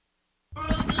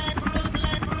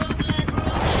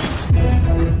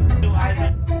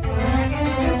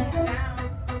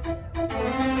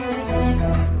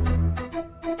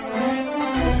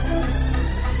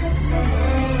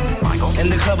 In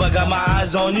the club, I got my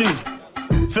eyes on you.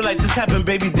 Feel like this happened,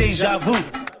 baby, deja vu.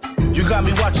 You got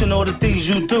me watching all the things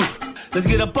you do. Let's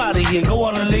get up out of here, go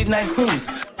on a late night cruise.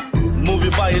 Move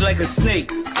your body like a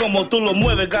snake. Como tú lo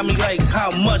mueves, got me like,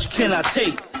 how much can I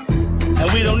take?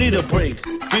 And we don't need a break.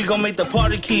 We gon' make the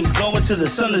party keep going till the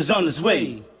sun is on its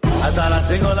way. Hasta las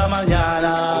 5 de la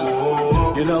mañana.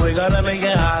 You know we gonna make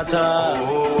it hotter.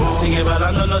 Sigue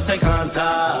bailando, no se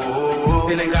cansa.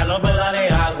 Tienen calor, pero dale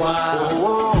agua.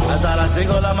 Hasta las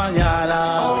 5 de la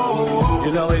mañana.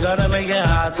 You know we gonna make it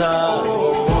hotter.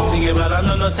 Sigue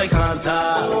bailando, no se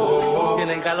cansa.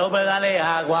 Tienen calor, pero dale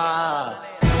agua.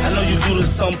 I know you do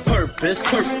this on purpose.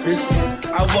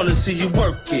 I wanna see you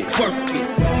work it.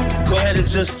 Go ahead and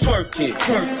just twerk it.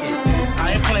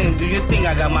 I ain't playing, do your thing,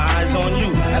 I got my eyes on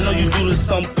you. I know you do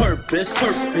this on purpose.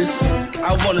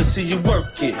 I wanna see you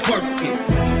work it. Go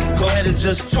ahead and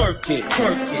just twerk it.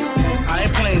 I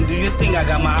ain't playing, do your thing, I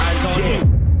got my eyes on you.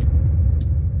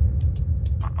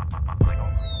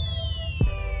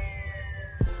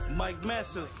 Mike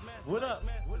Massive, what up?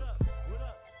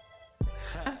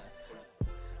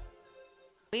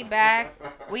 We back.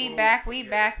 Live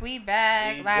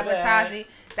with Taji.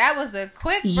 That was a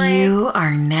quick break. You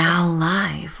are now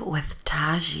live with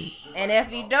Taji. And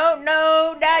if you don't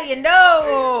know, now you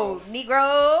know.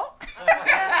 Negro.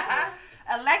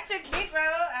 Electric Negro.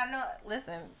 I know.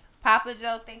 Listen, Papa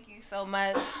Joe, thank you so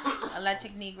much.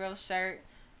 Electric Negro shirt.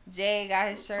 Jay got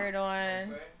his shirt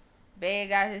on. Bay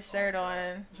got his shirt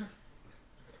on.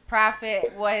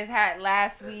 Prophet wore his hat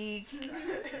last week.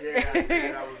 Yeah, I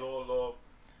did. I was all off.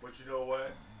 But you know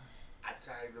what? I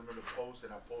tagged them in the post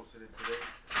and I posted it today.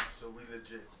 So we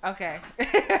legit. Okay.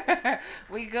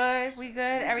 We good?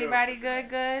 Everybody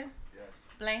good? Yes.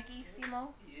 Blanky,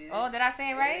 Simo? Yeah. Oh, did I say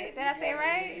it right?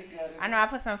 I know I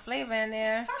put some flavor in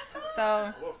there.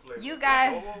 So, you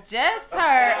guys just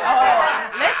heard.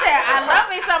 Oh, listen, I love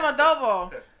me some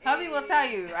adobo. Hubby will tell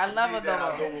you, I love adobo.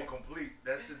 That adobo complete.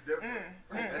 That's just different.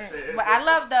 But I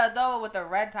love the adobo with the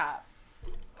red top.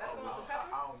 That's the one with the pepper?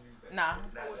 I don't use that. Nah.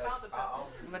 Without the pepper?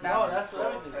 No, that's for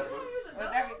everything.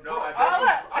 No,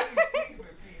 I use seasoning.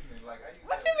 Like, I use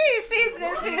what you mean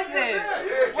seasoning?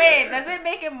 Wait, does it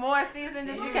make it more seasoned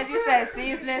just because you said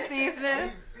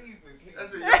seasoning?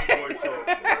 That's a young boy talk.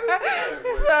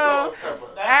 So,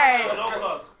 alright.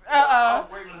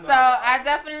 So I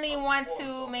definitely want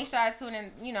to make sure I tune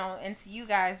in, into you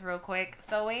guys real quick.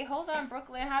 So wait, hold on,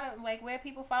 Brooklyn. Where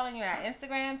people following you at?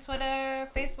 Instagram, Twitter,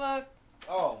 Facebook?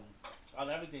 Oh, on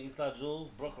everything. Isla Jules,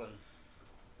 Brooklyn.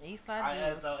 Isla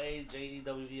Jules.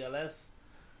 ISLAJEWELS,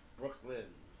 Brooklyn.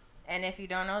 And if you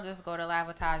don't know, just go to Live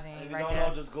with Taji. If you don't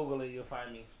know, just Google it. You'll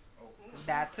find me.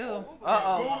 That too.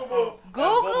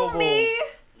 Google me.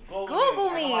 Google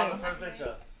me.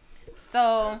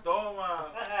 So,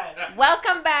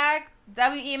 welcome back,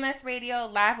 WEMS Radio,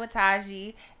 Live with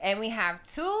Taji. And we have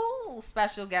two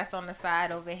special guests on the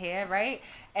side over here, right?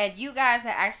 And you guys are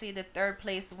actually the third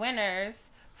place winners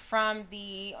from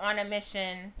the On a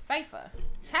Mission Cypher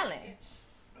Challenge.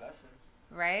 Blessings.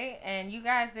 Right? And you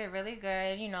guys did really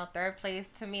good. Third place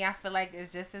to me, I feel like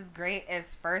is just as great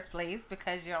as first place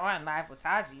because you're on Live with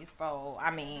Taji. So, I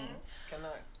mean...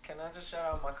 Can I just shout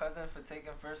out my cousin for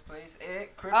taking first place? Yeah,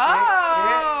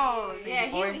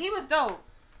 he was dope.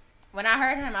 When I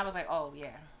heard him, I was like, oh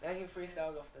yeah. And he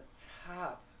freestyled off the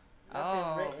top.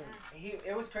 Nothing written.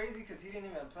 It was crazy because he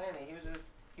didn't even plan it.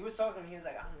 He was talking to me. He was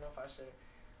like, I don't know if I should.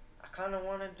 I kind of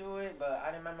want to do it, but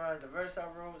I didn't memorize the verse I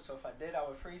wrote. So if I did, I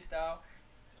would freestyle.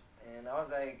 And I was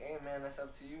like, hey man, that's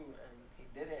up to you. And he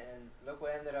did it, and look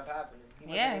what ended up happening.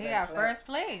 He got first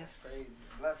place. That's crazy.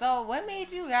 Blessings. So what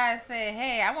made you guys say,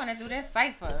 hey, I want to do this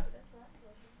cypher?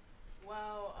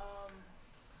 Well,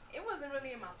 it wasn't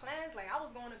really in my plans. Like, I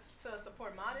was going to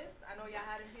support Modest. I know y'all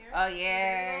had him here. Oh,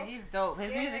 yeah. He's dope.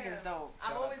 His music is dope.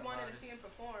 I've always wanted to see him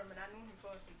perform, and I knew him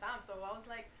for some time. So I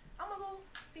was like, I'm going to go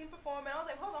see him perform. And I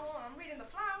was like, hold on. I'm reading the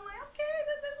flyer. I'm like, okay,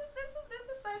 this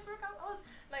is cypher.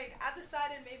 I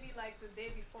decided maybe, like, the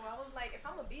day before. I was like, if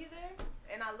I'm going to be there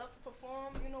and I love to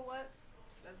perform, you know what?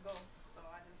 Let's go. So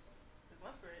I just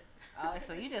went for it. Oh,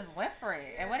 so you just went for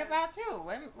it. Yeah. And what about you?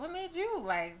 What made you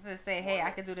like to say, hey,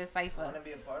 I could do this cypher? Want to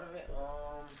be a part of it?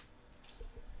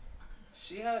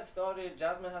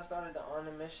 Jasmine had started the On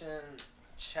a Mission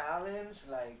challenge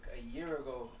like a year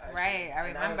ago. Actually. Right, I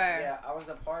remember. I was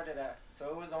a part of that. So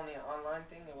it was only an online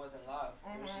thing. It wasn't live.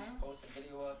 It was just post a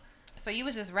video up. So you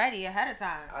was just ready ahead of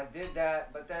time. I did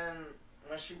that, but then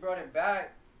when she brought it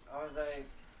back, I was like,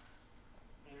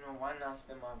 you know, why not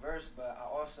spin my verse? But I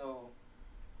also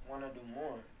want to do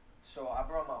more. So I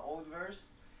brought my old verse,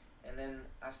 and then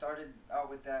I started out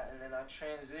with that, and then I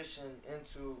transitioned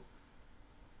into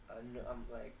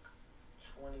like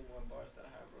 20 more bars that I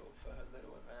had wrote for her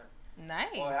little event.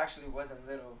 Nice. Well, it actually wasn't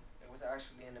little. It was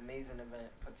actually an amazing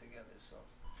event put together. So.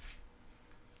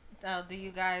 Do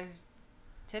you guys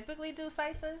typically do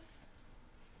ciphers?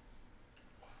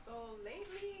 So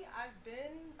lately, I've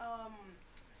been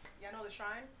y'all know the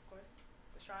Shrine, of course,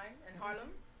 the Shrine in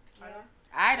Harlem.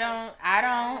 I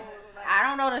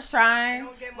don't know the Shrine.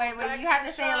 Wait, you have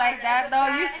to say it like that though.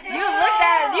 You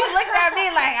looked at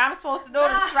me like I'm supposed to know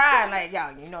the Shrine. Like, yo,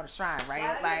 you know the Shrine,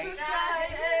 right? Like,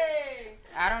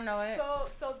 I don't know it.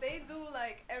 So they do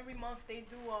like every month they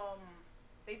do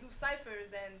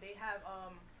ciphers, and they have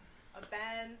a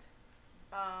band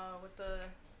with the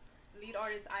lead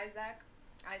artist Isaac,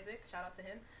 shout out to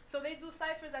him. So they do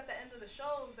ciphers at the end of the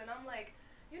shows, and I'm like,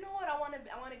 you know what? I want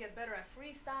to get better at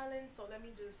freestyling. So let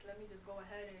me just go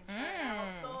ahead and try it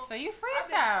out. So you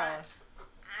freestyle?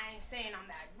 I ain't saying I'm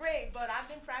that great, but I've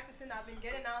been practicing. I've been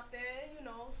getting out there, you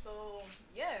know. So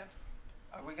yeah.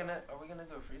 Are we gonna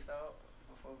do a freestyle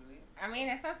before we leave? I mean,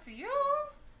 it's up to you.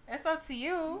 It's up to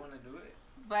you. You wanna do it?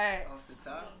 But off the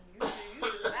top. You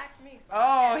just asked me. So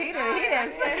he just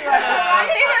put you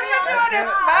on the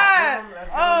spot.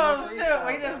 Oh shoot,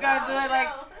 we just gonna do it like.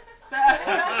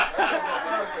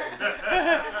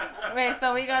 Wait,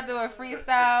 so we gonna do a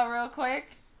freestyle real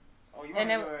quick? Oh, you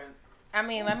wanna do it? I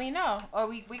mean, let me know. Or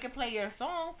we could play your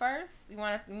song first. You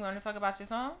wanna talk about your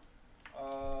song? My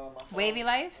song, Wavy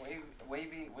Life.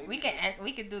 Wavy. We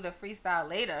could do the freestyle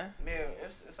later. Yeah,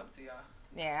 it's up to y'all.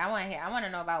 Yeah, I wanna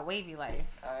know about Wavy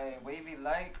Life. Wavy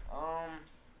Like,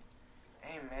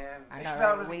 hey man, I there's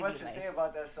not really much to say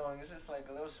about that song. It's just like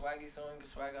a little swaggy song. You can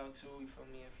swag out too. You feel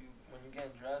me? When you're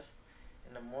getting dressed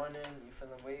in the morning, you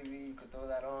feeling wavy, you could throw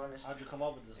that on. How'd you come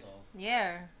up with this song?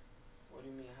 Yeah. What do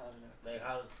you mean? How did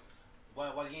I?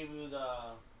 Like what gave you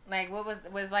the? Like what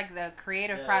was like the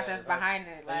creative process behind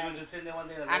it? Like you were just sitting there one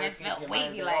day, I just felt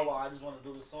wavy, like I just want to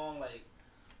do the song, like.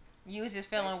 You was just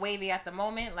feeling wavy at the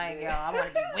moment, like yo, I want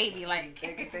to be wavy, like.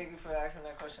 Thank you for asking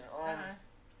that question.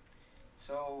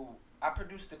 So I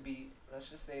produced the beat. Let's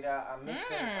just say that I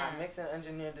mix and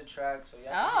engineered the track, so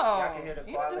y'all can hear the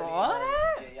quality. You do all of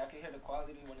that? Yeah, y'all can hear the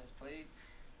quality when it's played.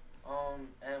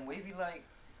 And Wavy like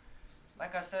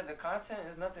I said, the content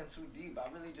is nothing too deep. I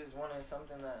really just wanted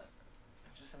something that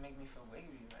just to make me feel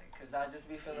wavy, like, cause I just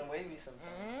be feeling wavy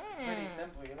sometimes. It's pretty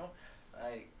simple, you know,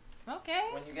 like. Okay.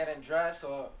 When you get dressed,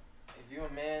 or if you're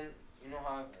a man, you know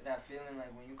how that feeling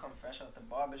like when you come fresh out the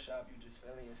barbershop, you just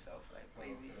feeling yourself like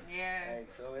wavy. Yeah. Like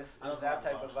so, it's that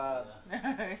type of vibe.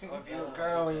 Or if you're a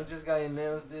girl and you just got your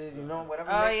nails did, you know,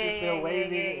 whatever makes you feel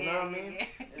wavy, you know what I mean?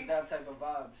 It's that type of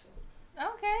vibe. So.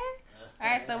 Okay. All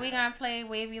right, so we gonna play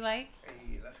Wavy Like.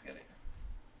 Hey, let's get it.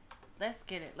 Let's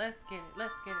get it. Let's get it.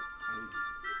 Let's get it.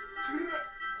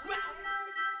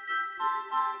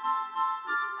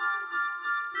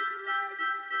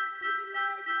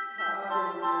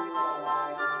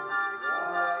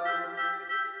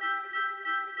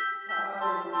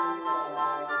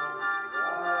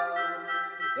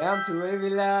 Yeah, I'm too wavy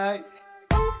like.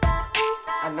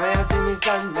 I know you see me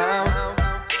stand now.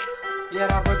 Yeah,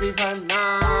 that would be fun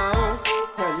now.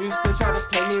 Yeah, you used to try to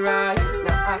play me right.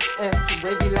 Now I am too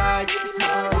wavy like.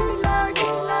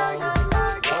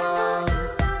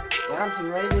 Yeah, I'm too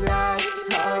wavy like.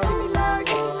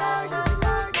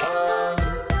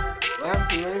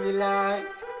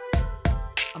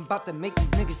 about to make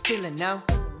these niggas feeling now.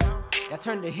 Y'all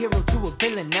turned the hero to a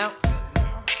villain now.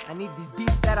 I need these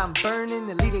beats that I'm burning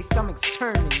to leave their stomachs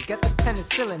turning. Get the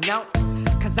penicillin out,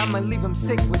 cause I'ma leave them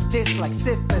sick with this like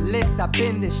syphilis. I've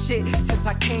been this shit since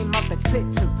I came out the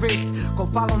clitoris. Go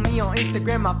follow me on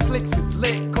Instagram, my flicks is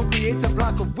lit. Co-creator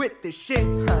Blanco with the shit.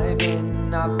 I've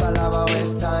been a palabra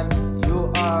waste time. You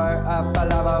are a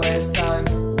palabra waste time.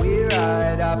 We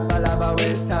ride a palabra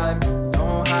waste time.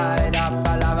 Don't hide a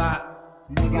palabra.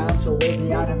 Nigga, I'm so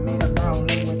wavy, I done made a narrow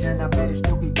language, and I better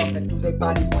still be bumping through their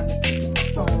bodies when they kick in my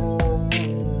song.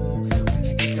 When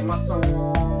they kick in my song.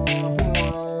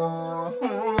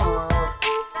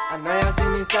 I know y'all see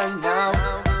me stand now.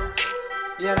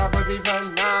 Yeah, that would be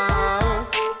fun now.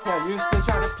 Yeah, you still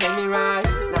try to play me right.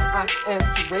 Now I am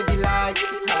too wavy like.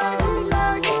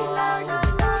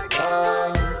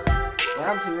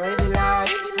 Yeah, I'm too wavy like.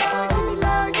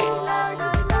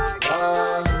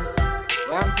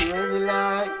 I'm too wavy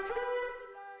like.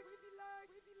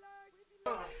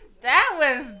 That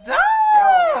was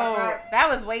dope. That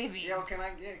was wavy. Yo, can I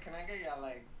get y'all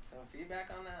like some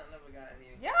feedback on that? I never got any.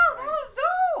 Yo, that was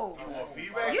dope. You want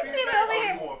feedback? You see me over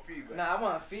here? You want feedback? Nah, I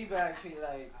want feedback.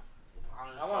 Like,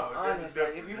 I want honest.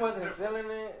 Like, if you wasn't feeling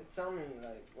it, tell me.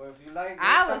 Like, or if you like,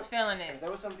 I was feeling it. If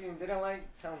there was something you didn't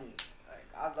like, tell me. Like,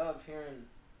 I love hearing.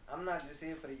 I'm not just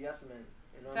here for the yes men.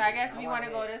 You know So I guess we want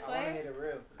to go this I want to way. hear the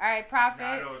real. All right, Prophet.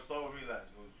 Nah, no, start with me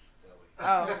last. Go that way.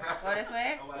 Oh, go this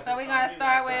way. So we're gonna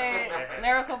start with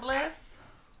Lyrical Bliss.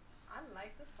 I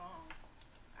like the song.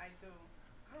 I do.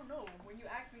 I don't know. When you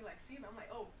ask me like female, I'm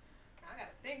like, oh, I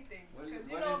gotta think.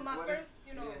 Because my first,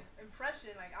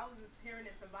 impression, like I was just hearing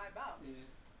it to vibe out. Yeah.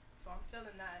 So I'm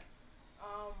feeling that.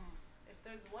 If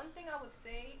there's one thing I would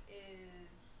say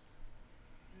is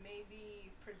maybe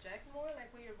project more, like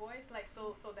with your voice, like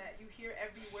so that you hear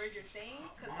every word you're saying.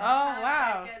 Because sometimes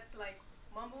that gets like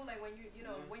mumble, like when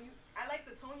when you. I like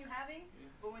the tone you're having,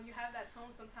 but when you have that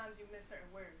tone, sometimes you miss certain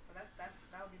words. So that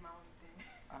would be my only thing.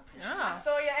 I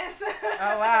stole your answer.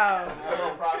 Oh wow.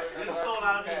 You stole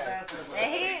out of his answer.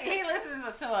 And he listens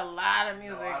to a lot of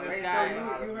music. This guy.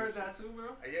 So you heard that too,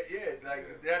 bro? Yeah.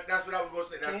 Like that's what I was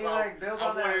gonna say. That's Can you like build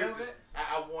on that a little bit?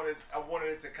 I wanted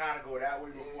it to kind of go that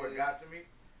way before it got to me,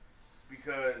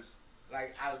 because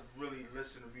like I really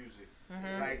listen to music.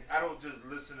 Mm-hmm. Like I don't just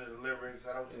listen to the lyrics.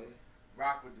 I don't just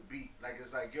rock with the beat. Like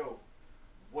it's like, yo,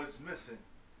 what's missing?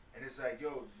 And it's like,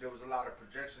 yo, there was a lot of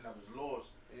projection that was lost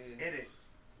in it.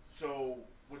 So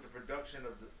with the production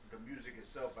of the music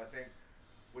itself, I think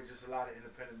with just a lot of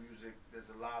independent music, there's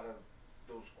a lot of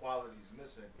those qualities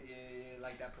missing. Yeah,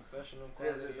 like that professional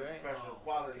quality, the right? professional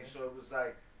quality. Okay. So it was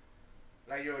like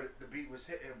yo, the beat was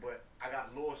hitting, but I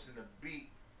got lost in the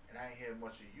beat, and I ain't hear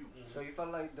much of you. So you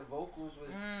felt like the vocals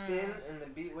was thin, and the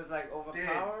beat was like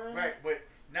overpowering? Right, but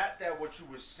not that what you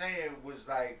were saying was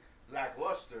like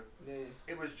lackluster. Yeah.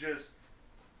 It was just.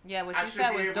 Yeah, what you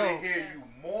said was dope. I should be able to hear you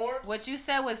more. What you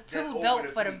said was too dope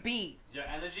for the beat. Your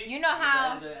energy. You know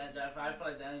how. I feel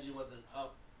like the energy wasn't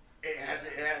up. It had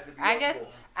to be. I guess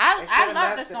I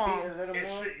love the song.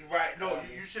 Right? No,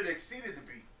 you should have exceeded the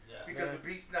beat because the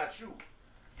beat's not you.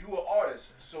 You an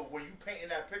artist, so when you painting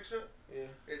that picture,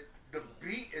 the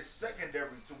beat is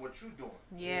secondary to what you doing.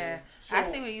 Yeah, so, I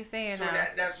see what you're saying now. So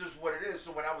that's just what it is.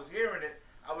 So when I was hearing it,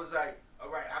 I was like, all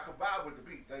right, I could vibe with the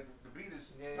beat. Like the beat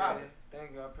is popping.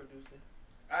 Thank you, I produced it.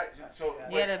 Alright, so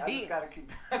the beat. I just gotta keep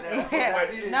that.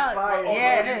 It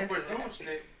is. You produced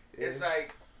it. It's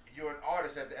like you're an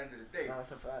artist at the end of the day. No,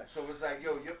 that's a fact. So it's like,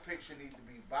 yo, your picture needs to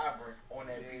be vibrant on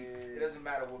that beat. It doesn't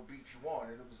matter what beat you on.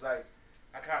 And it was like,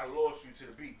 I kind of lost you to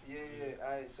the beat. Yeah.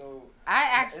 Alright, so I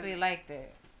actually liked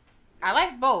it. I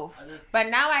like both, but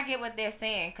now I get what they're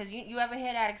saying. Cause you ever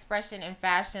hear that expression in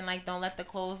fashion, like don't let the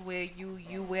clothes wear you,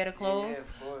 you wear the clothes. Yeah,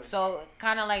 of course. So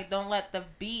kind of like don't let the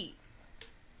beat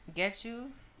get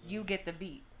you, you get the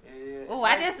beat. Yeah. Ooh,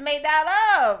 I just made that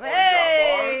up.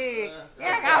 Hey,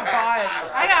 yeah,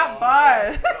 I got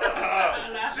bars.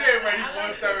 She ain't ready for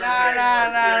the third.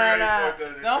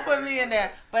 Nah. Don't put me in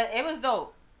there. But it was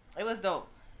dope. It was dope.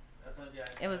 That's what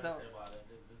it was dope. Say about it.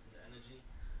 Just the energy,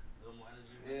 a little more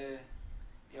energy. Yeah.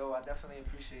 Yo, I definitely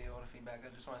appreciate all the feedback. I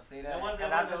just want to say that. It wasn't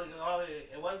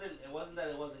that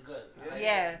it wasn't good.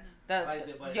 Yeah. The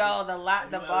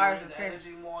bars is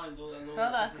crazy. Hold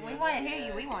on, we want to hear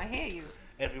you. We want to hear you.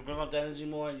 If you bring up the energy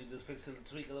more and you just fix it,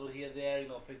 tweak a little here, there,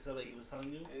 fix it like he was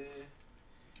telling you. Yeah.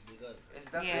 Be good. It's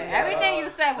definitely everything you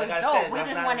said was dope. We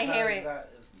just want to hear it.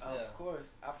 Of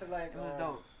course, I feel like it was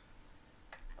dope.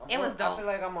 It was dope. I feel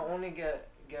like I'm gonna only get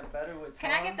better with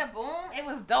time. Can I get the boom? It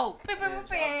was dope. It was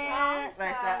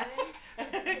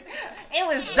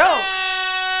dope.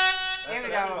 Here we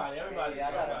go. Everybody.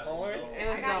 It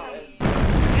was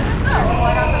dope.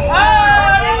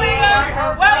 there we go.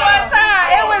 One more time.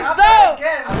 It was dope.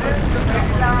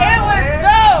 It was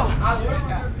dope.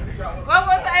 One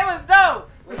more time. It was dope.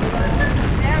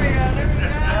 There we go.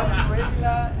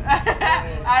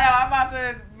 I know. I'm about to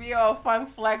be all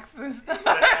funk flex and stuff.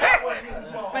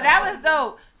 But that was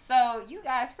dope. So you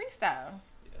guys freestyle.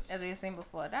 As we were saying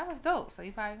before, that was dope. So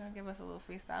you probably gonna give us a little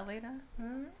freestyle later?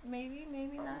 Maybe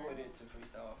not. I'm ready to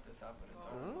freestyle off the top of the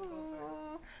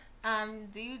dome. Ooh.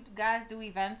 Do you guys do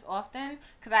events often?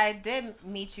 Cause I did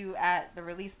meet you at the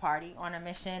release party on a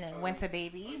mission in Winter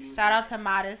Baby. Shout out to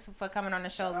Modest for coming on the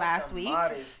show last week.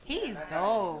 Modest. He's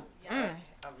dope. I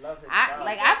love his style.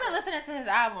 I've been listening to his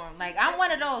album. Like I'm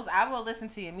one of those. I will listen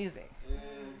to your music.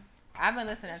 I've been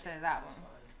listening to his album.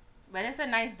 But it's a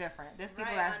nice different. There's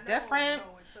people that's different,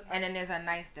 and then there's a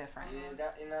nice different. Yeah,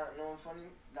 that and that. No, funny.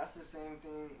 That's the same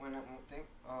thing when I think.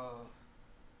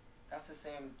 That's the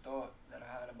same thought that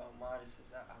I had about Modest. Is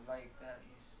that I like that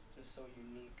he's just so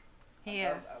unique.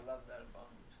 I love that about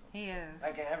him. So. He is.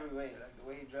 Like in every way, like the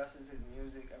way he dresses, his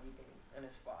music, everything is, and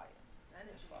it's fire. And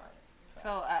it's fire.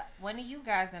 So when are you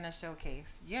guys gonna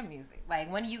showcase your music? Like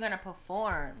when are you gonna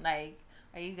perform? Like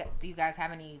do you guys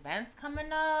have any events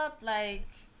coming up? Like.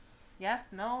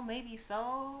 Yes, no, maybe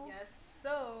so. Yes,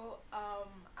 so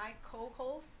I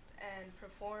co-host and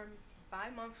perform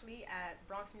bi-monthly at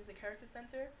Bronx Music Heritage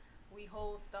Center. We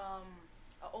host an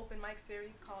open mic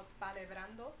series called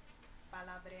Palabreando,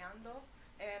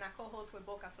 and I co-host with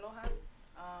Boca Floja.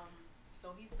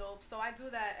 So he's dope. So I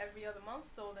do that every other month.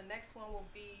 So the next one will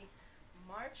be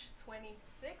March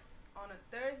 26th on a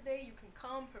Thursday. You can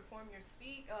come perform your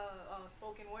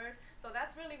spoken word. So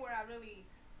that's really where I really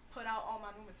put out all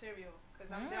my new material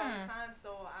because I'm there all the time.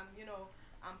 So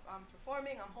I'm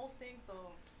performing, I'm hosting.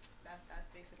 So that's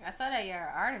basically. I saw that you're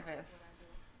an artist.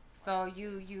 So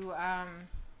you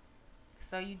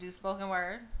do spoken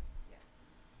word.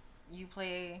 Yeah. You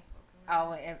play.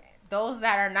 And those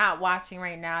that are not watching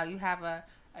right now, you have a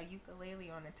ukulele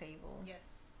on the table.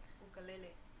 Yes,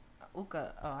 ukulele.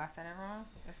 I said it wrong.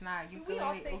 It's not ukulele. We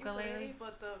all say ukulele,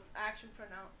 but the actual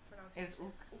pronunciation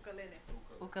is ukulele.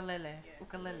 Ukulele. Yeah.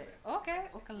 Ukulele. Okay,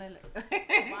 ukulele.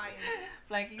 Hawaiian.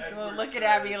 Like he's still looking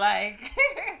at me like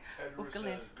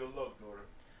ukulele. Good luck, daughter.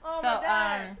 Oh, so my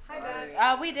dad. Hi,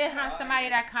 Dad. We did have somebody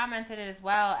that commented it as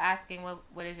well, asking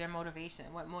what is your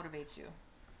motivation? What motivates you?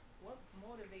 What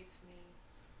motivates me?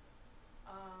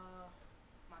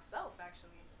 Myself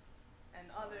actually, and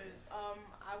others.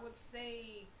 I would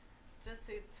say, just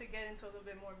to get into a little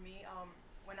bit more of me.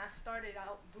 When I started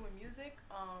out doing music,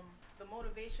 the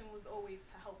motivation was always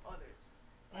to help others.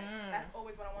 Like that's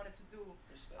always what I wanted to do.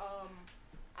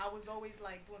 I was always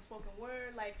like doing spoken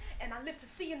word, like, and I live to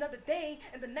see another day,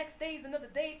 and the next day is another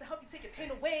day to help you take your pain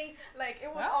away. Like it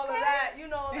was all of that, you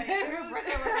know. Like, it was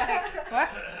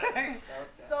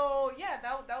so yeah,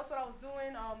 that was what I was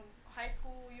doing. High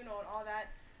school, you know, and all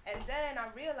that. And then I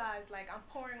realized like I'm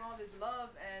pouring all this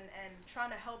love and trying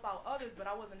to help out others, but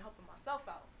I wasn't helping myself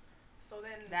out. So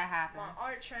then that happened. My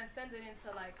art transcended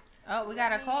into like. Oh, we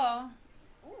got a call.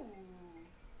 Ooh.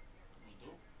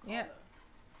 Yeah.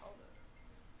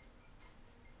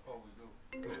 Oh,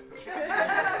 we do.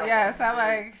 Yes, I'm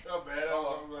like. Oh, man,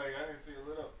 I'm like, I didn't see it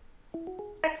lit up.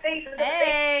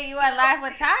 Hey, you are live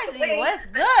with Taji. What's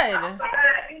good?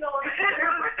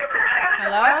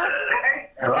 Hello?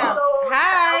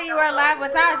 Hi, you are live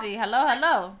with Taji.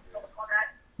 Hello.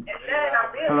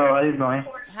 Hello, how you doing?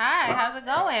 Hi, how's it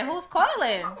going? Who's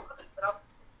calling?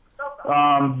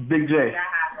 Big J.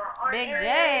 Big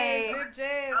J. Big J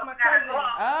is my cousin.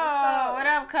 Oh, what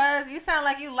up, cuz? You sound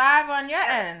like you live on your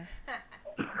end.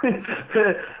 Hey,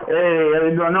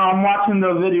 no, I'm watching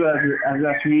the video as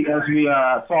we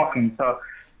talking. So.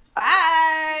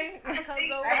 Hi. Everybody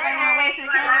wanna wave to the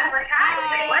camera?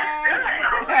 Hi.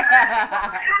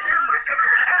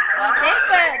 Well, thanks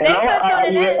for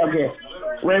tuning in. Okay.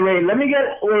 Wait. Let me get.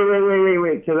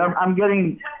 Wait. Cause I'm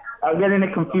getting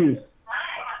it confused.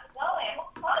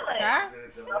 Huh?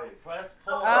 Press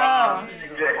pause. Oh.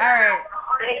 All right.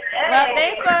 Well,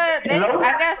 thanks for. Do you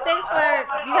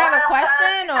have a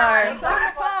question or? Tell him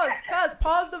to pause. Cuz,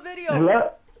 pause the video.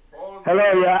 Hello.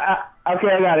 Yeah.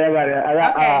 Okay, I got it.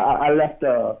 I left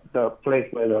the place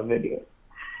for the video.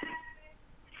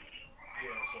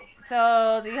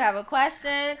 So, do you have a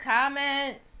question,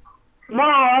 comment? No,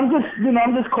 I'm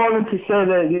just calling to say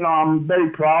that I'm very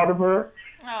proud of her.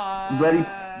 Aww.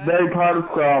 Very proud of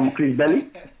Chris Belly,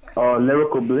 or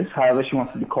Lyrical Bliss, however she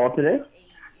wants to be called today.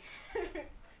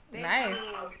 Nice.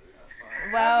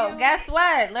 Well, guess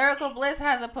what? Lyrical Bliss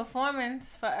has a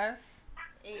performance for us.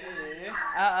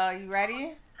 You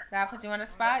ready? Did I put you on the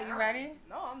spot? You ready?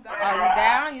 No, I'm down. Oh, you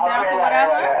down? You down for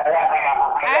whatever?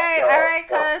 Alright,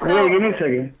 cuz. So, give me a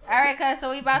second. Alright, cuz.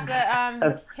 So we about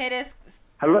to hit this.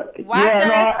 Hello? Watch us.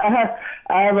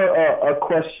 I have a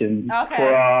question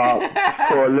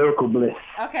for Lyrical Bliss.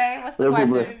 Okay, what's the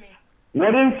Lyrical question?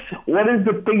 Bliss. What is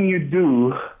the thing you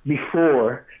do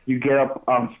before you get up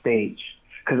on stage?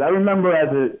 Because I remember as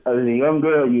a young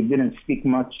girl, you didn't speak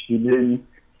much, you didn't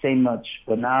say much,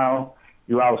 but now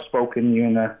you're outspoken. You're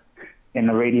in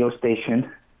a radio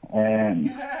station, and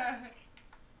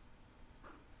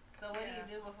So what do you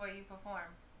do before you perform?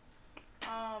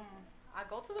 I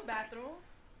go to the bathroom.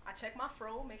 I check my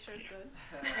fro, make sure it's good.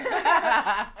 And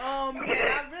I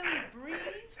really breathe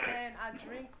and I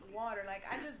drink water. Like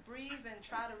I just breathe and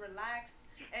try to relax.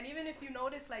 And even if you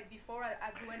notice, like before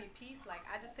I do any piece, like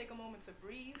I just take a moment to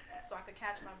breathe so I could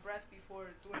catch my breath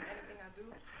before doing anything I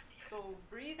do. So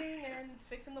breathing and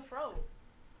fixing the fro.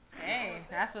 Hey,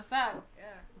 that's what's up. Yeah.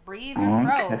 Breathe and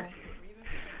fro. Okay.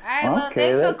 Alright, well,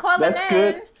 Okay, thanks for calling that's in.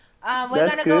 good. We're That's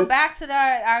gonna go good. back to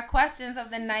our questions of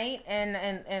the night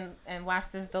and watch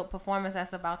this dope performance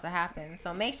that's about to happen.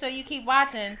 So make sure you keep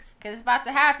watching because it's about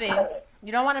to happen.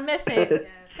 You don't want to miss it.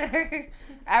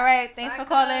 All right, thanks for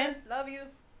calling. Love you.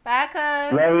 Bye,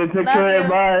 cuz. Love you. Take Love care. you.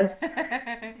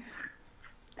 Bye.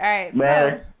 All right,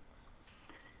 Bye.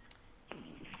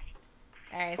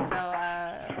 so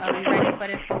are we ready for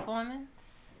this performance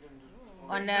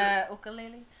on the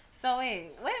ukulele? So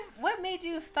wait, what made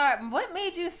you start? What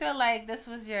made you feel like this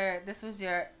was your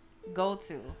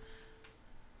go-to?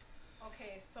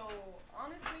 Okay, so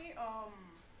honestly, it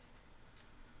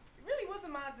really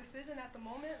wasn't my decision at the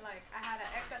moment. Like I had an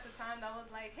ex at the time that was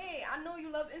like, "Hey, I know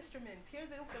you love instruments. Here's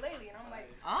the ukulele," and I'm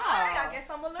like, "All right, I guess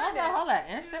I'm gonna learn it." Hold on,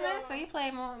 instruments? So you play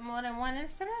more than one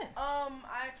instrument?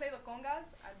 I play the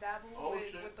congas. I dabble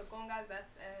with the congas.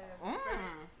 That's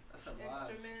the first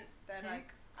instrument that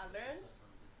like I learned.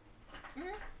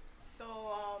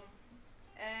 So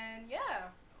and yeah,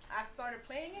 I started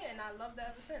playing it and I loved it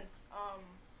ever since.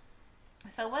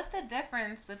 So what's the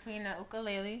difference between a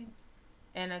ukulele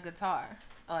and a guitar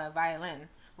or a violin?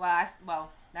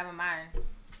 Well, never mind.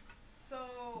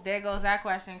 So there goes that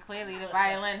question. Clearly, the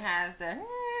violin has the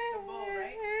bow,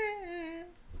 right?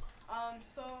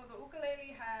 So the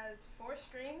ukulele has 4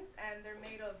 strings and they're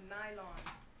made of nylon,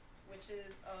 which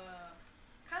is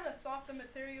kind of softer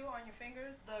material on your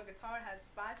fingers. The guitar has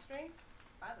 5 strings,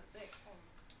 5 or 6,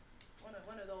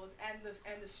 one of those, and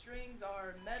the strings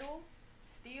are metal,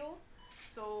 steel.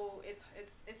 So it's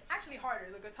actually harder.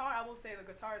 The guitar, I will say, the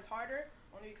guitar is harder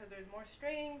only because there's more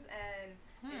strings and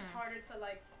it's harder to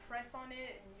like press on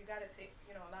it, and you gotta take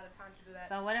a lot of time to do that.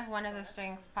 So what if one of the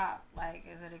strings pop? Like,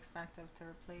 is it expensive to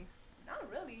replace? Not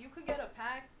really. You could get a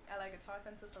pack at like Guitar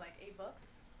Center for like $8.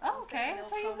 Oh, okay,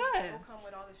 so you good. It'll come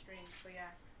with all the strings. So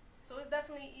yeah. So it's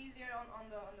definitely easier on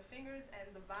the fingers, and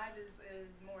the vibe is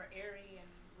more airy and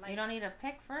light. You don't need a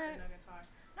pick for it? Than a guitar.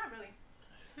 Not really.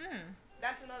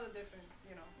 That's another difference,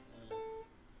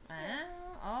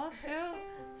 Oh shoot!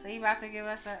 So you about to give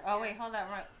us a? Oh wait, hold up.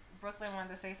 Brooklyn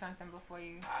wanted to say something before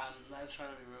you. I'm not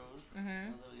trying to be rude.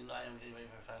 You know I am getting ready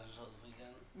for a fashion show this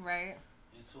weekend. Right.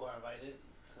 You two are invited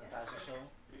to the fashion show.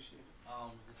 Appreciate it.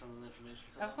 Get some of the information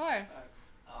to Of course.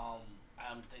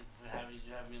 I'm thankful for having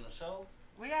me on the show.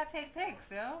 We gotta take pics,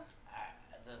 yo.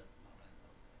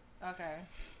 Okay.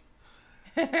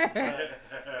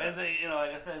 It's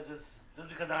like I said, it's just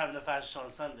because I'm having a fashion show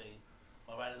on Sunday,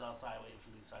 my rider's outside waiting for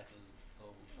me so I can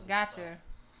go. Gotcha.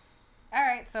 All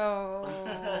right, so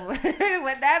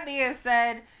with that being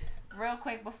said, real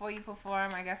quick before you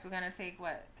perform, I guess we're gonna take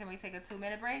Can we take a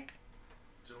 2-minute break?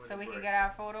 So we can get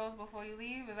our photos before you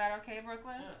leave. Is that okay,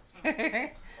 Brooklyn?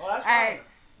 Yeah. Well, that's all right.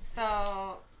 So,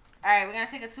 all right, we're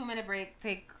gonna take a 2-minute break,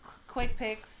 take quick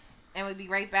pics, and we'll be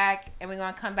right back. And we're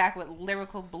gonna come back with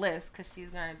Lyrical Bliss because she's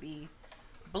gonna be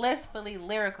blissfully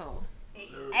lyrical.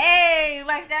 Hey, you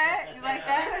like that? You like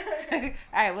that?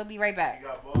 All right, we'll be right back.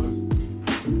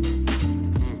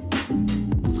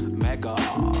 Mega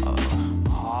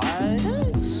hard.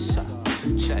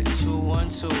 Check 2 1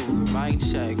 2. Mic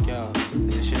check, yo.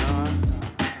 Is this shit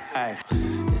on? Hey,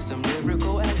 it's some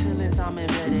lyrical excellence. I'm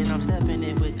embedded. I'm stepping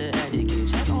in with the etiquette.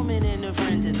 Check on in the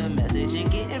friend to the message and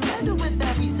getting better with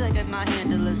every second. I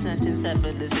handle a sentence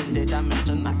effortless in the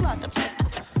dimension. I got the pen.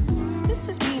 This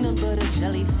is peanut butter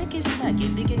jelly, thick and smack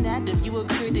it. Digging at if you a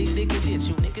critic, digging at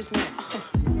you niggas, man.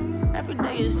 Every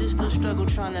day is just a struggle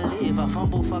trying to live. I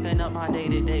fumble fucking up my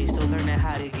day-to-day, still learning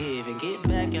how to give and get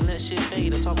back and let shit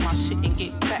fade. I talk my shit and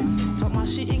get cracked, talk my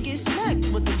shit and get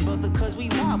smacked with the brother cause we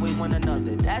ride. vibe with one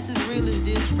another. That's as real as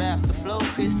this rap. The flow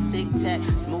crisp, tic-tac,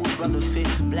 smooth brother fit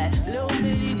black. Little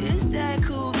bitty, this that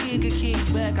cool kid could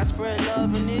kick back. I spread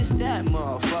love and this that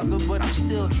motherfucker, but I'm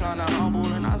still trying to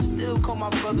humble, and I still call my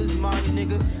brothers my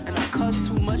nigga. And I cuss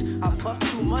too much, I puff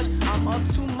too much, I'm up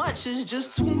too much, it's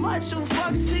just too much. So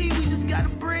fuck see, we just gotta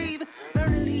breathe.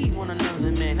 Learn to lead one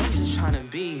another, man, I'm just trying to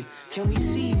be. Can we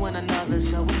see one another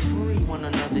so we free one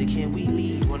another? Can we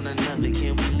lead one another?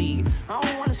 Can we lead? I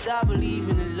don't wanna stop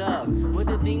believing in love, but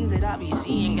the things that I be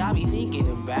seeing got me thinking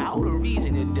about a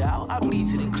reason to doubt. I bleed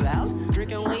to the clouds,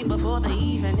 drinking way before the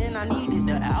evening, I needed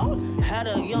the out. Had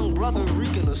a young brother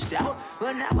reeking a stout,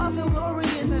 but now I feel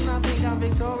glorious and I think I'm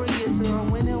victorious. So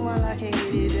I'm winning while I can't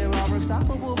get it. There are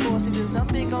unstoppable forces, just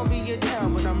nothing gon' be you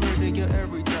down, but I'm murder you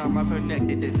every time I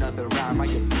connected another rhyme. I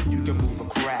can prove you can move a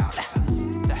crowd.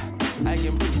 I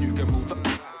can prove you can move a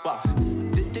wow.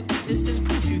 This is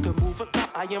proof you can move it.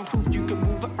 I am proof you can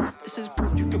move it. This is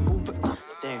proof you can move it.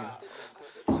 Damn.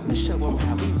 Let's show them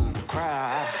how we move a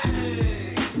crowd.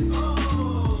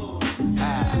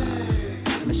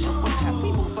 Let's show them how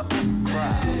we move a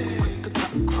crowd.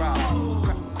 Crowd.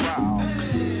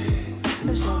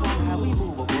 Let's show them how we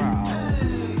move a crowd.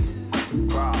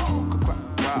 Crowd.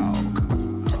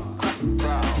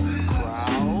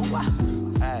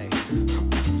 Hey.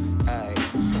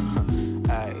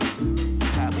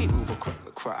 How we move a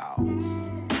crowd.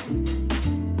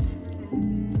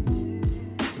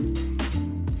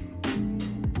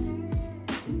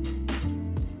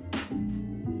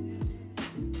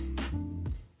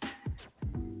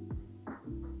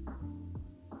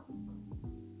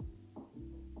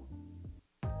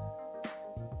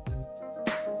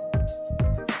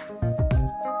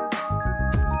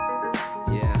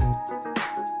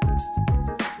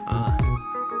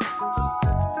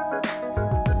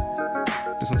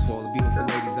 This one's for all the beautiful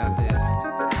ladies out there.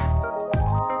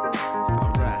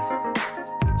 Alright.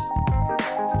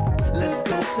 Let's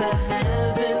go to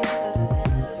heaven.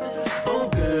 Oh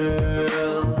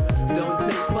girl, don't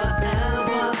take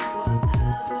forever.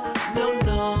 No,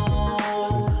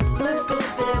 let's go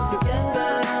there together.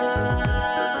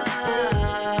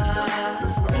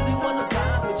 Really wanna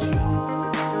vibe with you.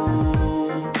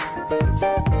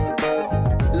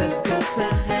 Let's go to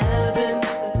heaven.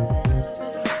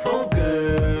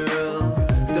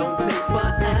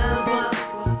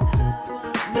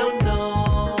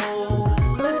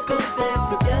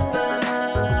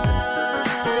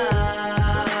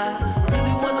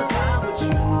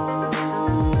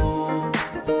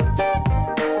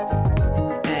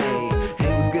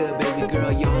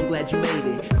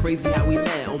 Crazy how we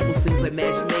met, almost seems like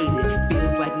magic made it.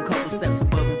 Feels like a couple steps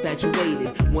above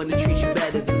infatuated. Wanna treat you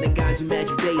better than the guys you mad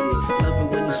you dated. Love it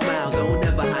when you smile, don't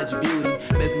ever hide your beauty.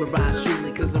 Mesmerized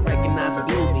truly, cause I recognize the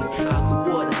beauty. Out the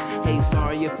water, hey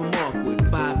sorry if I'm awkward.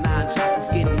 5'9", chocolate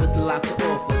skin with a lot to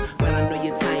offer. But I know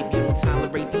your type, you don't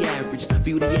tolerate the average.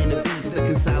 Beauty and the beast, the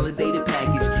consolidated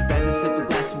package. Rather sip a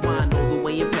glass of wine all the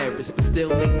way in Paris, but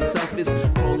still make the toughest,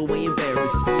 all the way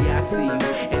embarrassed. Yeah, I see you,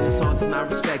 and it's hard to not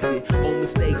respect it. Old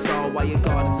mistakes all while your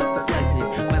guard is up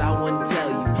deflected. But I wanna tell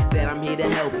you that I'm here to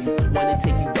help you. Wanna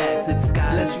take you back to the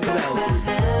sky. Let's go to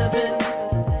heaven.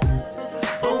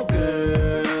 Oh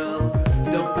girl,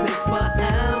 don't take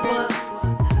forever.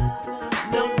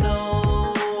 No,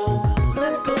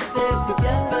 let's go there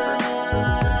together.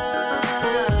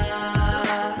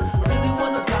 Really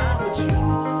wanna vibe with you.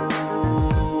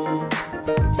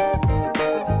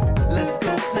 Let's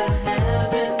go to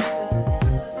heaven.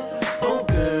 Oh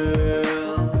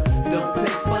girl, don't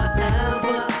take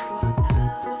forever.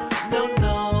 No,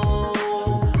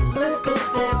 let's go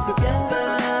there together.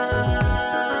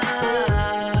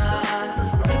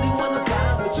 Really wanna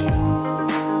vibe with you.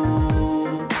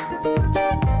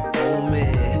 Oh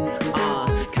man,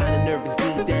 kinda nervous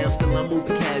deep down, still I'm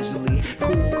moving casually.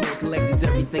 Cool, collected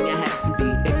everything I have to be.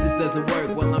 If this doesn't work,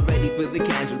 well I'm ready for the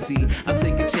casualty. I'll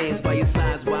take a chance by your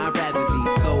sides where I'd rather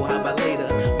be. So how about later,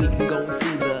 we can go and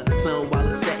see the sun while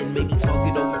it's setting. Maybe talk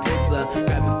it over pizza.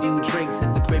 Grab a few drinks,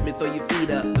 hit the crib and throw your feet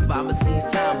up. The vibe seems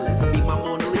timeless, be my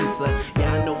Mona Lisa.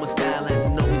 Yeah, I know my style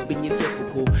hasn't always been your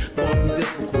typical. Far from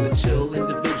difficult, a chill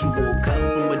individual. Cut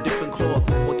from a different cloth,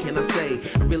 what can I say?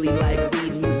 I really like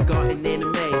reading music, art and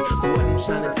anime. But what I'm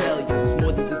trying to tell you is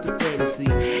more than just a fantasy.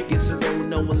 Guess you won't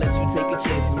know unless you take a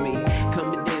chance with me.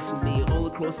 Come and dance with me all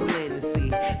across the land and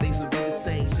sea. Things will be the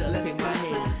same, just take my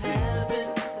hand and see.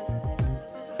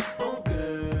 Oh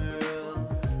girl,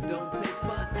 don't take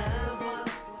forever.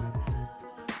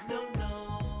 No,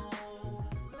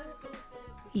 let's go.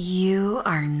 You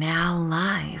are now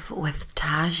live with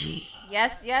Taji.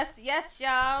 Yes, yes, yes,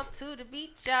 y'all. To the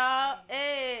beat, y'all.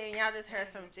 Hey, y'all just heard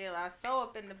some J La Soul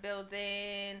up in the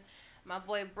building. My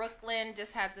boy Brooklyn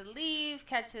just had to leave,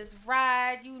 catch his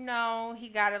ride. You know, he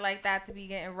got it like that to be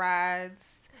getting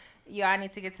rides. Yo, I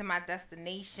need to get to my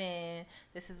destination.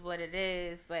 This is what it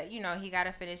is. But, you know, he got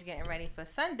to finish getting ready for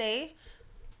Sunday,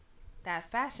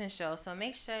 that fashion show. So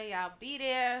make sure y'all be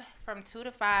there from 2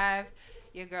 to 5.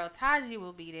 Your girl Taji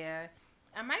will be there.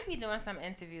 I might be doing some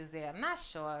interviews there. I'm not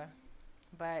sure.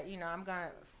 But, you know, I'm going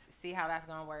to see how that's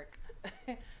going to work.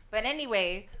 But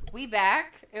anyway, we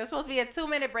back. It was supposed to be a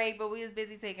 2-minute break, but we was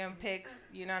busy taking pics.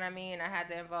 You know what I mean? I had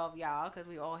to involve y'all because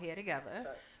we all here together.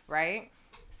 Right?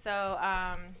 So,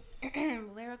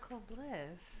 Lyrical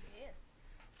Bliss. Yes.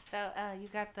 So, you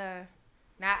got the...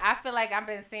 Now, I feel like I've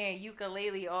been saying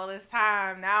ukulele all this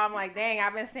time. Now I'm like, dang,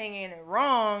 I've been singing it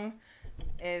wrong.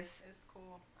 It's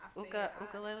cool. I say it.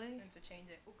 Ukulele? Interchange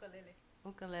it. Ukulele.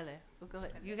 Ukulele.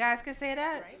 You guys can say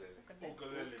that? Right?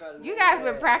 Ukulele. You guys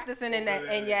been practicing in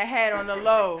your head on the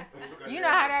low. You know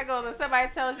how that goes. If somebody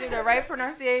tells you the right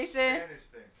pronunciation.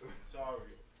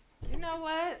 Sorry. You know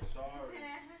what? Sorry.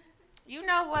 You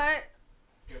know what?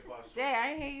 Jay, I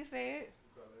didn't hear you say it.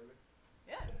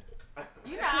 Yeah.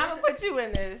 You know I'm gonna put you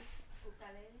in this.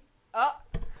 Oh.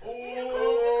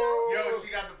 Yo, she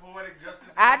got the poetic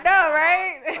justice. I know,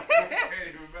 right?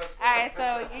 All right,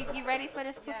 so you ready for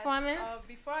this performance? Yes.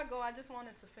 Before I go, I just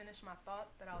wanted to finish my thought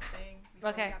that I was saying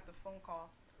before we got the phone call.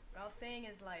 What I was saying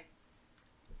is like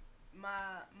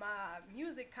my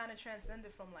music kind of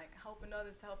transcended from like helping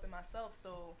others to helping myself.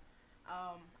 So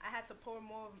I had to pour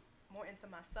more into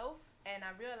myself, and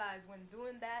I realized when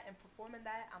doing that and performing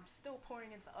that, I'm still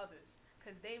pouring into others.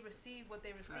 Because they receive what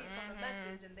they receive from the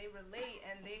message, and they relate,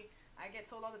 and I get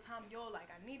told all the time, yo,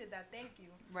 like, I needed that, thank you.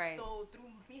 Right. So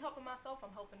through me helping myself,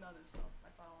 I'm helping others, so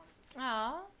that's all I wanted to say.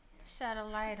 Oh, shed a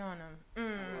light on them. I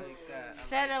like that.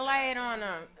 Shed a light on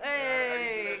them.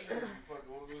 Hey.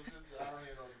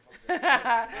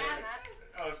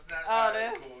 Oh,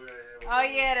 this. Oh,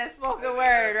 yeah, that's spoken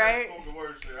word, right? Spoken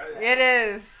word shit, right? It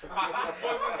is. What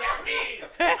does that mean?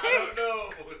 I don't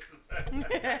know.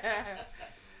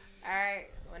 All right,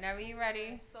 whenever you're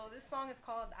ready. So this song is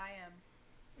called I Am.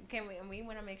 Can we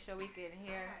want to make sure we can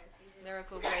hear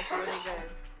Lyrical Bliss really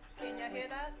good. Can y'all hear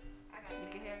that? You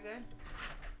can hear good?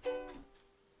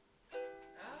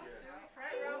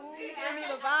 Ooh, give me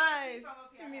the vibes.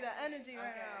 Give me the energy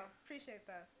right now. Appreciate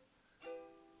that.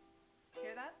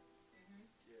 Hear that?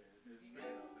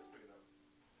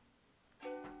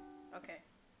 Okay.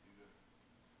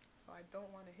 So I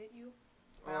don't want to hit you.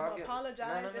 But I'm gonna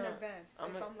apologize in advance if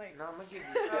I'm late. No, I'm gonna give you.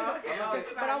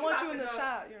 But I want you in the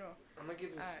shot, you know. I'm gonna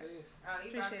give you space.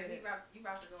 Appreciate it. You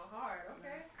about to go hard,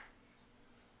 okay?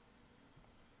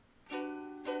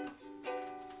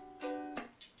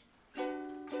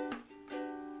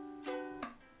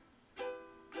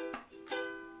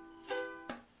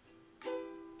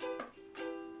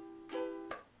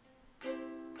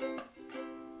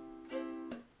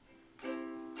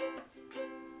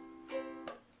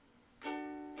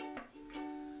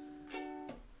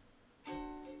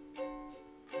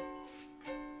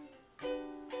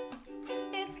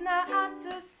 It's not a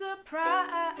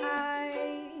surprise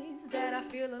that I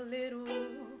feel a little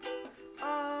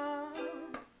off,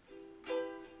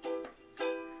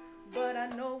 but I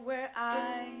know where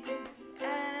I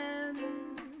am.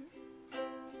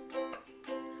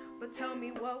 But tell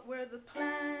me, what were the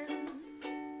plans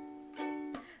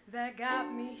that got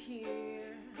me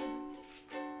here?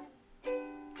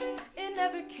 It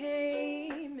never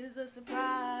came as a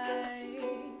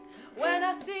surprise when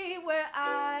I see where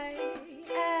I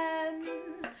am,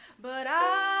 but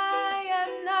I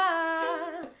am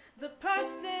not the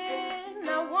person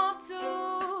I want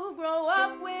to grow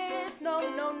up with. No,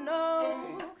 no,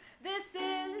 no, this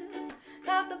is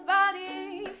not the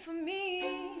body for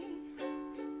me.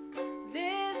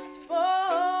 This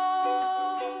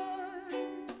form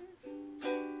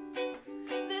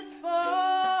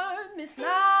is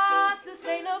not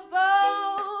sustainable.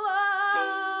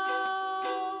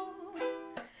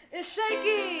 It's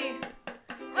shaky,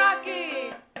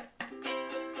 rocky,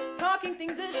 talking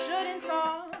things it shouldn't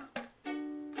talk.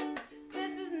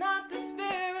 This is not the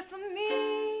spirit for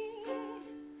me.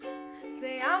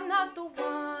 Say I'm not the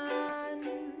one.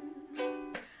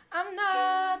 I'm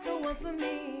not the one for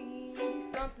me.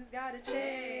 Something's gotta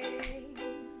change,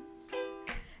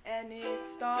 and it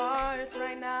starts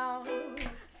right now.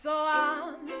 So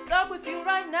I'm stuck with you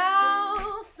right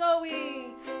now. So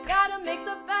we gotta make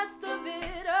the best of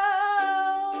it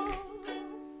all,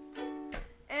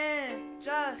 and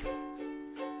just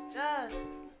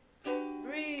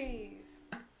breathe.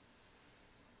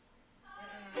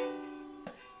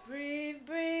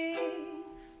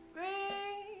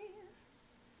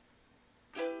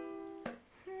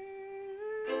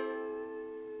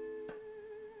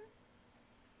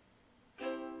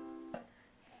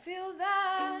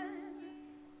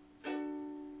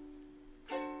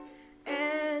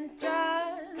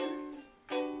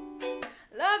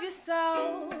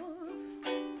 yourself.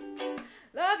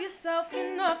 Love yourself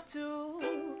enough to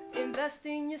invest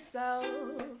in yourself.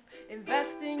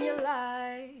 Invest in your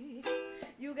life.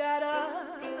 You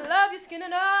gotta love your skin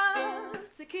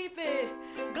enough to keep it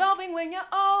glowing when you're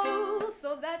old,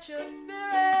 so that your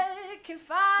spirit can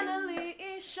finally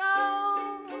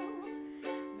show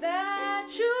that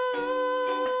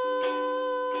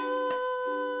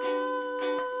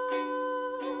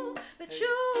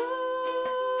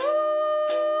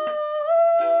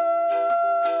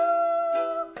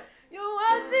you're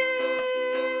worthy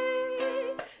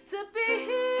to be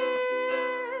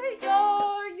here.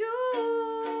 You're you.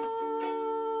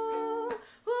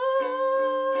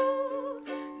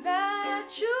 That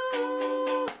you.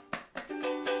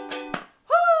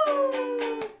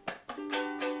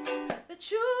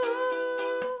 That you.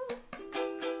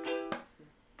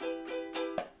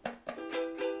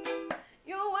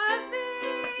 You're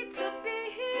worthy to be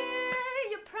here.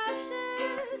 You're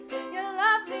precious. You're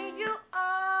lovely. You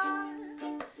are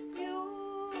you.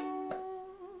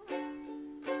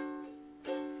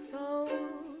 So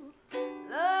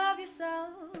love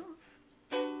yourself.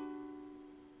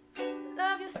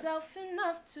 Love yourself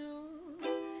enough to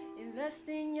invest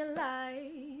in your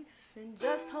life and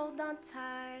just hold on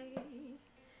tight.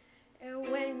 And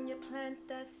when you plant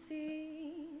that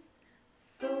seed,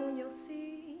 soon you'll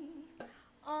see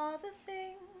all the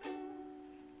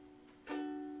things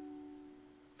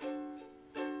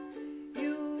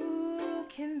you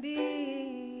can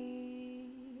be.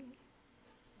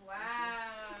 Wow.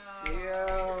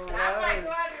 Yo, I'm like,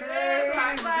 that's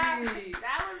crazy.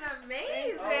 that was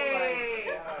amazing. Oh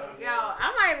my God. Yo,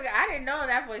 I didn't know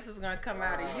that voice was gonna come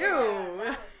out of you.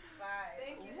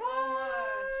 Thank you so much.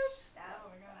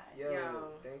 Yo, Yo.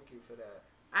 thank you for that.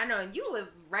 I know, and you was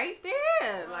right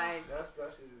there. Like, That's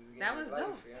just that was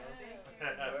dope.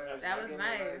 That was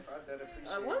nice.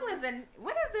 What is the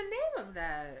name of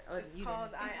that? Oh, It's you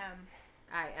called didn't- I Am.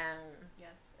 I Am.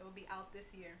 Yes, it will be out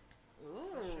this year. Ooh.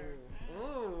 For sure.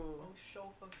 Ooh. Oh,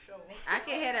 show for show. I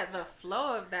can hear the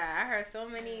flow of that. I heard so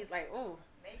many, like, ooh.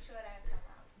 Make sure that comes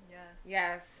out. Yes.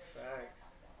 Yes. Facts.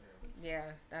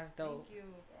 Yeah, that's dope. Thank you.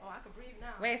 Oh, I can breathe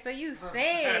now. Wait, so you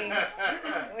sing?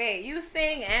 Wait, you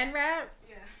sing and rap?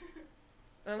 Yeah.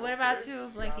 And what about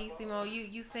you, Blankissimo?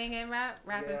 You sing and rap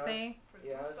and sing?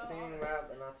 Yeah, I sing,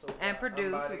 rap, and I told And you produce.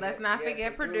 I'm about to Let's not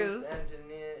forget produce.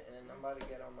 Engineer, and I'm about to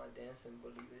get on my dancing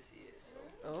bully this year. So.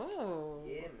 Oh.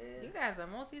 Yeah, man. You guys are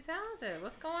multi-talented.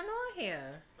 What's going on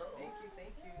here? Thank you,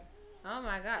 thank you. Oh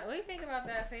my God. What do you think about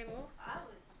that, Sable? I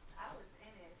was in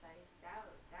it. Like that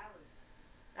was.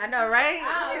 I know, right?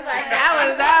 I She's was like, that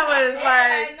was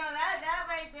like. No,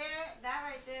 that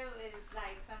right there is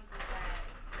like something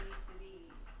that needs to be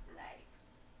like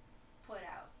put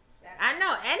out. I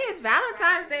know, and it's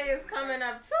Valentine's Day is coming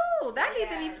up too. That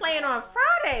needs to be playing on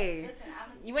Friday. Listen,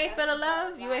 You ain't feel the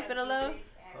love? You ain't feel the love?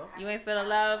 You ain't feel the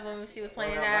love when she was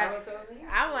playing that?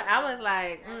 I was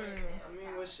like, I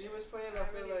mean, when she was playing, I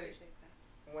feel like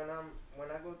when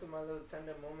I go through my little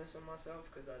tender moments with myself,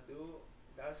 because I do,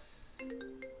 that's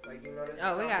like, you know, there's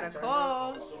Oh, we got a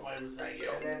call. Somebody was like,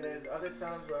 yo. And then there's other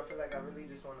times where I feel like I really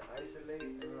just want to isolate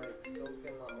and like soak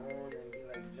in my own and be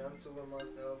like gentle with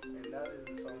myself, and that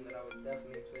is a song that I would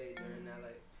definitely play during that,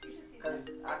 like, cause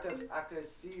I could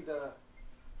see the.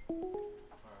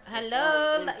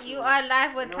 hello, you are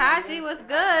live with Taji. What's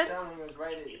good?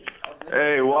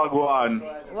 Hey, Wagwan.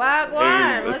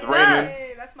 Wagwan, Hey, what's it's Raymond.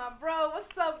 Hey, that's my bro.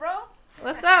 What's up, bro?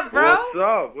 What's up, bro? What's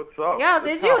up? What's up? Yo, It's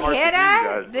did not you hard hear to that?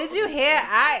 do, guys. Did you hear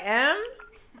I Am?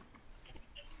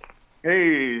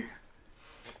 Hey.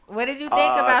 What did you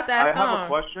think about that I song? have a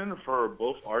question for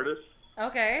both artists.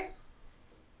 Okay.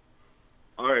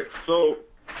 All right, so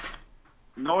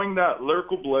knowing that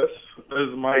Lyrical Bliss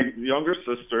is my younger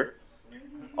sister,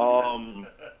 I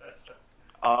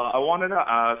wanted to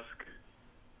ask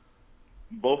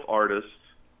both artists,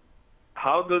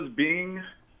 how does being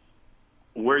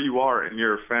where you are in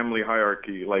your family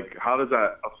hierarchy, like, how does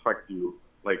that affect you?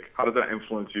 Like, how does that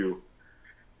influence you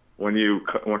when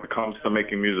it comes to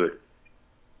making music?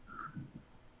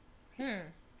 I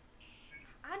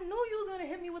knew you was gonna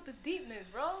hit me with the deepness,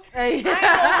 bro. Hey. I ain't know it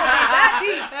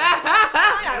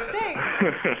was gonna be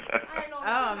that deep.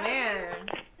 Oh man.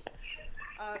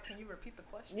 Can you repeat the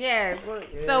question? Yeah.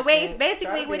 Yeah, So can- basically,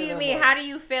 try to what do be a you little mean? more- How do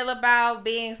you feel about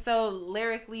being so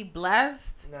lyrically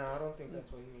blessed? No, I don't think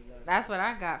that's what he was asking. That's what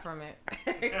I got from it.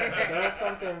 There is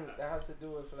something that has to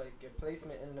do with like your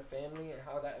placement in the family and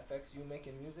how that affects you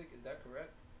making music. Is that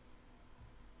correct?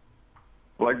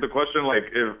 Like the question, like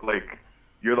if like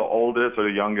you're the oldest or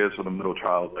the youngest or the middle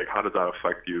child, like how does that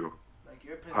affect you? Like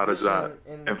your How does that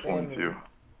position in the influence family. you?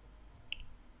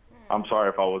 I'm sorry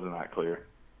if I wasn't that clear.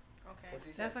 Because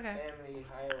he said family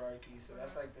hierarchy, so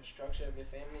that's like the structure of your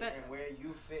family and where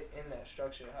you fit in that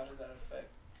structure. How does that affect?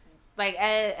 Like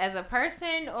as a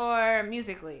person or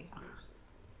musically?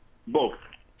 Both.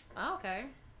 Oh, okay.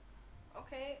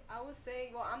 Okay, I would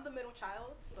say, well, I'm the middle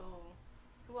child, so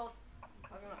who else?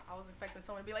 I was expecting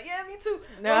someone to be like, yeah, me too.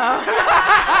 No.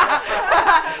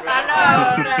 I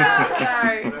know. No,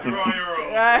 sorry.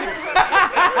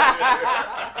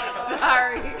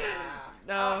 Sorry.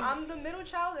 No. I'm the middle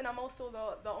child, and I'm also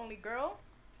the only girl.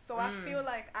 So I feel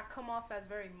like I come off as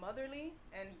very motherly,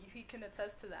 and he can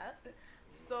attest to that.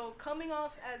 So coming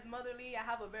off as motherly, I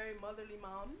have a very motherly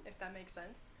mom, if that makes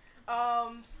sense.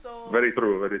 So Very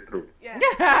true. Yeah.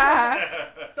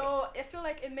 So I feel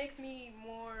like it makes me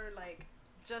more like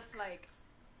just like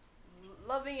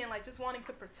loving and like just wanting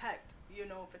to protect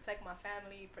my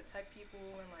family, protect people,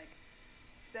 and like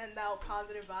send out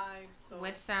positive vibes. So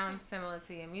which sounds similar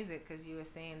to your music, because you were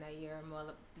saying that you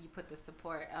put the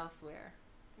support elsewhere.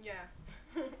 Yeah.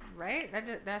 Right?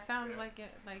 That sounds like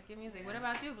your music. What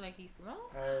about you, Blanquísimo?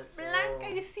 So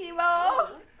Blanquísimo.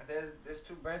 There's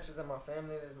two branches of my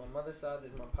family. There's my mother's side,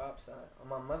 there's my pop's side. On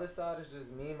my mother's side, it's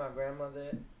just me, my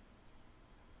grandmother,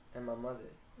 and my mother.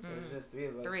 So it's just three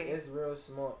of us. It's real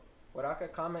small. What I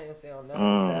could comment and say on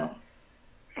that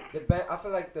is that I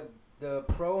feel like the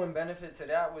pro and benefit to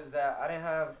that was that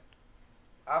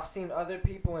I've seen other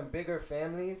people in bigger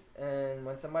families, and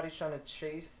when somebody's trying to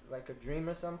chase like a dream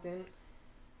or something,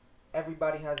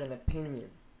 everybody has an opinion,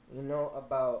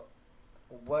 about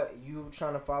what you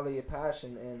trying to follow your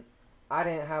passion. And I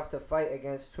didn't have to fight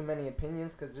against too many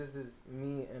opinions, because this is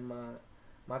me and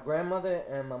my grandmother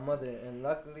and my mother, and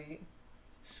luckily,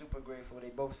 super grateful, they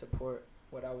both support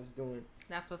what I was doing.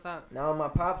 That's what's up. Now on my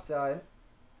pop side,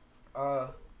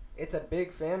 it's a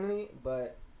big family,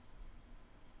 but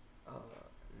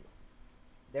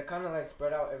they're kind of like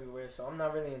spread out everywhere, so I'm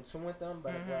not really in tune with them.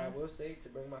 But what I will say, to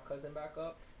bring my cousin back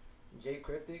up, Jay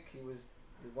Cryptic, he was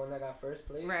the one that got first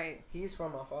place. Right. He's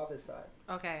from my father's side.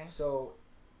 Okay. So,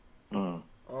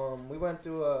 we went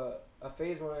through a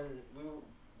phase when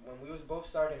we was both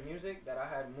starting music, that I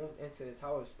had moved into his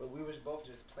house, but we was both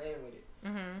just playing with it.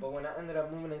 But when I ended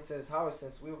up moving into his house,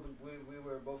 since we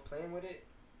were both playing with it,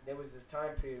 there was this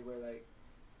time period where like,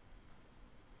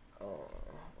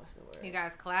 what's the word? You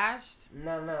guys clashed?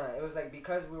 No. It was like,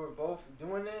 because we were both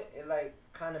doing it, it like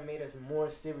kind of made us more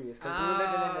serious, because we were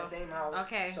living in the same house.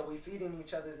 Okay. So we feeding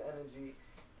each other's energy.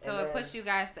 So it pushed you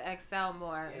guys to excel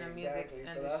more in the music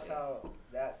industry. So that's how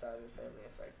that side of the family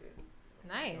affected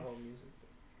nice. The whole music.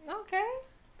 Okay.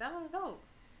 That was dope.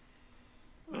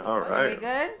 All right. We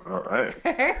good? All right.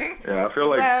 Yeah, I feel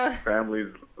like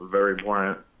family's very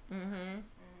important.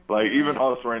 Like, even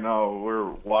us right now, we're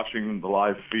watching the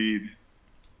live feed.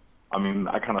 I mean,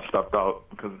 I kind of stepped out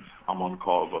because I'm on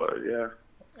call, but yeah.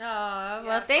 Oh,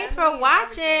 well, thanks for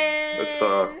watching. It's,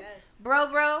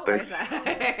 bro. Thanks.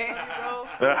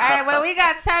 All right, well, we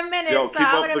got 10 minutes, so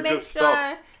I want to make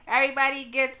sure everybody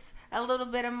gets a little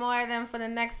bit of more than for the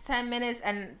next 10 minutes.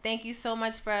 And thank you so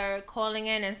much for calling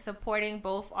in and supporting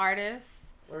both artists.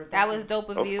 That was dope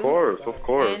of you. Of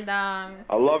course. And I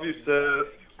love you, sis.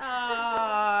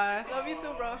 Aww. Love you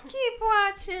too, bro. Keep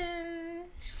watching.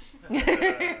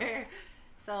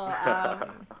 So,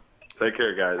 take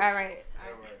care, guys. All right.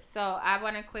 So I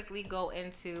want to quickly go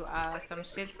into some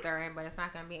shit stirring, but it's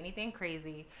not gonna be anything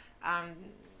crazy.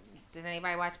 Does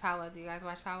anybody watch Power? Do you guys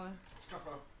watch Power?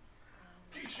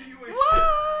 Keisha, you ain't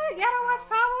what? Y'all don't watch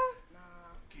Power? Nah.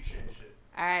 Keisha ain't shit.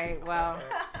 All right. Well,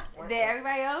 did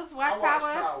everybody else watch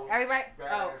Power? Everybody?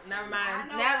 Oh, never mind.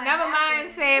 Never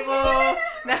mind, Sable.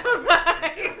 Never mind.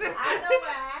 I know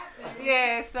what happened.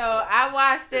 Yeah. So I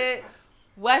watched it.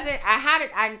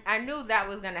 I knew that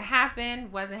was gonna happen.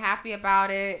 Wasn't happy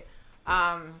about it.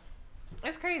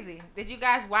 It's crazy. Did you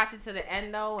guys watch it to the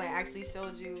end though? It actually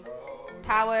showed you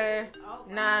Power.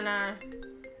 Nah.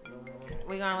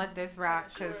 We're gonna let this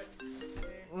rock because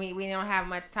we don't have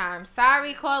much time.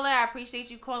 Sorry, caller. I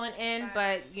appreciate you calling in,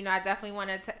 but I definitely want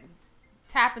to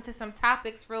tap into some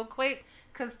topics real quick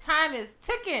because time is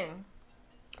ticking.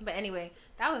 But anyway,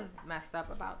 that was messed up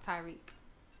about Tyreek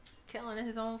killing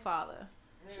his own father.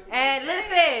 And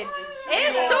listen,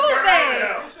 it's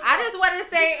Tuesday. I just want to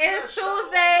say it's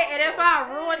Tuesday, and if I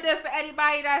ruined it for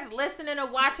anybody that's listening or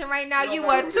watching right now, you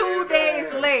were 2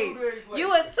 days late. You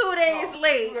were 2 days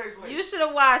late. You should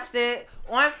have watched it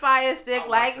on Fire Stick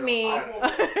like me. I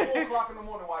woke 4 o'clock in the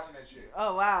morning watching that shit.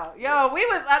 Oh wow, yo, we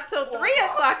was up till 3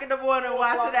 o'clock in the morning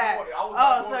watching that.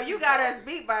 Oh, so you got us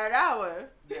beat by an hour.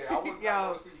 Yeah, I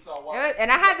was yo. And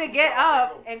I had to get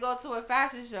up and go to a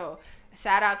fashion show.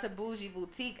 Shout out to Bougie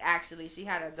Boutique. Actually, she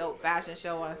had a dope fashion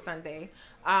show on Sunday.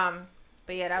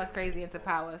 But yeah, that was crazy into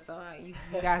Power. So you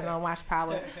guys don't watch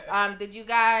Power. What do you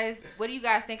guys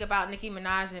think about Nicki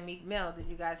Minaj and Meek Mill? Did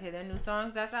you guys hear their new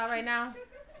songs that's out right now?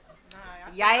 Nah,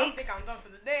 I think I'm done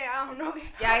for the day. I don't know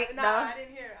these Yikes, Nah, no? I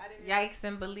didn't hear. Yikes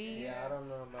and Believe. Yeah, I don't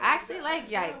know about I actually like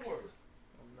Yikes.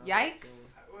 Yikes.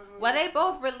 Well, they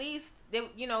both released.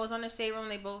 It was on the Shade Room.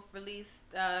 They both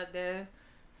released their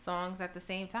songs at the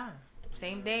same time,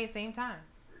 same day, same time.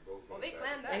 Well, they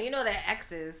planned that. And they're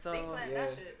exes, so they planned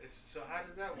that shit. So how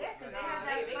does that work? Yeah, because they had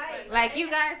that fight. Like,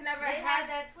 you guys never They had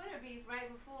that Twitter beef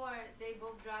right before they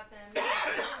both dropped them.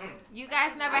 You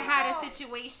guys never had a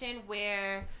situation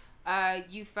where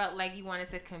you felt like you wanted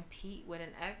to compete with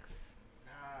an ex?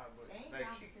 Nah, but like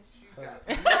she got.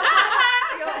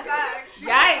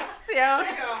 Yikes, yo.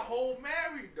 She got whole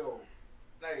married though.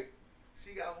 Like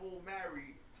she got whole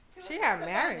married. She got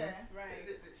married.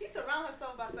 Right. She surround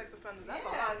herself by sex offenders. That's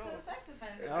all I know. Sex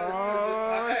offenders.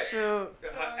 Oh, shoot.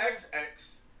 Her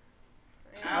ex.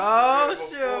 Oh,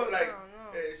 shoot. Like,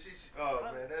 oh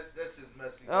man, that's just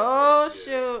messy. Oh,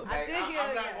 shoot. Like,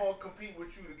 I'm not gonna compete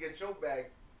with you to get your bag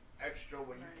extra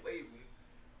when you play me.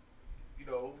 You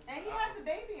know. And he has a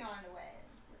baby on the way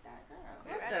with that girl.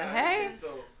 What the heck?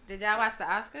 Did y'all watch the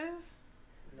Oscars?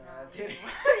 No, I didn't.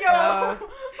 Yo,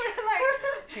 we're like,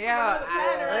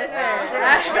 listen.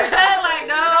 Like,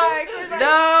 no. Did they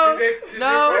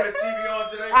turn the TV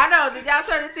on today? I know. Did y'all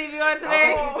turn the TV on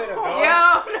today?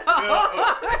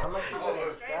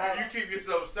 You keep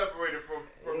yourself separated from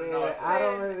the noise. I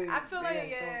don't really. I feel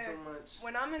like too much.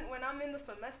 When I'm in the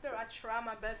semester, I try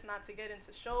my best not to get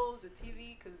into shows or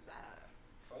TV because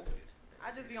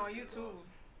I just be on YouTube.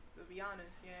 To be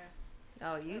honest, yeah.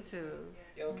 Oh, YouTube.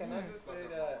 Yo, can I just say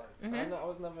that I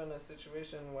was never in a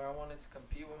situation where I wanted to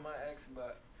compete with my ex,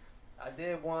 but I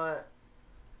do want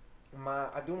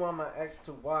my ex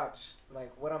to watch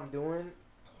like what I'm doing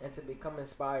and to become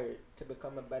inspired, to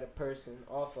become a better person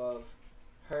off of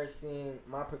her seeing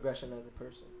my progression as a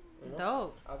person. You know?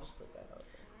 Dope. I'll just put that out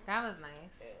there. That was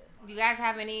nice. Yeah. Do you guys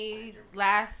have any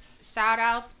last shout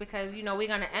outs? Because we're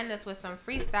gonna end this with some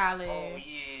freestyling. Oh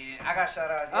yeah, I got shout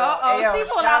outs. She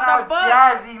pulled shout out the book.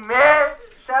 Jazzy, man.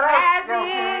 Shout out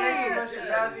Jazzy.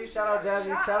 Jazzy. Shout out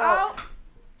Jazzy.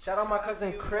 Shout out my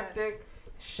cousin Cryptic.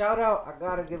 Shout out, I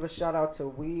gotta give a shout out to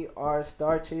We Are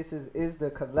Star Chasers is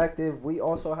the collective. We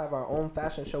also have our own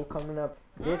fashion show coming up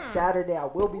this Saturday. I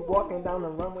will be walking down the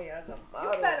runway as a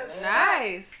model.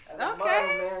 Nice. As a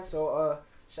model, man. So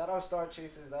shout out Star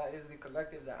Chasers. That is the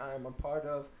collective that I am a part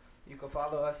of. You can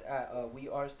follow us at We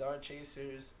Are Star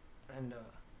Chasers, and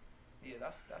yeah,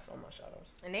 that's all my shout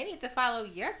outs. And they need to follow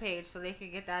your page so they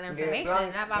can get that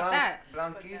information. How about that?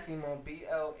 Blankissimo,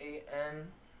 BLANCKISIMO,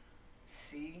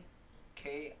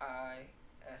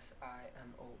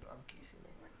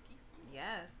 Blankissimo.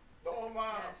 Yes.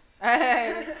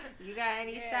 Yes. You got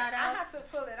any shout outs? I had to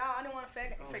pull it out. I didn't want to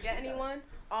forget anyone.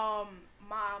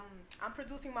 I'm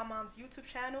producing my mom's YouTube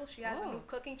channel. She has a new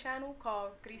cooking channel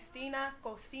called Cristina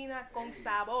Cocina con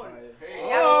Sabor.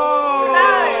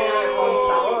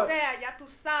 Ya tú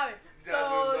sabes.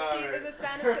 So she is a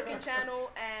Spanish cooking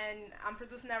channel, and I'm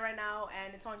producing that right now,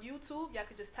 and it's on YouTube. Y'all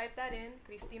could just type that in,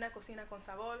 Cristina Cocina con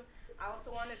Sabor. I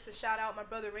also wanted to shout out my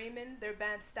brother Raymond. Their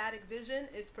band Static Vision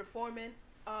is performing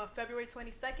February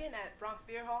 22nd at Bronx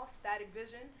Beer Hall, Static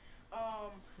Vision.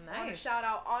 I want to shout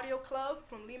out Audio Club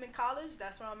from Lehman College.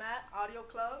 That's where I'm at, Audio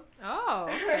Club. Oh,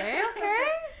 okay.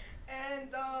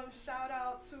 And shout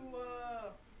out to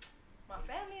my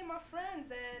family and my friends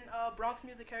and Bronx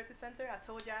Music Heritage Center. I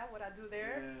told y'all what I do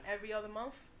there every other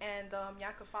month. And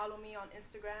y'all can follow me on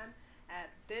Instagram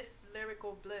at This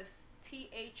Lyrical Bliss.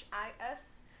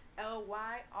 THISLYRICALBLISS.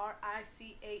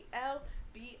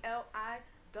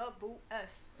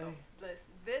 So Bliss.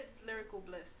 This Lyrical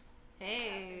Bliss.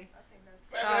 Hey.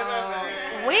 So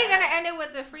we're gonna end it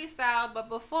with the freestyle, but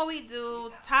before we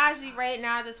do, Taji right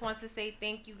now just wants to say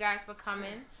thank you guys for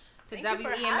coming to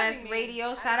WEMS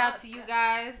Radio. Shout out to you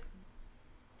guys.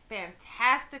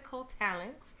 Fantastical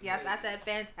talents. Yes, I said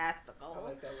fantastical. I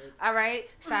like that word. All right.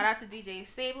 Shout out to DJ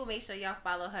Sable. Make sure y'all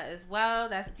follow her as well.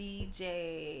 That's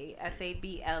DJ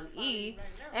SABLE.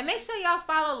 And make sure y'all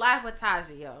follow Live with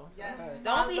Taji, yo. Yes.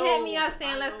 Don't be hitting me up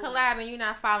saying let's collab and you're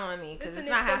not following me. Listen, it's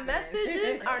not if the happening.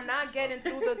 messages are not getting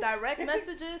through the direct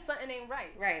messages, something ain't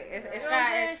right. Right. It's You know what I'm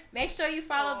not. saying? Make sure you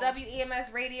follow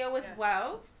WEMS Radio as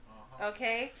well.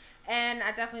 Okay. And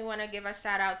I definitely want to give a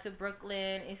shout out to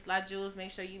Brooklyn, Isla Jules.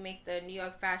 Make sure you make the New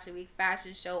York Fashion Week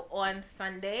fashion show on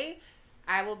Sunday.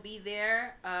 I will be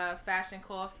there. Fashion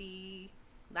Coffee,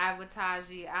 Live with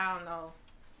Taji. I don't know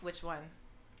which one.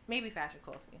 Maybe Fashion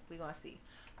Coffee. We're going to see.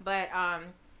 But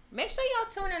make sure y'all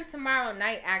tune in tomorrow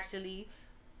night, actually.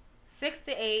 6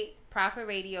 to 8, Prophet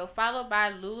Radio, followed by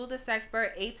Lulu the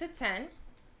Sexpert, 8 to 10.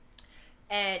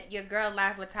 And your girl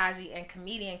Live with Taji and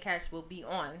Comedian Catch will be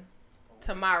on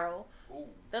tomorrow.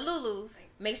 The Lulus.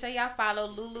 Make sure y'all follow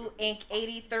Lulu Inc.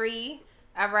 83.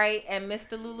 All right. And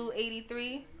Mr. Lulu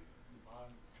 83.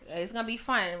 It's going to be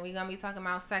fun. We're going to be talking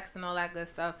about sex and all that good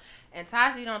stuff. And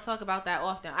Taji don't talk about that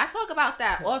often. I talk about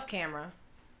that off camera,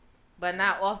 but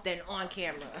not often on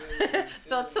camera.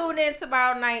 So tune in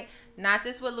tomorrow night, not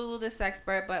just with Lulu the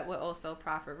Sexpert, but with also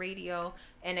Prophet Radio.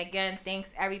 And again, thanks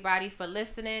everybody for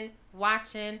listening,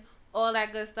 watching, all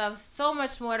that good stuff. So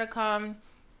much more to come.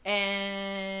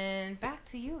 And back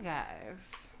to you guys.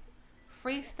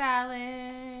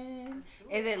 Freestyling.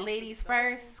 Is it ladies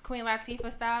first? Queen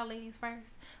Latifah style, ladies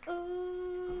first?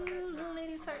 Ooh,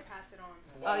 ladies first. Pass it on.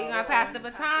 Oh, you gonna pass the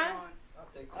baton? I'll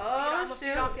take it. Oh, shoot.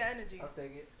 shoot. Off your energy. I'll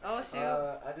take it. Oh, shoot.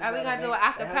 Are we gonna do an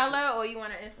acapella or you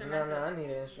want an instrumental? No, I need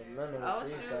an instrumental. Oh,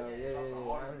 freestyle. shoot. Yeah.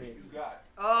 I need.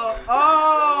 Oh.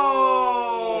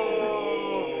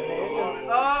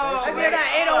 Let's hear that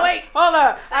 808. Hold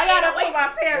up. I gotta put my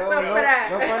pants up for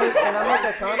that. No funny. Can I make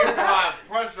a comment?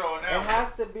 Pressure on that. It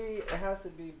has to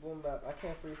be boom bap. I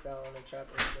can't freestyle on a trap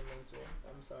instrumental.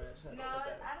 I'm sorry. I just had to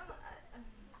put that.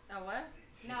 Oh, what?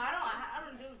 No, I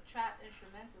don't do trap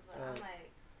instrumentals. But I'm like.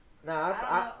 Nah,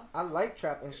 I like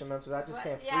trap instrumentals. I just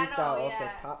can't freestyle off the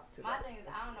top to my that. thing is,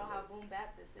 I don't know how boom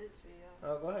bap this is for you.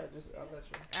 Oh, go ahead. I'll let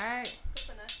you. All right.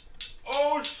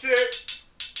 Oh shit!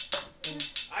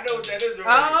 I know what that is.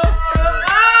 Oh shit!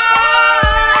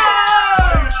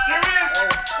 Are you serious?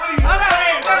 What are you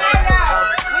saying? Hold on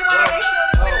now. We want to make sure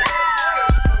we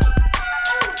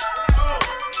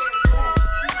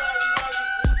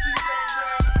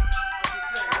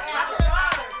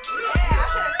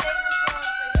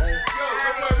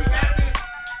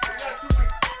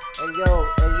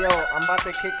Hey yo, I'm about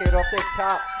to kick it off the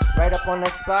top, right up on the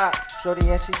spot. Shorty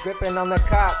and she gripping on the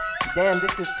cop. Damn,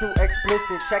 this is too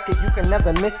explicit. Check it, you can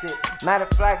never miss it. Matter of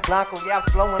fact, Blanco, yeah,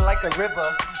 flowing like a river.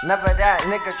 Never that,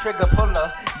 nigga, trigger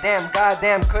puller. Damn,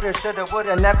 goddamn, coulda, shoulda,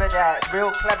 woulda, never that.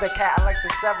 Real clever cat, I like to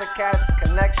sever cats.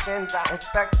 Connections, I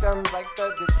inspect them like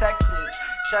a detective.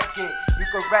 Check it, you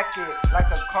can wreck it like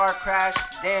a car crash.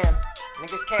 Damn,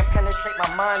 niggas can't penetrate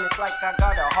my mind. It's like I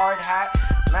got a hard hat.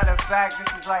 Matter of fact,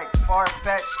 this is like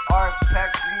far-fetched,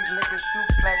 arpex, leave niggas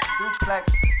suplex,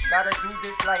 duplex. Gotta do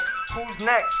this like, who's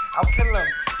next? I'll kill him,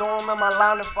 throw him in my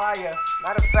line of fire.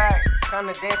 Matter of fact,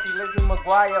 kinda dancey Lizzie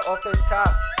McGuire off the top.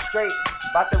 Straight,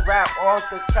 about to rap off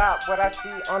the top. What I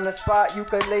see on the spot,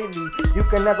 ukulele. You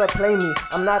can never play me,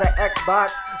 I'm not an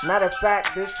Xbox. Matter of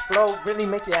fact, this flow really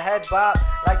make your head bop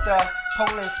like the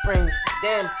Poland Springs.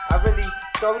 Damn, I really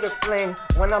throw the fling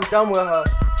when I'm done with her.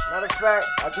 Matter of fact,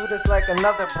 I do this like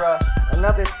another bruh,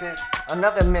 another sis,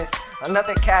 another miss,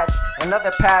 another catch,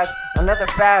 another pass, another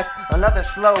fast, another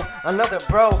slow, another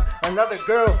bro, another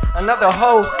girl, another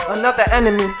hoe, another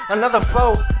enemy, another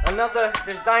foe, another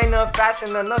designer,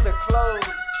 fashion, another clothes.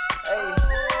 Hey,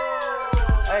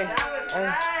 hey, hey,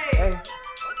 hey.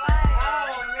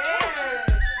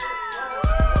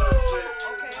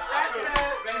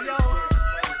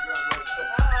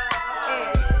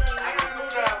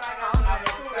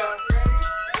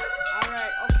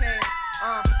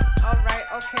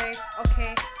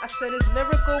 Okay, I said it's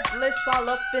lyrical bliss all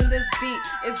up in this beat.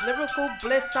 It's lyrical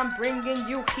bliss, I'm bringing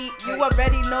you heat. You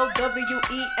already know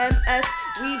WEMS.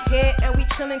 We here and we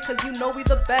chillin' cause you know we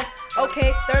the best.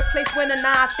 Okay, third place winner,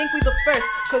 nah, I think we the first.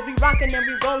 Cause we rockin' and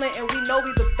we rollin' and we know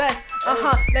we the best.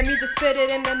 Let me just spit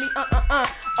it and let me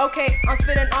Okay, I'm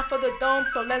spitting off of the dome,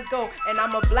 so let's go. And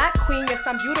I'm a black queen, yes,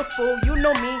 I'm beautiful, you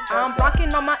know me. I'm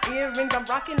rocking on my earrings, I'm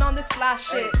rocking on this fly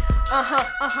shit.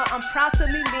 I'm proud to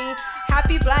be me.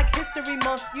 Happy Black History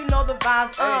Month, you know the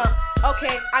vibes.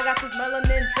 Okay, I got this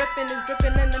melanin dripping, it's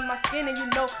dripping in my skin, and you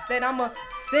know that I'm a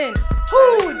sin.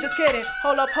 Whoo, just kidding.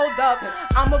 Hold up.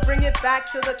 I'ma bring it back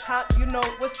to the top, you know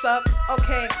what's up.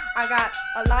 Okay, I got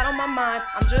a lot on my mind.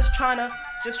 I'm just trying to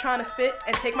spit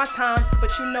and take my time,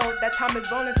 but you know that time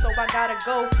is rolling, so I gotta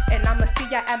go, and I'ma see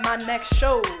ya at my next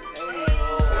show.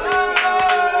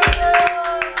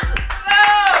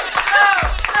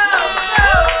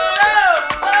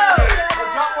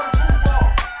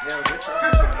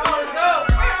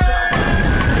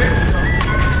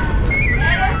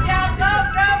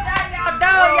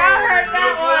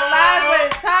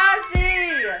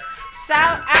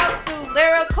 Shout out to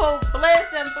Lyrical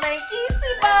Bliss and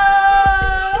Blankissimo.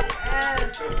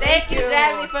 Yes. Thank you,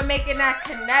 Jazzy, for making that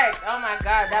connect. Oh my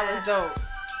God, that was dope.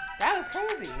 That was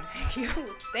crazy.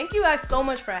 Thank you guys so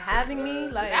much for having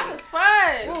me. Like that was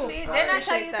fun. Ooh, See, didn't I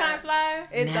tell you time flies?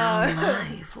 Now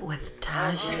live with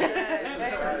Taji.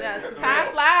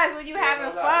 Time flies when you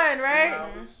having fun, right?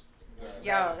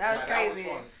 Yo, that was crazy.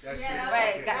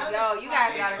 Wait, yo, you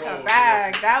guys gotta come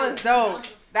back. That was dope.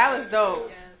 That was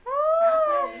dope.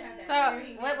 So,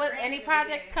 what? Any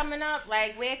projects coming up?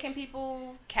 Like, where can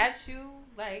people catch you?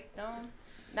 Like,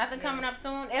 nothing coming up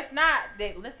soon. If not,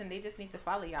 they just need to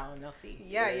follow y'all and they'll see.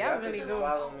 Yeah, y'all really do.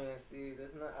 Follow me and see.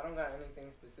 I don't got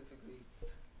anything specifically.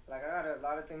 Like, I got a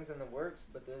lot of things in the works,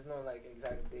 but there's no like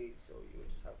exact date, so you would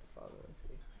just have to follow and see.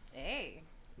 Hey,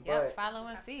 yep, follow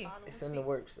and see. It's in the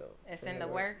works though. It's in the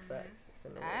works. Facts. It's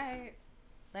in the works. All right,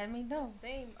 let me know.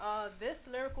 Same. This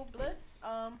Lyrical Bliss.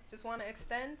 Just want to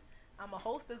extend. I'm a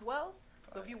host as well.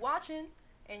 So if you're watching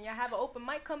and y'all have an open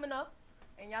mic coming up,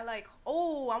 and y'all like,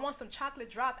 oh, I want some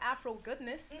chocolate drop Afro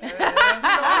goodness. That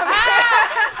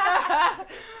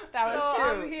was cute.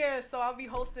 I'm here, so I'll be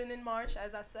hosting in March,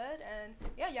 as I said, and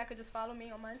yeah, y'all could just follow me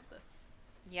on my Insta.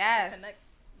 Yes.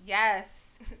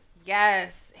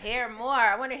 Yes. Hear more.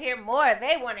 I want to hear more.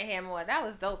 They want to hear more. That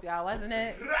was dope, y'all, wasn't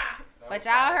it? But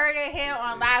y'all heard it here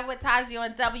on Live with Taji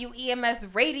on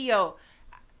WEMS Radio.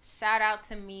 Shout out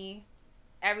to me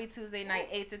every Tuesday night,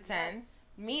 8 to 10. Yes.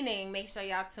 Meaning, make sure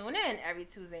y'all tune in every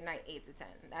Tuesday night, 8 to 10.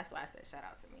 That's why I said shout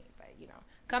out to me. But,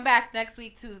 come back next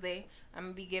week, Tuesday. I'm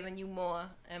going to be giving you more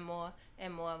and more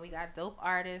and more. We got dope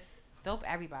artists, dope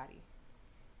everybody.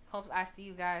 Hope I see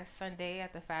you guys Sunday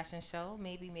at the fashion show.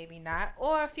 Maybe, maybe not.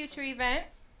 Or a future event.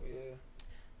 Yeah.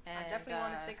 And, I definitely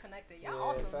want to stay connected. Y'all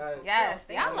awesome. Yes,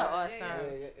 y'all are awesome.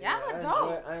 Y'all are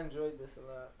dope. I enjoyed this a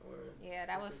lot. Yeah,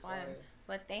 that was fun.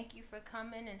 But thank you for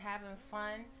coming and having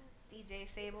fun. DJ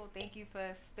Sable, thank you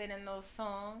for spinning those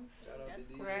songs. Shout out to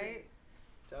DJ. Great.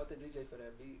 Shout out to DJ for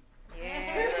that beat. Yeah,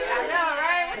 I know,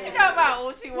 right? What you know about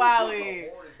Uchi Wally?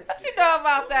 What you know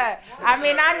about that? I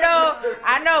mean,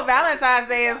 I know Valentine's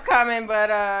Day is coming,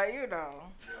 but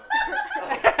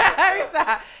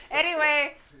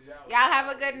Anyway, y'all have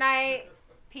a good night.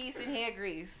 Peace and hair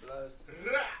grease. Bless.